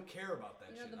 I don't care about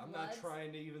that You know shit. the I'm Bloods? not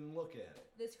trying to even look at it.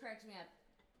 This cracks me up.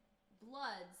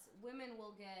 Bloods, women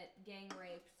will get gang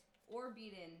raped or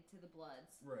beaten to the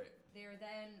Bloods. Right. They're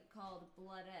then called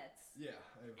Bloodettes. Yeah.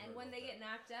 I've And heard when about they get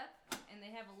knocked up and they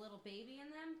have a little baby in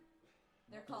them,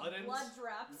 they're called Bloodins? blood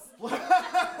drops.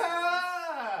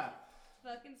 that.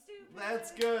 Fucking stupid.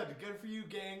 That's good. Good for you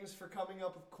gangs for coming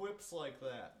up with quips like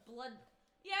that. Blood.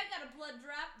 Yeah, I got a blood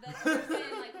drop. That's what I'm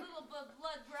saying, like little blood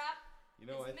drop. You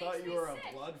know, This I thought makes you me were sick.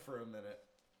 a blood for a minute.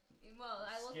 Well,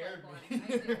 I look Scared like one. me.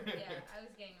 I do. Yeah, I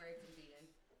was gang raped and beaten.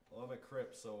 Well, I'm a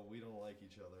crip, so we don't like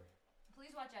each other.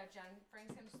 Please watch out, John.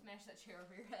 Frank's gonna smash that chair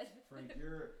over your head. Frank,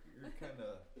 you're kind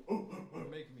of you're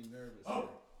making me nervous. Here.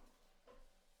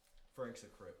 Frank's a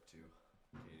crip too,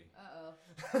 Katie. Uh oh.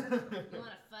 You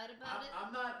want to fight about it? I'm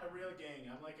not a real gang.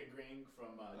 I'm like a gang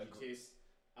from A GTA.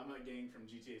 I'm a gang from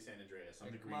GTA San Andreas. I'm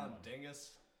the Come green on, one.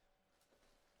 dingus.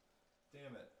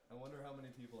 Damn it! I wonder how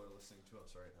many people are listening to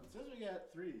us right It now. says we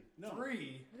got 3. No,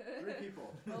 Three. 3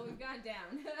 people. Oh, we've gone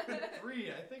down.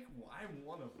 Three. I think I'm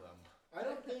one of them. I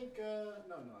don't think.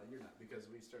 No, you're not because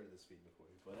we started this feed before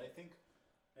you. But I think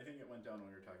it went down when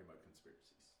we were talking about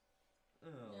conspiracies.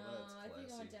 Oh, No, that's I think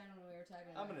it classy. went down when we were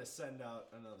talking I'm about gonna send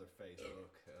out another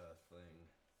Facebook thing.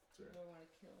 Sure. people want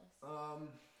to kill us.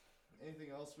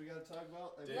 Anything else we gotta talk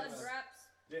about? I Dicks. Blood guess drops.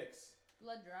 Dicks.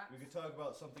 Blood drops. We could talk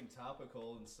about something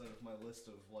topical instead of my list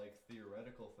of like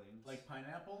theoretical things. Like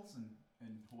pineapples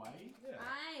in Hawaii? yeah.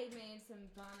 I made some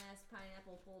bomb ass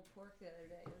pineapple pulled pork the other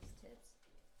day. It was tips.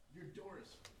 Your door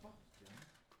is fucked, John.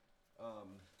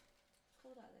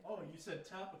 Cold out there. Oh, you said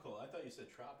topical. I thought you said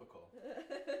tropical.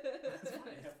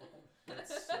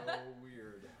 That's so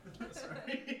weird.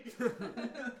 Sorry.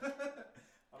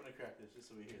 I'm gonna crack this just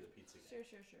so we hear the pizza guy.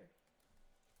 Sure.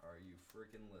 Are you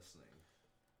freaking listening?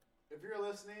 If you're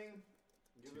listening,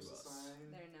 give To us a us.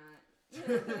 sign. They're not.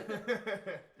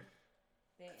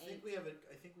 They I ain't. think we have.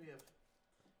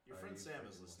 Your Are friend you Sam freaking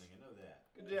is listening. I know that.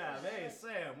 Good job. Hey,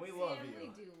 Sam, we love Sam, we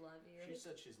you. do love She you.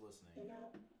 said she's listening.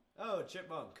 Oh,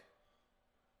 Chipmunk.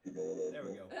 You know what There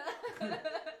we go.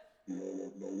 You know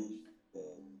what I've noticed?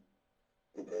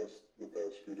 The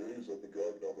past few days I've been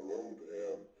driving down the road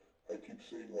and I keep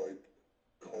seeing like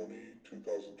Coney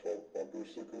 2012 bumper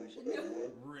stickers everywhere.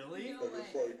 Really? No. And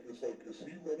it's like, is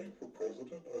he running for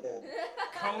president? I don't.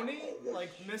 Coney?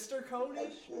 Like Mr. I Coney?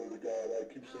 swear to God, I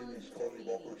keep seeing Oh, these he's Coney tweeting.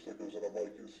 bumper stickers and I'm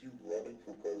like, is he running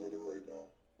for president right now?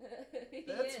 He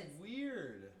That's is.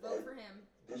 weird. Vote for him.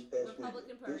 This past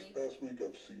Republican week, Party.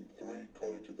 I've seen 3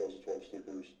 Coney 2012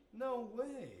 stickers. No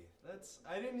way.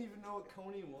 I didn't even know what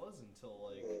Coney was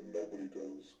until Nobody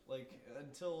does.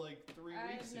 until 3 I've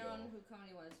weeks ago. known who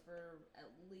Coney was for at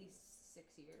least 6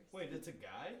 years. Wait, it's a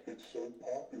guy? It's so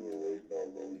popular right now,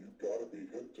 though. You gotta be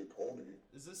hip to Coney.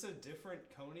 Is this a different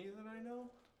Coney than I know?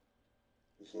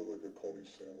 Is it like a Coney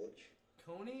sandwich?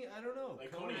 Coney? I don't know.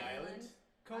 Like Coney Island.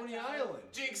 Coney Watch out. Island.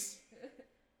 Jinx.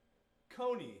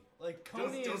 Coney. Like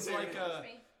Coney Don't is say like that. a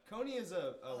Coney is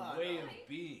a way no. of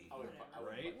being, I would-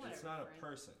 right? Whatever, It's not a friend.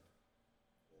 person.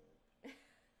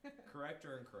 Correct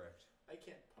or incorrect? I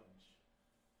can't punch.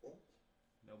 What?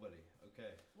 Nobody.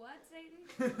 Okay. What,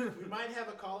 Satan? We might have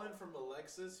a call in from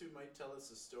Alexis who might tell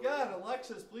us a story. God,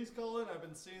 Alexis, please call in. I've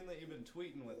been seeing that you've been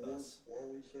tweeting with us. Why are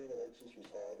we saying Alexis was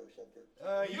hot or something?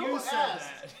 You said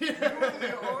asked. that. You were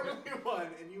the only one,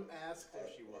 and you asked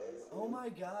if she was. Oh my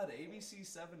God, ABC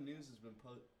 7 News has been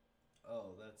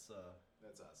Oh, that's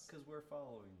us. because we're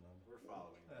following them. We're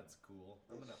following them. That's cool.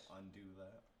 I'm gonna undo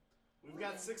that. We've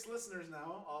got 6 listeners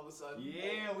now, all of a sudden.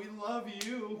 Yeah, we love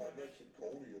you. I mentioned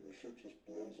Coney and the shit just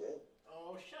blows up.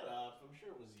 Oh, shut up. I'm sure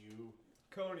it was you.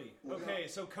 Coney. Okay,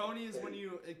 so Coney is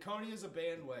Coney is a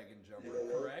bandwagon jumper, You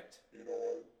know what? correct? You know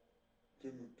what?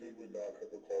 Did we not have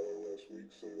a caller last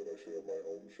week say that I should have my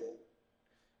own show?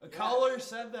 A caller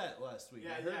said that last week.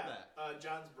 Yeah, I heard that.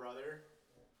 John's brother,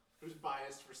 who's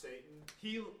biased for Satan.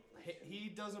 He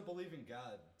doesn't believe in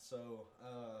God, so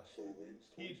So it leans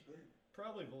he towards me.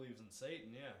 probably believes in Satan.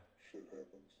 Yeah. Shit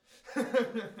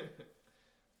happens.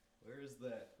 Where is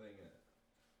that thing at?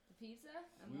 The pizza?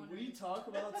 Will we talk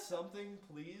about something,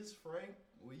 please, Frank?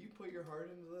 Will you put your heart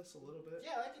into this a little bit?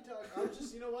 Yeah, I can talk. I was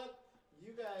just, you know what?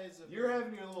 You guys have You're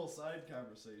having your little side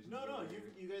conversation. No,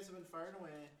 you guys have been firing away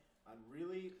on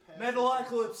really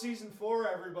Metalocalypse Season 4,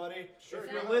 everybody. Sure,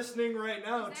 if you're yeah. listening right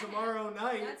now, Is that tomorrow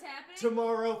night, That's happening?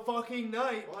 tomorrow fucking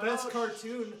night, Well, best shh.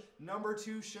 cartoon, number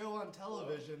 2 show on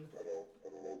television, I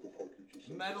don't know what the fuck you just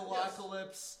said.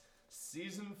 Metalocalypse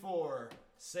Season 4.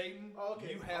 Satan,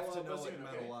 Okay, you have I'll to know what listen,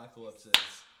 okay. Metalocalypse is.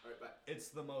 Alright, bye. It's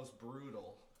the most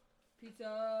brutal.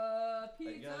 Pizza,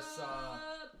 pizza, guess,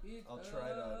 pizza. I'll try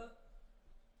to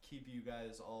keep you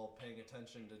guys all paying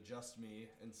attention to just me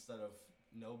instead of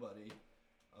nobody.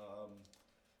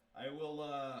 I will.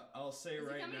 I'll say Is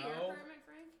right it coming to now. your apartment,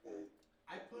 Frank?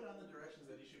 I put on the directions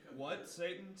that he should come What, here.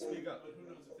 Satan? Speak up. But who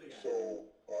knows if they got it. So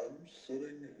I'm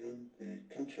sitting in the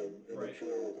kitchen in Right. a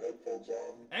chair with headphones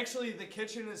on. Actually, the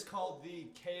kitchen is called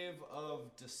the Cave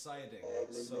of Deciding.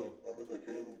 I'm in the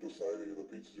cave of deciding, and the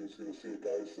pizza dude's gonna see a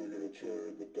guy sitting in a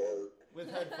chair in the dark With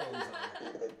headphones on.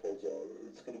 with headphones on.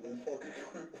 It's gonna be fucking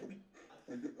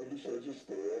creepy. Should I just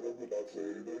stare at him and not say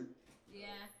anything?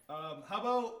 Yeah. How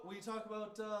about we talk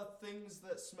about things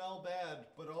that smell bad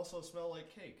but also smell like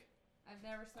cake? I've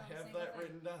never smelled I a have single that thing.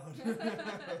 written down.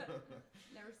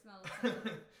 Never smelled a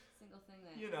single thing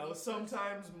that. You know, leaves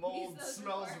sometimes those- mold leaves those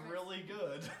smells requirements. really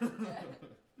good. You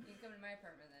can come to my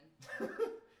apartment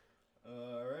then.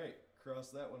 Alright, cross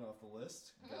that one off the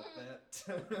list. Got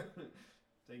that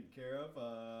taken care of.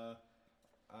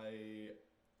 I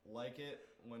like it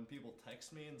when people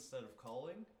text me instead of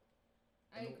calling.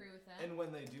 I agree with that. And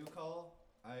when they do call,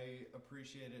 I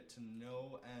appreciate it to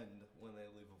no end when they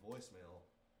leave a voicemail,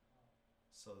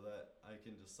 so that I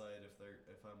can decide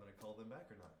if I'm gonna call them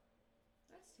back or not.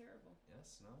 That's terrible.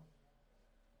 Yes, no.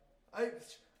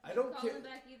 I don't Call care. them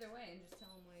back either way and just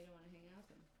tell them why you don't want to hang out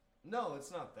with them. No,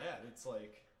 it's not that. It's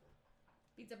like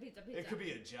Pizza, pizza, pizza. it could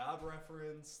be a job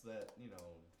reference that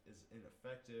is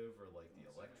ineffective, or like the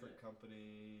electric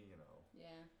company. Yeah.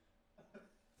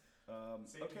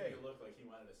 Satan Okay. made it look like he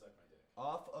wanted to suck my dick.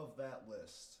 Off of that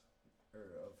list,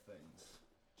 of things.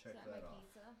 Check Is that my off.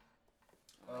 pizza?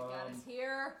 Oh my god, it's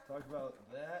here. Talk about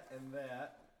that and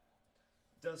that.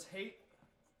 Does hate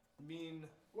mean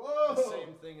Whoa! the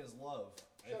same thing as love?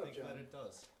 Shut I up, think John. that it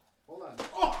does. Hold on.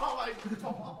 Oh my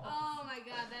Oh my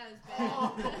god, that was bad.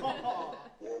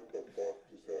 What the fuck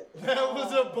just happened? That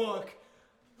was a book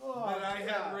Oh, that I had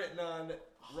God. written on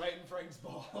right in Frank's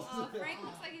balls. Oh, Frank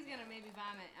looks like he's gonna maybe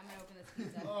vomit. I'm gonna open this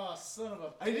pizza. Oh, son of a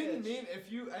bitch. I didn't mean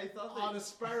I thought Oh, that the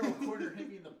spiral corner hit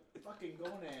me in the fucking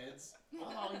gonads.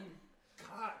 Oh, you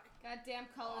cock. Goddamn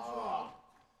college Oh.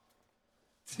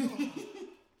 roll.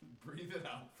 breathe it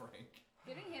out, Frank.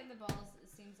 Getting hit in the balls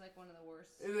seems like one of the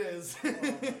worst. It is. Oh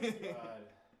my god.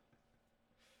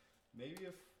 Maybe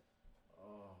if.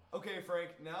 Oh. Okay, Frank.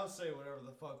 Now say whatever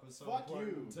the fuck was so Fuck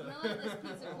important. you. I'm gonna let this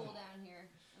pizza cool down here.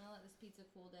 I'm gonna let this pizza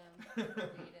cool down before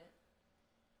we eat it.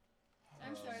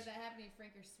 I'm sorry that happened to you,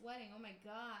 Frank. You're sweating. Oh my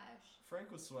gosh.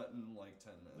 Frank was sweating in like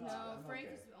 10 minutes. No, I'm Frank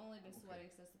okay. has only been sweating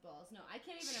since the balls. No, I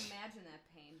can't even imagine that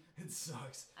pain. It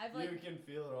sucks. I've You like, can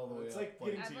feel it all the way It's up, like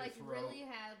like, getting- to I've your like throat. really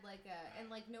had like a,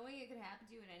 and like knowing it could happen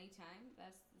to you at any time.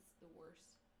 That's the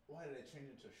worst. Why did I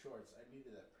change into shorts? I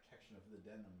needed that protection of the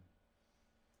denim.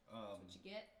 That's what you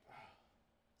get.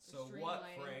 So Extreme what,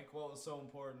 lighting. Frank? What was so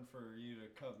important for you to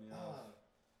cut me off?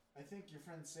 I think your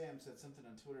friend Sam said something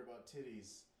on Twitter about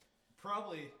titties.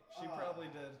 Probably. She probably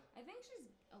did. I think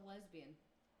she's a lesbian.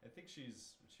 I think she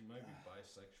might be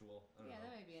bisexual. I don't Yeah, know.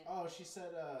 that might be it. Oh, she said,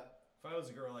 If I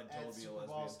was a girl, I'd at totally be a Super lesbian.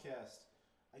 Balls Cast,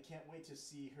 I can't wait to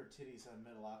see her titties on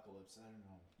Metalocalypse. I don't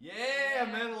know. Yeah,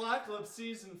 Yeah. Metalocalypse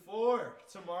season 4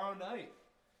 tomorrow night.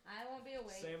 I won't be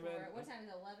awake Same for in- it. What time is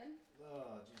it? 11?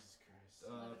 Oh, Jesus Christ.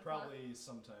 11 o'clock? Probably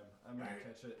sometime. I'm gonna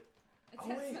catch it. It's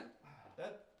Oh, at wait.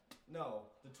 some- No,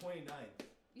 the 29th.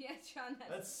 Yeah, John.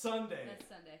 That's Sunday. That's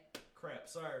Sunday. Crap.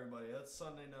 Sorry, everybody. That's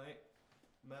Sunday night.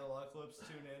 Metalocalypse.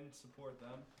 Tune in. Support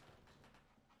them.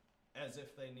 As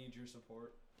if they need your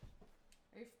support.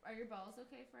 Are your balls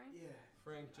okay, Frank? Yeah.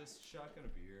 Frank, just shotgun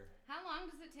a beer. How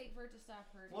long does it take for it to stop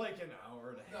hurting? Like an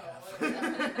hour and a half.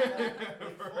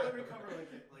 Like fully recover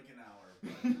like an hour.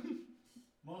 But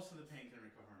most of the pain can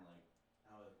recover in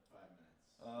like 5 minutes.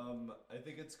 I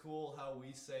think it's cool how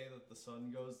we say that the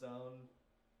sun goes down,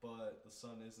 but the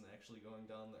sun isn't actually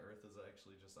going down. The Earth is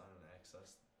actually just on an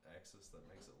axis that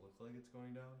makes it look like it's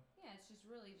going down. Yeah, it's just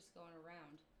really just going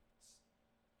around.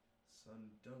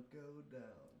 Sun don't go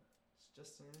down. It's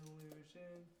just an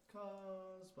illusion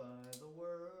caused by the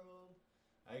world.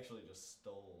 I actually just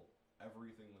stole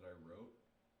everything that I wrote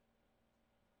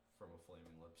from a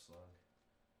Flaming Lips song.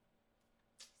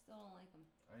 Still don't like them.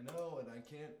 I know, and I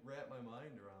can't wrap my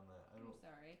mind around that. I'm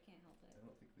sorry, I can't help it. I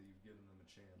don't think that you've given them a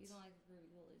chance. You don't like the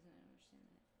Groovy Ghoulies, and I don't understand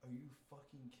that. Are you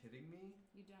fucking kidding me?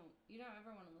 You don't. You don't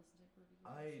ever want to listen to Groovy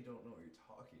Ghoulies. I don't know what you're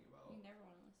talking about. You never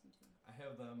want to listen to them. I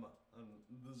have them on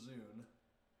the Zune.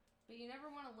 But you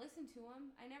never want to listen to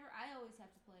them. I always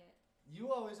have to play it.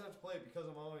 You always have to play it because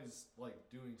I'm always like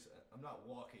I'm not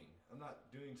walking. I'm not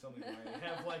doing something where I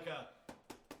have like a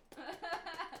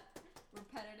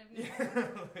repetitiveness. Yeah,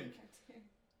 like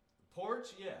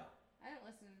porch. Yeah. I haven't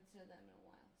listened to them in a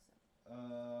while, so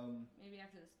maybe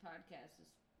after this podcast is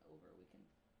over, we can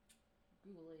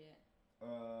Google it.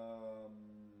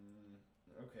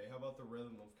 Okay. How about the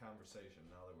rhythm of conversation?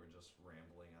 Now that we're just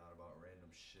rambling on about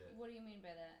random shit. What do you mean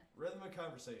by that? Rhythm of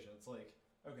conversation. It's like,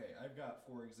 okay, I've got,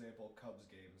 for example, Cubs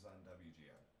games on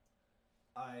WGN.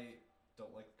 I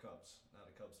don't like the Cubs. Not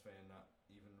a Cubs fan. Not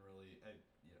even really.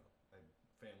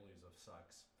 Family's a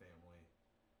Sox family.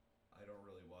 I don't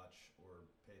really watch or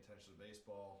pay attention to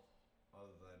baseball,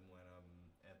 other than when I'm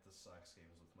at the Sox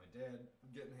games with my dad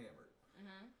getting hammered.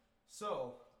 Uh-huh.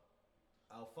 So,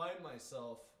 I'll find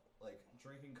myself like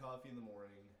drinking coffee in the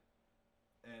morning,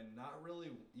 and not really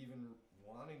even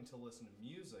wanting to listen to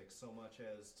music so much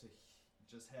as to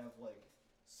just have like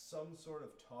some sort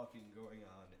of talking going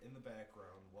on in the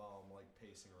background while I'm like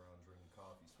pacing around drinking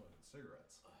coffee, smoking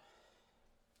cigarettes.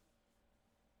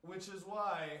 Which is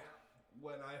why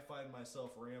when I find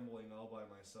myself rambling all by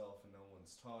myself and no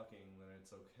one's talking, then it's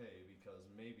okay, because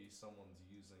maybe someone's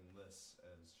using this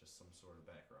as just some sort of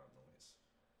background noise.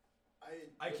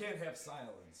 I can't have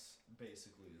silence,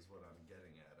 basically, is what I'm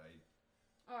getting at.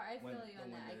 I feel you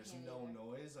on when that. there's I can't no either.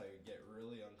 noise, I get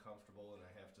really uncomfortable and I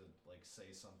have to like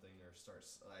say something or start.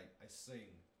 I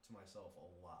sing to myself a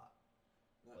lot.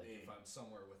 If I'm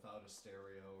somewhere without a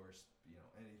stereo or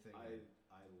anything. I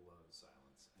love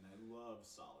silence and I love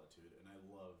solitude and I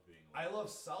love being alone. I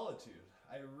love solitude.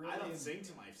 I don't sing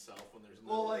to myself when there's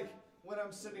well, like when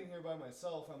I'm sitting here by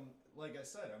myself, I'm like I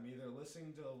said, I'm either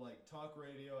listening to like talk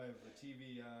radio, I have the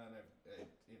TV on, I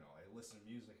listen to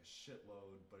music a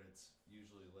shitload, but it's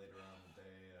usually later on in the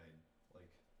day.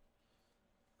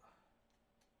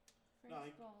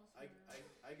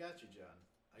 I got you, John.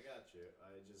 I got you.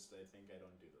 I think I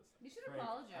don't do those things. You should Frank,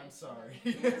 apologize. I'm sorry.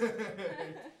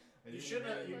 You should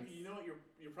have. You know what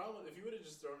your problem? If you would have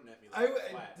just thrown it at me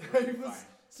flat, I was fine.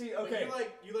 see. Okay,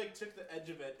 but you took the edge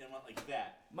of it and went like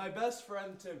that. My best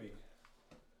friend Timmy.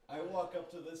 I walk up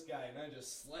to this guy and I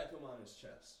just slap him on his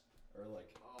chest or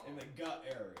like in the gut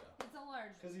area. It's a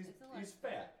large. Because he's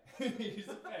fat. He's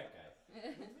a fat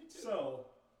guy. So.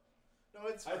 No,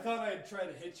 it's fine. I thought I'd try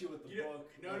to hit you with the book.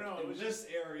 No, it was this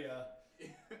area.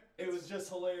 It was just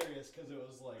hilarious because it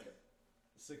was like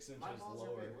 6 inches My balls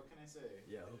lower. Are big. What can I say?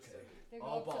 Yeah, okay. They go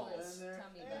All up to balls. his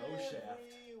tummy. No shaft.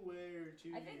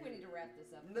 I think we need to wrap this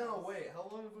up. No, wait. How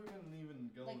long have we been even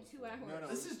going? Like 2 hours.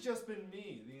 No. This has just been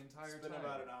me the entire time. It's been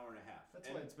about an hour and a half. That's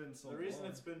why it's been so long. The reason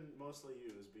it's been mostly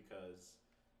you is because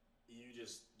you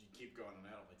keep going, and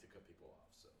I don't like to cut people off.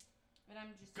 So. And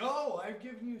I'm just go! I've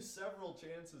given you several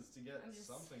chances to get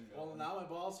something going. Well, now my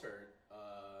balls hurt,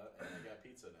 and I got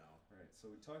pizza now. Right,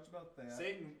 so we talked about that.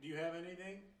 Satan, do you have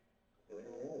anything? I don't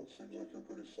know. It seems like you're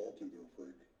pretty salty there,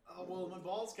 Frank. Oh, well, my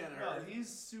balls kind of hurt.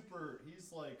 He's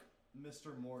like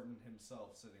Mr. Morton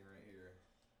himself sitting right here.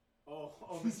 Oh,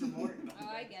 Mr. Morton. Oh,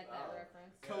 I get that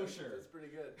reference. Kosher. That's pretty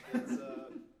good. That's,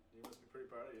 you must be pretty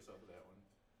proud of yourself with that one.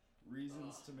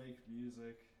 Reasons to make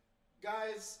music.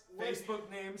 Guys,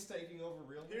 Facebook names taking over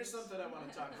real names. Here's something I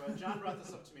want to talk about. John brought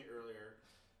this up to me earlier.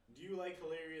 Do you like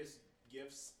hilarious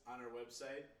GIFs on our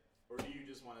website, or do you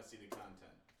just want to see the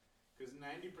content? Because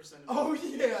 90% of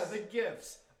the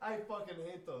GIFs. I fucking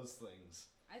hate those things.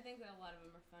 I think that a lot of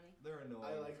them are funny. They're annoying.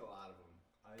 I like a lot of them.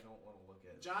 I don't want to look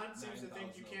at. John seems to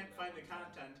think you can't find the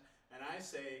content, and I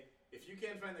say if you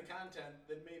can't find the content,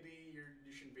 then maybe you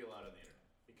shouldn't be allowed on the internet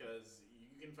because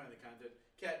you can find the content.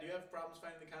 Kat, do you have problems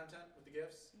finding the content with the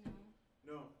GIFs? No.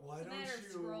 No. Why it's a don't matter you?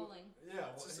 of scrolling. Yeah,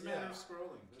 it's just a matter of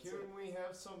scrolling. Can we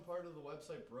have some part of the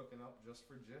website broken up just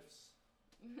for GIFs?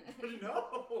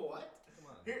 No, what? Come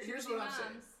on. Here's what I'm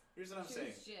saying. Here's what I'm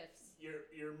saying. Choose GIFs.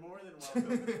 You're more than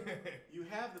welcome. You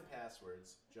have the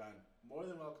passwords, John. More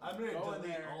than welcome. I'm gonna go in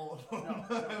delete there. all of them. No,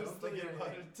 I was don't delete thinking about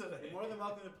anything. it today. You're more than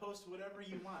welcome to post whatever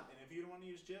you want, and if you don't want to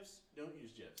use GIFs, don't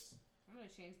use GIFs. I'm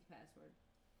gonna change the password.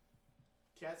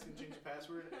 Cat's gonna change the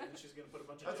password, and then she's gonna put a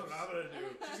bunch of. That's GIFs. what I'm gonna do.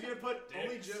 She's gonna put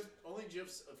Dicks. only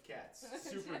GIFs of cats.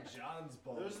 Super John's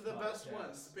Ball. Those are the best podcast.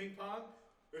 ones. The ping pong.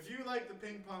 If you like the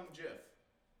ping pong GIF,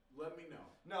 let me know.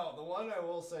 No, the one I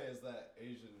will say is that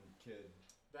Asian kid.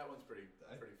 That one's pretty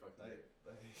fucking great.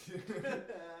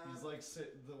 He's like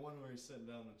the one where he's sitting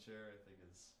down in the chair. I think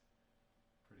is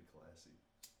pretty classy.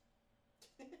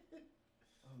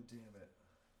 Oh damn it!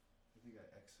 I think I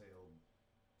exhaled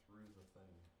through the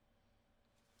thing.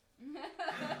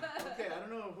 Okay, I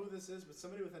don't know who this is, but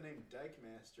somebody with the name Dyke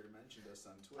Master mentioned us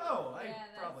on Twitter. Oh, I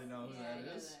Yeah, probably know who yeah, I that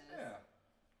know is. that is. Yeah.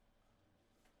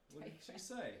 What did she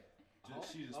say?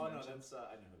 She just oh no, mentioned. that's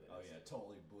I know who that is. Oh yeah,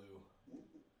 totally blue.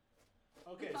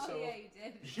 Okay, Oh so yeah, you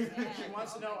did. she Yeah.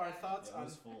 wants to Oh know my our God. thoughts Yeah, on. it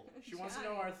was full. She wants to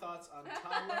know our thoughts on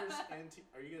toddlers and.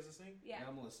 Are you guys listening? Yeah.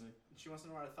 I'm listening. She wants to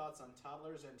know our thoughts on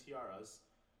toddlers and tiaras.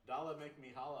 Dollar make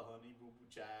me holla, honey, boo boo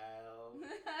child.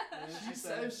 And then She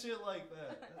says shit like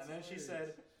that. That's and then she hilarious. said,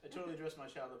 "I totally dress my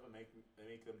child up and make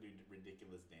them do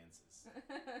ridiculous dances."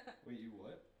 Wait, you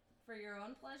what? For your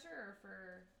own pleasure or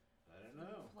for I don't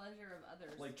know. pleasure of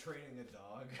others? Like training a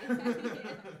dog?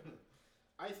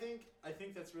 I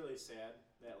think that's really sad.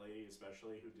 That lady,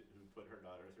 especially who put her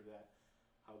daughter through that.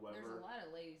 There's However, a lot of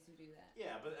ladies who do that.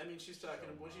 yeah, but I mean, she's talking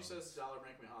Show when she moms. says "dollar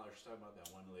make me holler." She's talking about that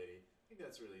one lady. I think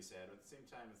that's really sad. But at the same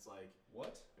time, it's like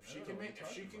What? if she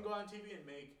can go on TV and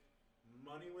make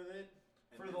money with it.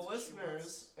 And For that's the what she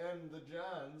listeners wants, and the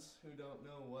Johns who don't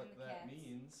know what And the that cats.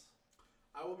 means.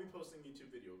 I will be posting a YouTube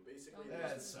video. Basically, Don't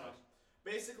there's That's this mom.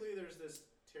 Basically, there's this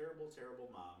terrible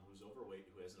mom who's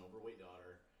overweight, who has an overweight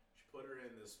daughter. She put her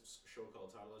in this show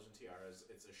called Toddlers and Tiaras.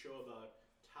 It's a show about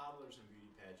toddlers and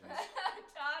beauty pageants.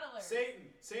 Toddlers.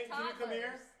 Satan, can you come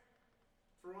here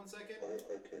Toddlers. for 1 second? I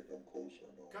can't come closer,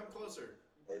 no. Come closer.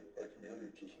 I can hear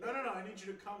you just No, I need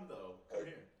you to come though. Come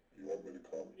here. You want me to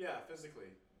come? Yeah,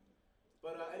 physically.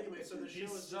 But anyway, so the show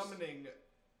He's is just, summoning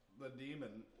the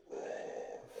demon.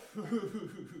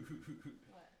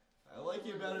 What? I like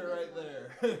you better right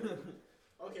there.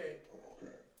 okay.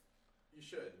 Okay. You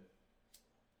should.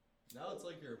 Now it's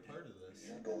like you're a part of this.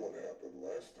 You know what happened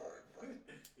last time, right?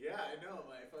 Yeah, I know.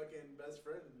 My fucking best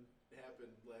friend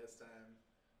happened last time.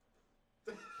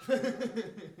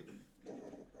 No,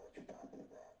 what you're talking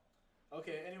about.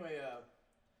 Okay, anyway,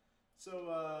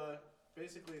 so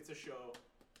basically it's a show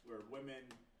where women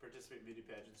participate in beauty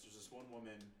pageants. There's this one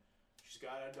woman, she's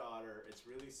got a daughter, it's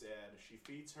really sad. She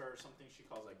feeds her something she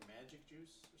calls like magic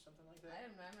juice or something like that.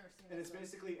 I've never seen And that. it's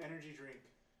basically energy drink,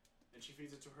 and she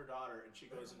feeds it to her daughter, and she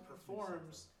goes and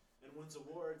performs and wins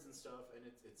awards and stuff, and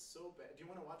it's so bad. Do you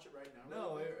want to watch it right now?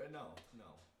 No, really quick? no,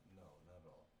 not at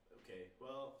all. Okay,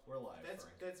 well, We're live, that's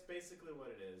Frank. that's basically what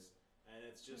it is, and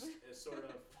it's just it's sort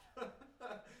of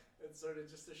it's sort of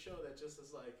just a show that just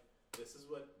is like, this is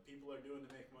what people are doing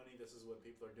to make money. This is what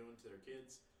people are doing to their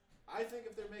kids. I think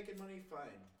if they're making money,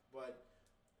 fine, but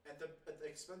at the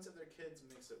expense of their kids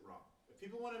makes it wrong. If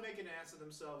people want to make an ass of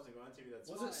themselves and go on TV, that's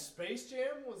Was fine. it Space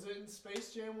Jam? Was it in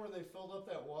Space Jam where they filled up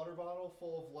that water bottle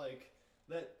full of like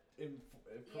that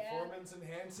performance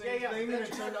enhancing thing and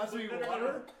it turned out to be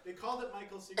water? They called it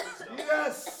Michael's Secret Stuff.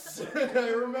 Yes, I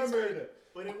remembered.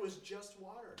 But it was just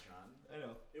water, John. I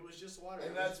know. It was just water.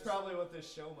 And It was that's just- probably what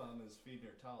this show mom is feeding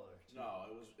her toddler. to. No,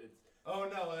 it's Oh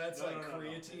no, that's no, like no, no, no.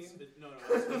 creatine.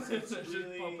 It's Just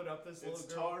really pumping up this little it's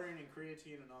girl. taurine and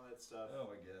creatine and all that stuff. Oh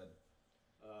my god,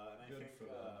 And good I think for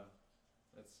them.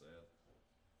 That's sad.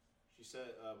 she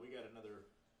said we got another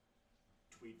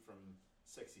tweet from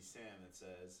Sexy Sam that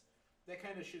says that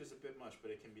kind of shit is a bit much, but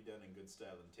it can be done in good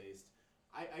style and taste.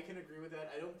 I can agree with that.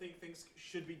 I don't think things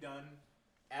should be done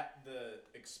at the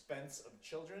expense of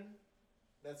children.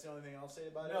 That's the only thing I'll say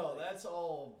about it. No, Like, that's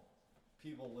all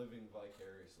people living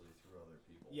vicariously through other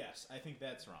people. yes, I think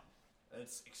that's wrong.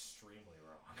 That's extremely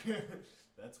wrong.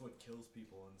 That's what kills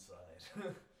people inside.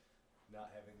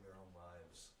 Not having their own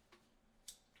lives.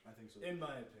 I think so. In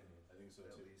my opinion. I think so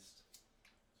At too. least.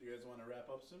 So you guys want to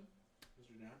wrap up soon,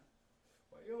 Mr. John?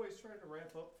 Why are you always trying to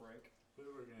ramp up, Frank?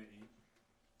 What are we gonna eat?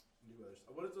 Do other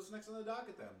stuff. What's next on the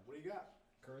docket then? What do you got?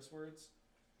 Curse words?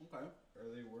 Okay. Are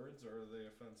they words or are they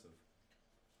offensive?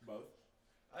 Both.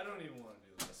 I don't even want to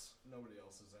do this. Nobody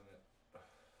else is in it.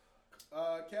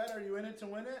 Kat, are you in it to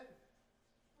win it?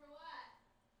 For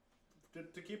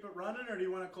what? To keep it running, or do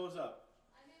you want to close up?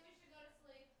 I think we should go to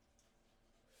sleep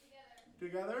together.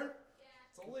 together?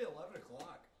 It's only 11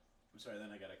 o'clock. I'm sorry,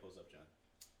 then I gotta close up, John.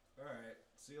 Alright,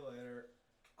 see you later.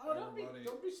 Oh, Everybody.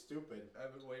 don't be stupid.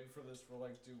 I've been waiting for this for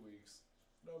like 2 weeks.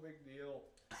 No big deal.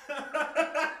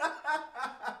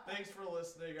 Thanks for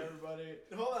listening, everybody.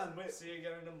 Hold on, wait. See you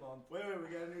again in a month. Wait,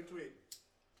 we got a new tweet.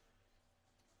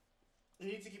 You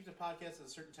need to keep the podcast at a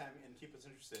certain time and keep us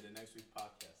interested in next week's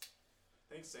podcast.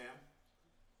 Thanks, Sam.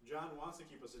 John wants to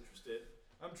keep us interested.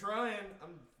 I'm trying.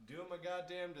 I'm doing my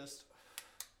goddamnedest.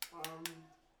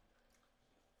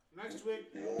 Next week.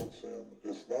 You know what, Sam?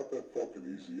 It's not that fucking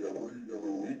easy.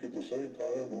 Every week at the same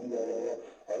time. Ooh, la, la, la.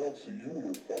 I don't see you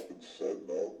here fucking setting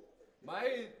up.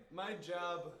 My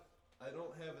job, I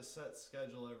don't have a set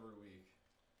schedule every week.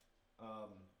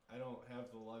 I don't have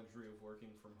the luxury of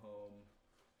working from home.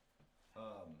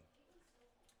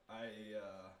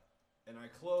 I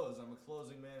close. I'm a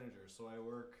closing manager, so I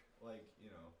work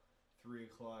 3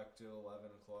 o'clock to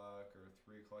 11 o'clock or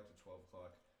 3 o'clock to 12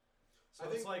 o'clock. So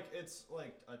it's like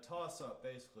a toss up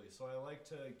basically. So I like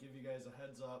to give you guys a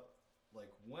heads up, like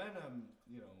when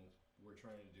we're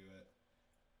trying to do it,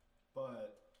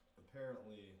 but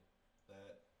apparently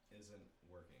that isn't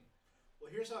working. Well,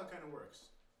 here's how it kind of works.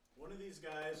 One of these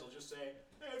guys will just say,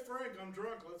 "Hey Frank, I'm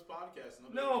drunk. Let's podcast."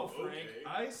 And No, like, Frank. okay.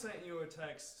 I sent you a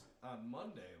text on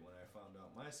Monday when I found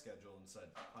out my schedule and said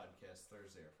podcast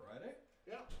Thursday or Friday.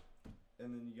 Yeah.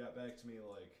 And then you got back to me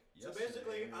like So yesterday.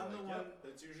 basically, and you're I'm the like, one "Yep."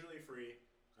 that's usually free,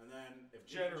 and then if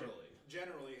Generally. and if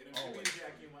Jimmy Always. and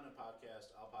Jackie want to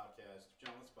podcast, I'll podcast. If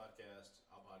John wants to podcast,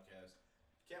 I'll podcast.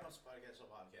 If Cat wants to podcast,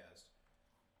 I'll podcast.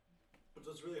 But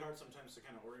it's really hard sometimes to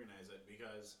kind of organize it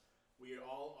because we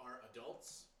all are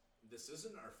adults. This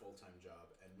isn't our full-time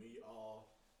job, and we all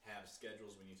have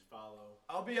schedules we need to follow.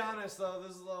 I'll be honest though,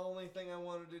 this is the only thing I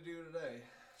wanted to do today.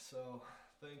 So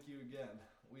thank you again.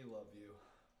 We love you.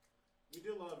 We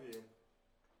do love you.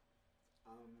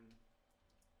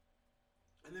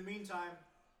 In the meantime,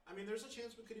 I mean, there's a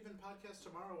chance we could even podcast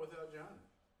tomorrow without John.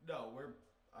 No,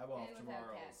 I'm off And without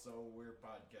tomorrow, Kat. so we're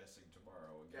podcasting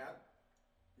tomorrow again. Cat,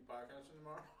 you podcasting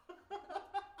tomorrow?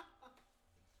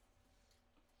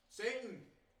 Satan,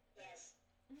 Yes.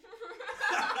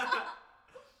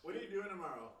 what are you doing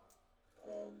tomorrow?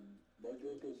 My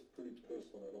girl gets pretty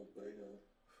pissed when I don't bang her.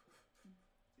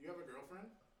 You have a girlfriend?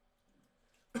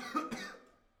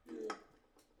 Yeah.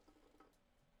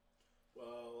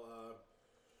 Well,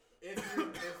 if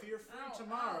you're free Ow,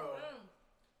 tomorrow, ow, ow.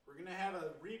 we're gonna have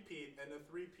a repeat and a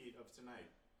three-peat of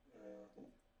tonight. Yeah.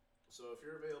 So if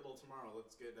you're available tomorrow,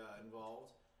 let's get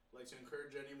involved. I'd like to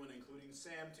encourage anyone, including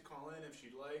Sam, to call in if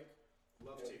she'd like.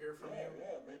 Love to hear from you.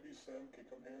 Yeah, maybe Sam can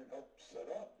come here and help set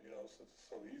up, since it's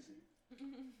so easy.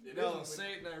 It No, is-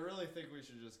 Satan, I really think we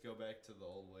should just go back to the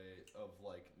old way of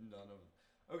none of.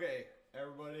 Okay,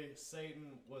 everybody,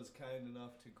 Satan was kind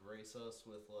enough to grace us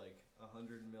with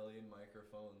 100 million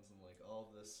microphones and all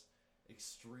this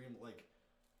extreme,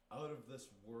 out of this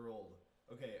world.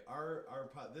 Okay, our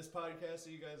this podcast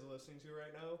that you guys are listening to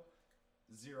right now,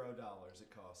 $0 it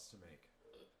costs to make.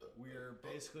 We're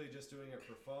basically just doing it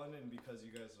for fun and because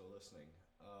you guys are listening.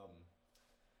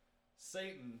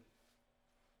 Satan,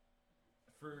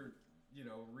 for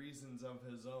reasons of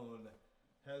his own,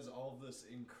 has all this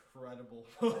incredible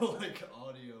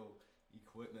audio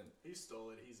equipment. He stole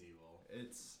it. He's evil.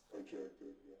 It's I checked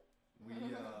it, yeah.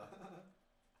 we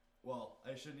well,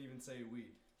 I shouldn't even say we.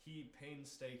 He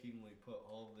painstakingly put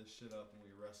all of this shit up and we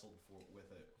wrestled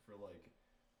with it for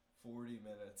 40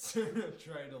 minutes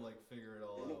trying to figure it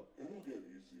all out. It'll get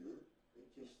easier.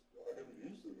 I haven't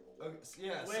used it in a while. Okay,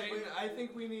 yeah, Wait, Satan, wait. I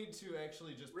think we need to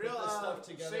actually just Real put this stuff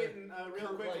together Satan, real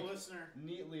for, quick, listener.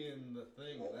 neatly in the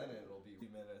thing, then it'll be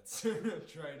minutes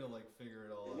trying to figure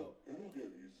it all out. It'll get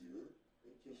easier.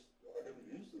 I haven't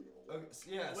used it in a while. Okay,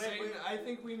 yeah, Wait, Satan, wait. I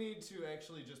think we need to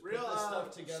actually just Real put this stuff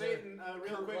together Satan,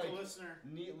 real for, quick, listener.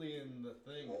 neatly in the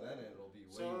thing, then it'll be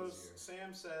way So easier.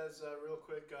 Sam says, real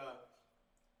quick,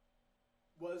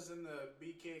 was in the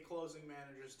BK closing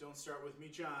managers. Don't start with me,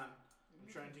 John. I'm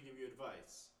trying to give you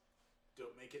advice.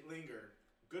 Don't make it linger.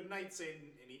 Good night,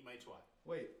 Satan, and eat my twat.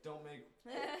 Wait, don't make it.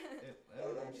 I I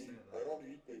don't don't understand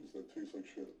eat that. things that taste like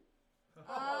shit.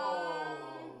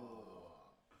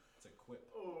 It's a quip.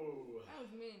 Oh, That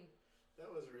was mean. that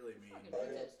was really mean. Fucking I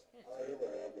racist. have a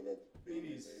habit of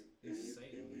He's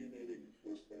Satan. alienating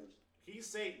listeners. He's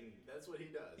Satan. That's what he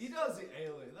does. He does the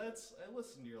alien. I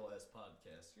listened to your last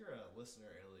podcast. You're a listener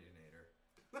alienator.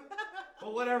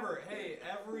 But whatever. Hey,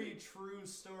 every true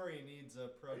story needs a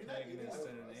protagonist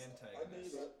and an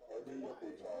antagonist. I made up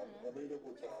with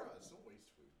Tom. Don't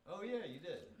waste food. Oh yeah, you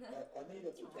did. I made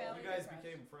up with Okay, I'll You eat guys the crust.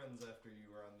 became friends after you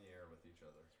were on the air with each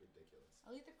other. It's ridiculous.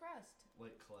 I'll eat the crust.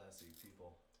 Like classy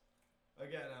people.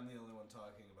 Again, I'm the only one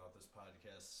talking about this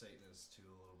podcast. Satan is too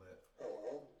a little bit.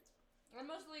 Hello? I'm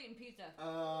mostly eating pizza.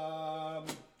 How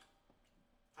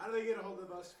do they get a hold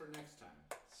of us for next time?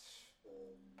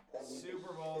 Probably Super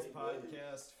the Bowls same way.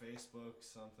 podcast, Facebook,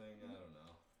 something. I don't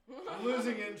know. I'm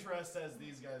losing interest as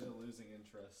these guys are losing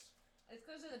interest. It's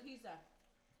because of the pizza.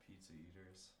 Pizza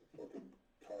eaters. Fucking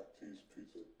cock tease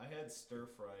pizza. I had stir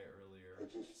fry earlier, I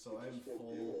just so I I'm just feel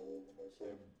good full. all over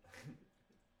myself.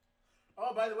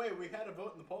 Oh, by the way, we had a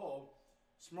vote in the poll.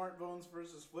 Smartphones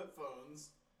versus flip phones.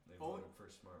 They Only- voted for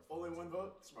smartphones. Only one and-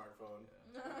 vote, smartphone.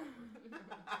 Yeah.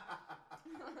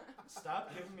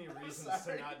 Stop giving me reasons to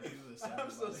sorry. not do this. I'm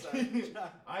so everybody. sorry, John.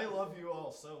 I love you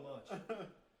all so much.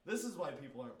 This is why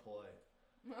people aren't polite.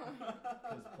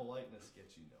 Because politeness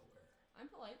gets you nowhere. I'm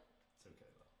polite. It's okay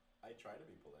though. I try to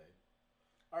be polite.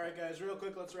 All right, guys, real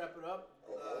quick, let's wrap it up.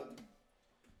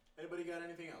 Anybody got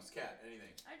anything else? Kat,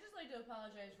 anything? I'd just like to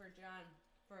apologize for John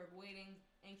for waiting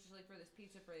anxiously for this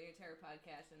pizza for the entire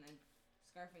podcast and then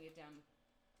scarfing it down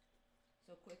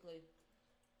so quickly.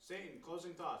 Satan,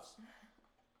 closing thoughts.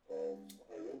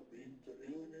 I don't mean to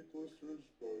alienate listeners,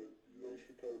 but you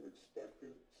should kind of expect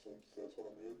it since that's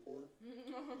what I'm here for.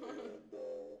 And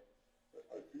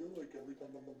I feel like every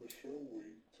time I'm on the show,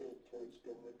 we tilt towards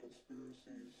government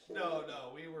conspiracies. So,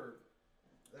 No, we were.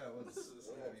 That was. This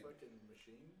is I a mean, fucking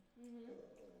machine.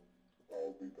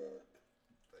 I'll be back.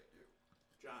 thank you.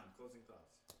 John, closing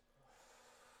thoughts.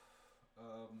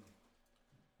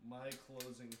 My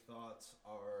closing thoughts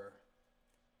are.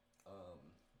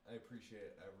 I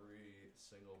appreciate every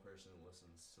single person who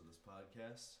listens to this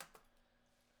podcast,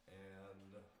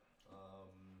 and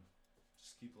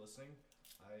just keep listening.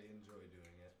 I enjoy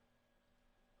doing it,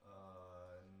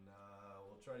 and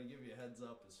we'll try to give you a heads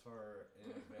up as far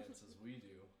in advance as we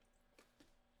do,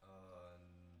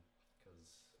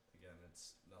 because again,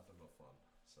 it's nothing but fun.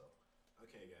 So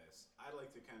Okay, guys, I'd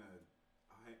like to kind of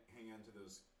hang on to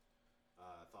those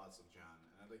thoughts of John,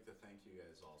 and I'd like to thank you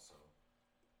guys also.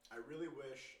 I really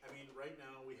wish, right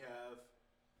now we have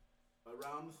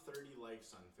around 30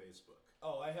 likes on Facebook.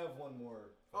 oh, I have one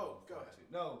more. Oh, go thought ahead.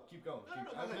 too. No, keep going. No,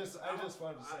 Keep, go ahead. I just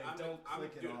wanted to say, don't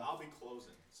click it dude, off. I'll be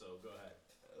closing, so go ahead.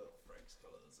 Oh, Frank's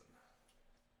closing.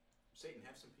 Satan,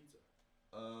 have some pizza.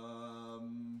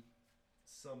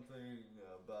 Something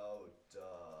about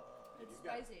You've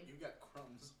Spicy. You've got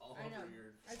crumbs all I know. over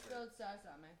your I shirt. spilled sauce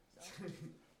on me. So.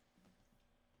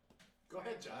 Go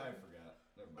ahead, John. I forgot.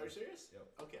 Never mind. Are you serious? Yep.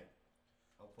 Okay.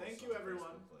 I'll post Thank on you,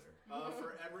 everyone. Facebook later.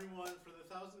 For everyone, for the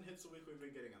 1,000 hits a week we've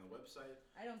been getting on the website,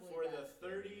 I don't believe for that. the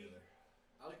 30, Together.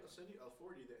 I'll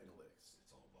forward you the analytics. It's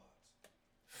all bots.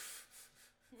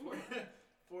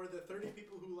 For the 30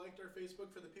 people who liked our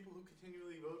Facebook, for the people who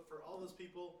continually vote, for all those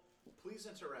people, please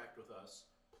interact with us.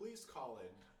 Please call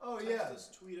in. Oh Text yeah,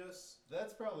 us, tweet us.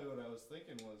 that's probably what I was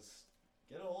thinking. Was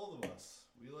get a hold of us.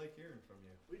 We like hearing from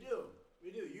you. We do.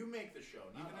 You make the show,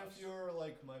 not Even us. if you're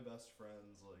like my best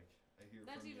friends, like I hear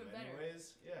That's from you even better.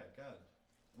 anyways. Yeah, God,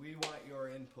 we want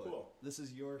your input. Cool. This is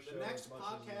your show. The next as much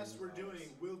as it podcast is we're ours. doing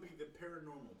will be the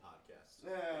paranormal podcast.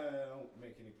 Don't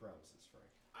make any promises, Frank.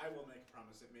 I will make a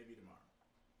promise it may be tomorrow.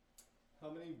 How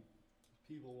many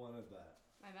people wanted that?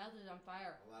 My mouth is on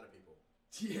fire. A lot of people.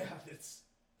 Yeah, it's.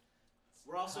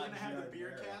 We're also going to have the Hot beer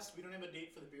January. cast. We don't have a date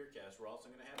for the beer cast. We're also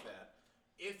going to have that.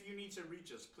 If you need to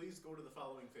reach us, please go to the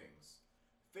following things.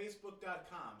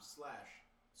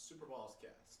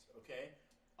 Facebook.com/SuperballsCast. Okay?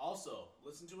 Also,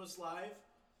 listen to us live.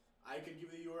 I could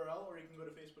give you the URL, or you can go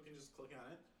to Facebook and just click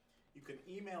on it. You can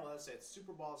email us at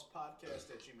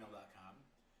superballspodcast@gmail.com.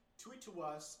 Tweet to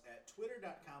us at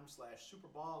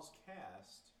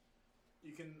twitter.com/superballscast.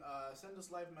 You can send us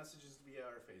live messages via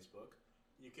our Facebook.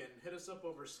 You can hit us up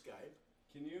over Skype.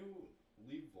 Can you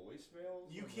leave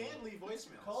voicemails? You can leave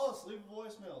voicemails. Call us. Leave a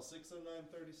voicemail.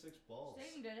 609-36 balls.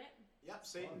 Satan did it. Yep,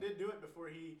 Satan Fun. did do it before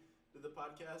he did the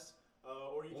podcast.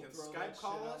 Or you We'll can throw Skype that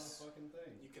call shit on us. the fucking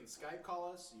thing. You can Skype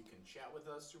call us. You can chat with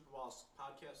us, Super Balls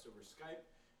Podcast over Skype.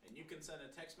 And you can send a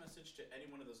text message to any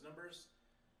one of those numbers.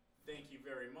 Thank you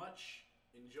very much.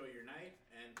 Enjoy your night.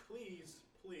 And please,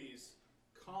 please,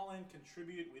 call in,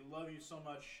 contribute. We love you so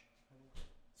much.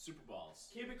 Super Balls.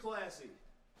 Keep it classy.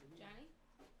 Johnny?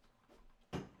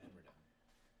 And we're done.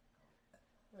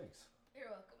 Thanks.